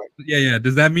think I'm right. Yeah.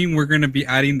 Does that mean we're going to be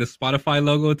adding the Spotify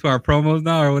logo to our promos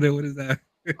now, or what is that?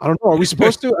 I don't know. Are we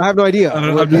supposed to? I have no idea.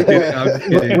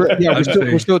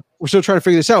 We're still trying to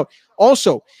figure this out.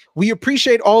 Also, we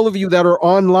appreciate all of you that are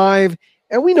on live.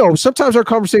 And we know sometimes our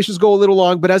conversations go a little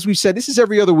long, but as we said, this is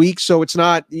every other week. So it's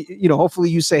not, hopefully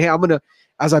you say, hey, I'm going to,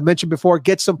 as I mentioned before,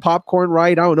 get some popcorn,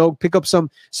 right? I don't know, pick up some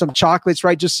chocolates,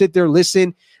 right? Just sit there,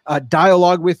 listen,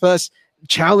 dialogue with us,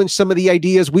 challenge some of the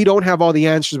ideas. We don't have all the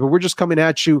answers, but we're just coming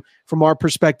at you from our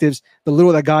perspectives, the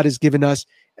little that God has given us,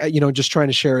 just trying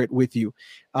to share it with you.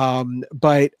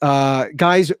 But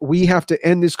guys, we have to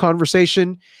end this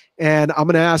conversation, and I'm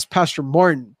going to ask Pastor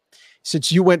Martin,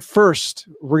 since you went first,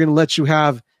 we're going to let you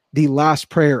have the last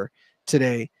prayer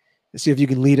today and see if you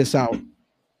can lead us out.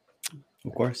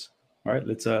 Of course. All right,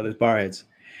 let's bow our heads.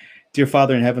 Dear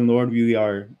Father in heaven, Lord, we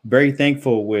are very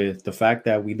thankful with the fact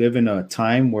that we live in a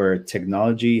time where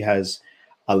technology has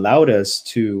allowed us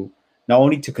to not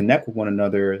only to connect with one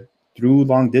another through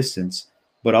long distance,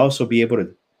 but also be able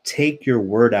to take your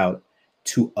word out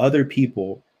to other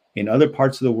people in other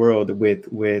parts of the world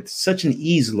with such an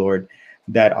ease, Lord,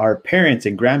 that our parents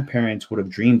and grandparents would have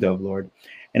dreamed of, Lord.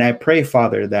 And I pray,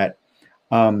 Father, that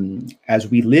as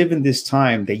we live in this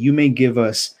time, that you may give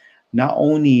us not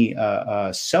only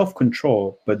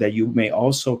self-control, but that you may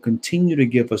also continue to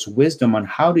give us wisdom on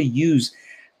how to use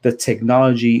the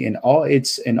technology in all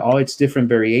its different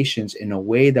variations in a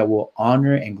way that will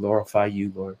honor and glorify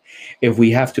you, Lord. If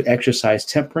we have to exercise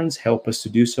temperance, help us to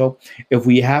do so. If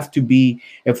we have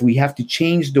to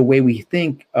change the way we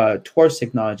think towards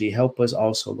technology, help us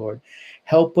also, Lord.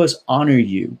 Help us honor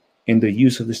you in the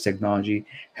use of this technology.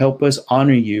 Help us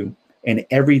honor you in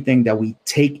everything that we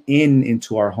take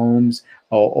into our homes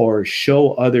or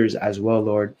show others as well,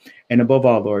 Lord. And above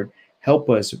all, Lord, help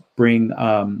us bring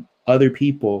other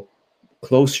people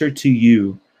closer to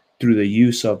you through the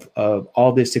use of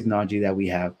all this technology that we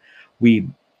have. We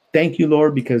thank you,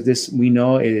 Lord, because this we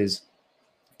know is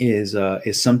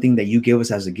something that you give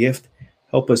us as a gift.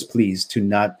 Help us, please, to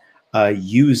not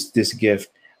use this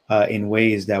gift in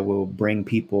ways that will bring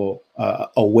people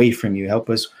away from you.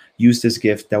 Help us use this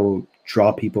gift that will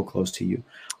draw people close to you.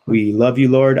 We love you,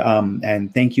 Lord,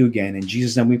 and thank you again. In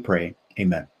Jesus' name we pray.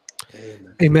 Amen.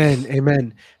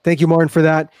 Amen. Thank you, Martin, for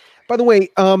that. By the way,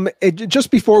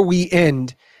 just before we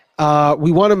end,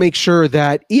 we want to make sure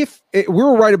that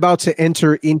we're right about to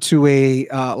enter into a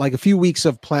few weeks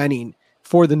of planning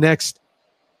for the next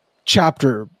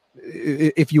chapter,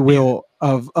 if you will,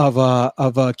 of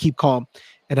Keep Calm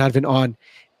and Advent On.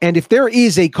 And if there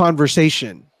is a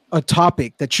conversation, a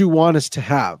topic that you want us to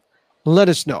have, let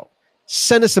us know.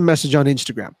 Send us a message on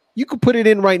Instagram. You can put it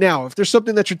in right now. If there's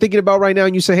something that you're thinking about right now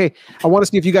and you say, hey, I want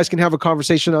to see if you guys can have a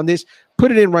conversation on this,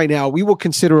 put it in right now. We will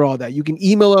consider all that. You can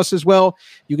email us as well.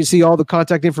 You can see all the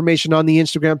contact information on the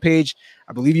Instagram page.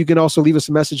 I believe you can also leave us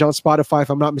a message on Spotify, if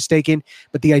I'm not mistaken.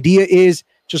 But the idea is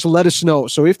just let us know.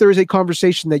 So if there is a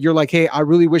conversation that you're like, hey, I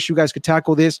really wish you guys could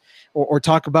tackle this or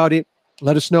talk about it,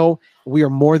 let us know. We are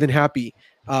more than happy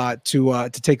to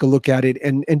take a look at it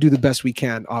and do the best we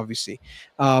can, obviously.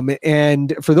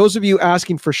 And for those of you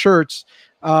asking for shirts,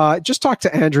 just talk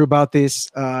to Andrew about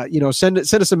this. Send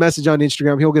us a message on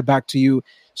Instagram. He'll get back to you.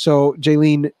 So,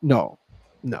 Jaylene, no.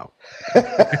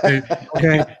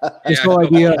 Okay. This whole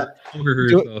idea.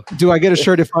 Do I get a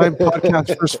shirt if I'm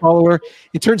podcast first follower?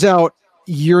 It turns out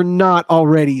you're not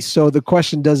already, so the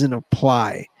question doesn't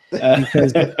apply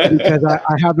because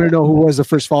I happen to know who was the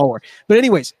first follower. But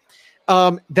anyways,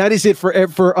 That is it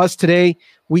for us today.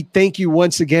 We thank you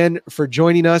once again for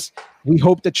joining us. We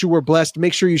hope that you were blessed.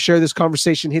 Make sure you share this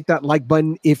conversation. Hit that like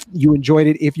button if you enjoyed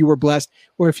it, if you were blessed,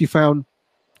 or if you found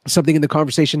something in the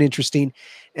conversation interesting.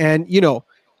 And,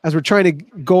 as we're trying to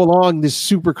go along this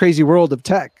super crazy world of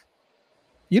tech,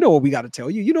 you know what we got to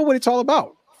tell you. You know what it's all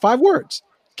about. 5 words.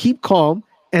 Keep calm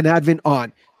and Advent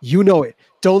on. You know it.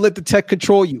 Don't let the tech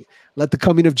control you. Let the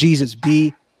coming of Jesus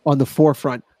be on the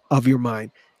forefront of your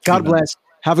mind. God bless.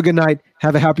 Have a good night.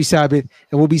 Have a happy Sabbath.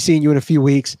 And we'll be seeing you in a few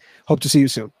weeks. Hope to see you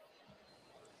soon.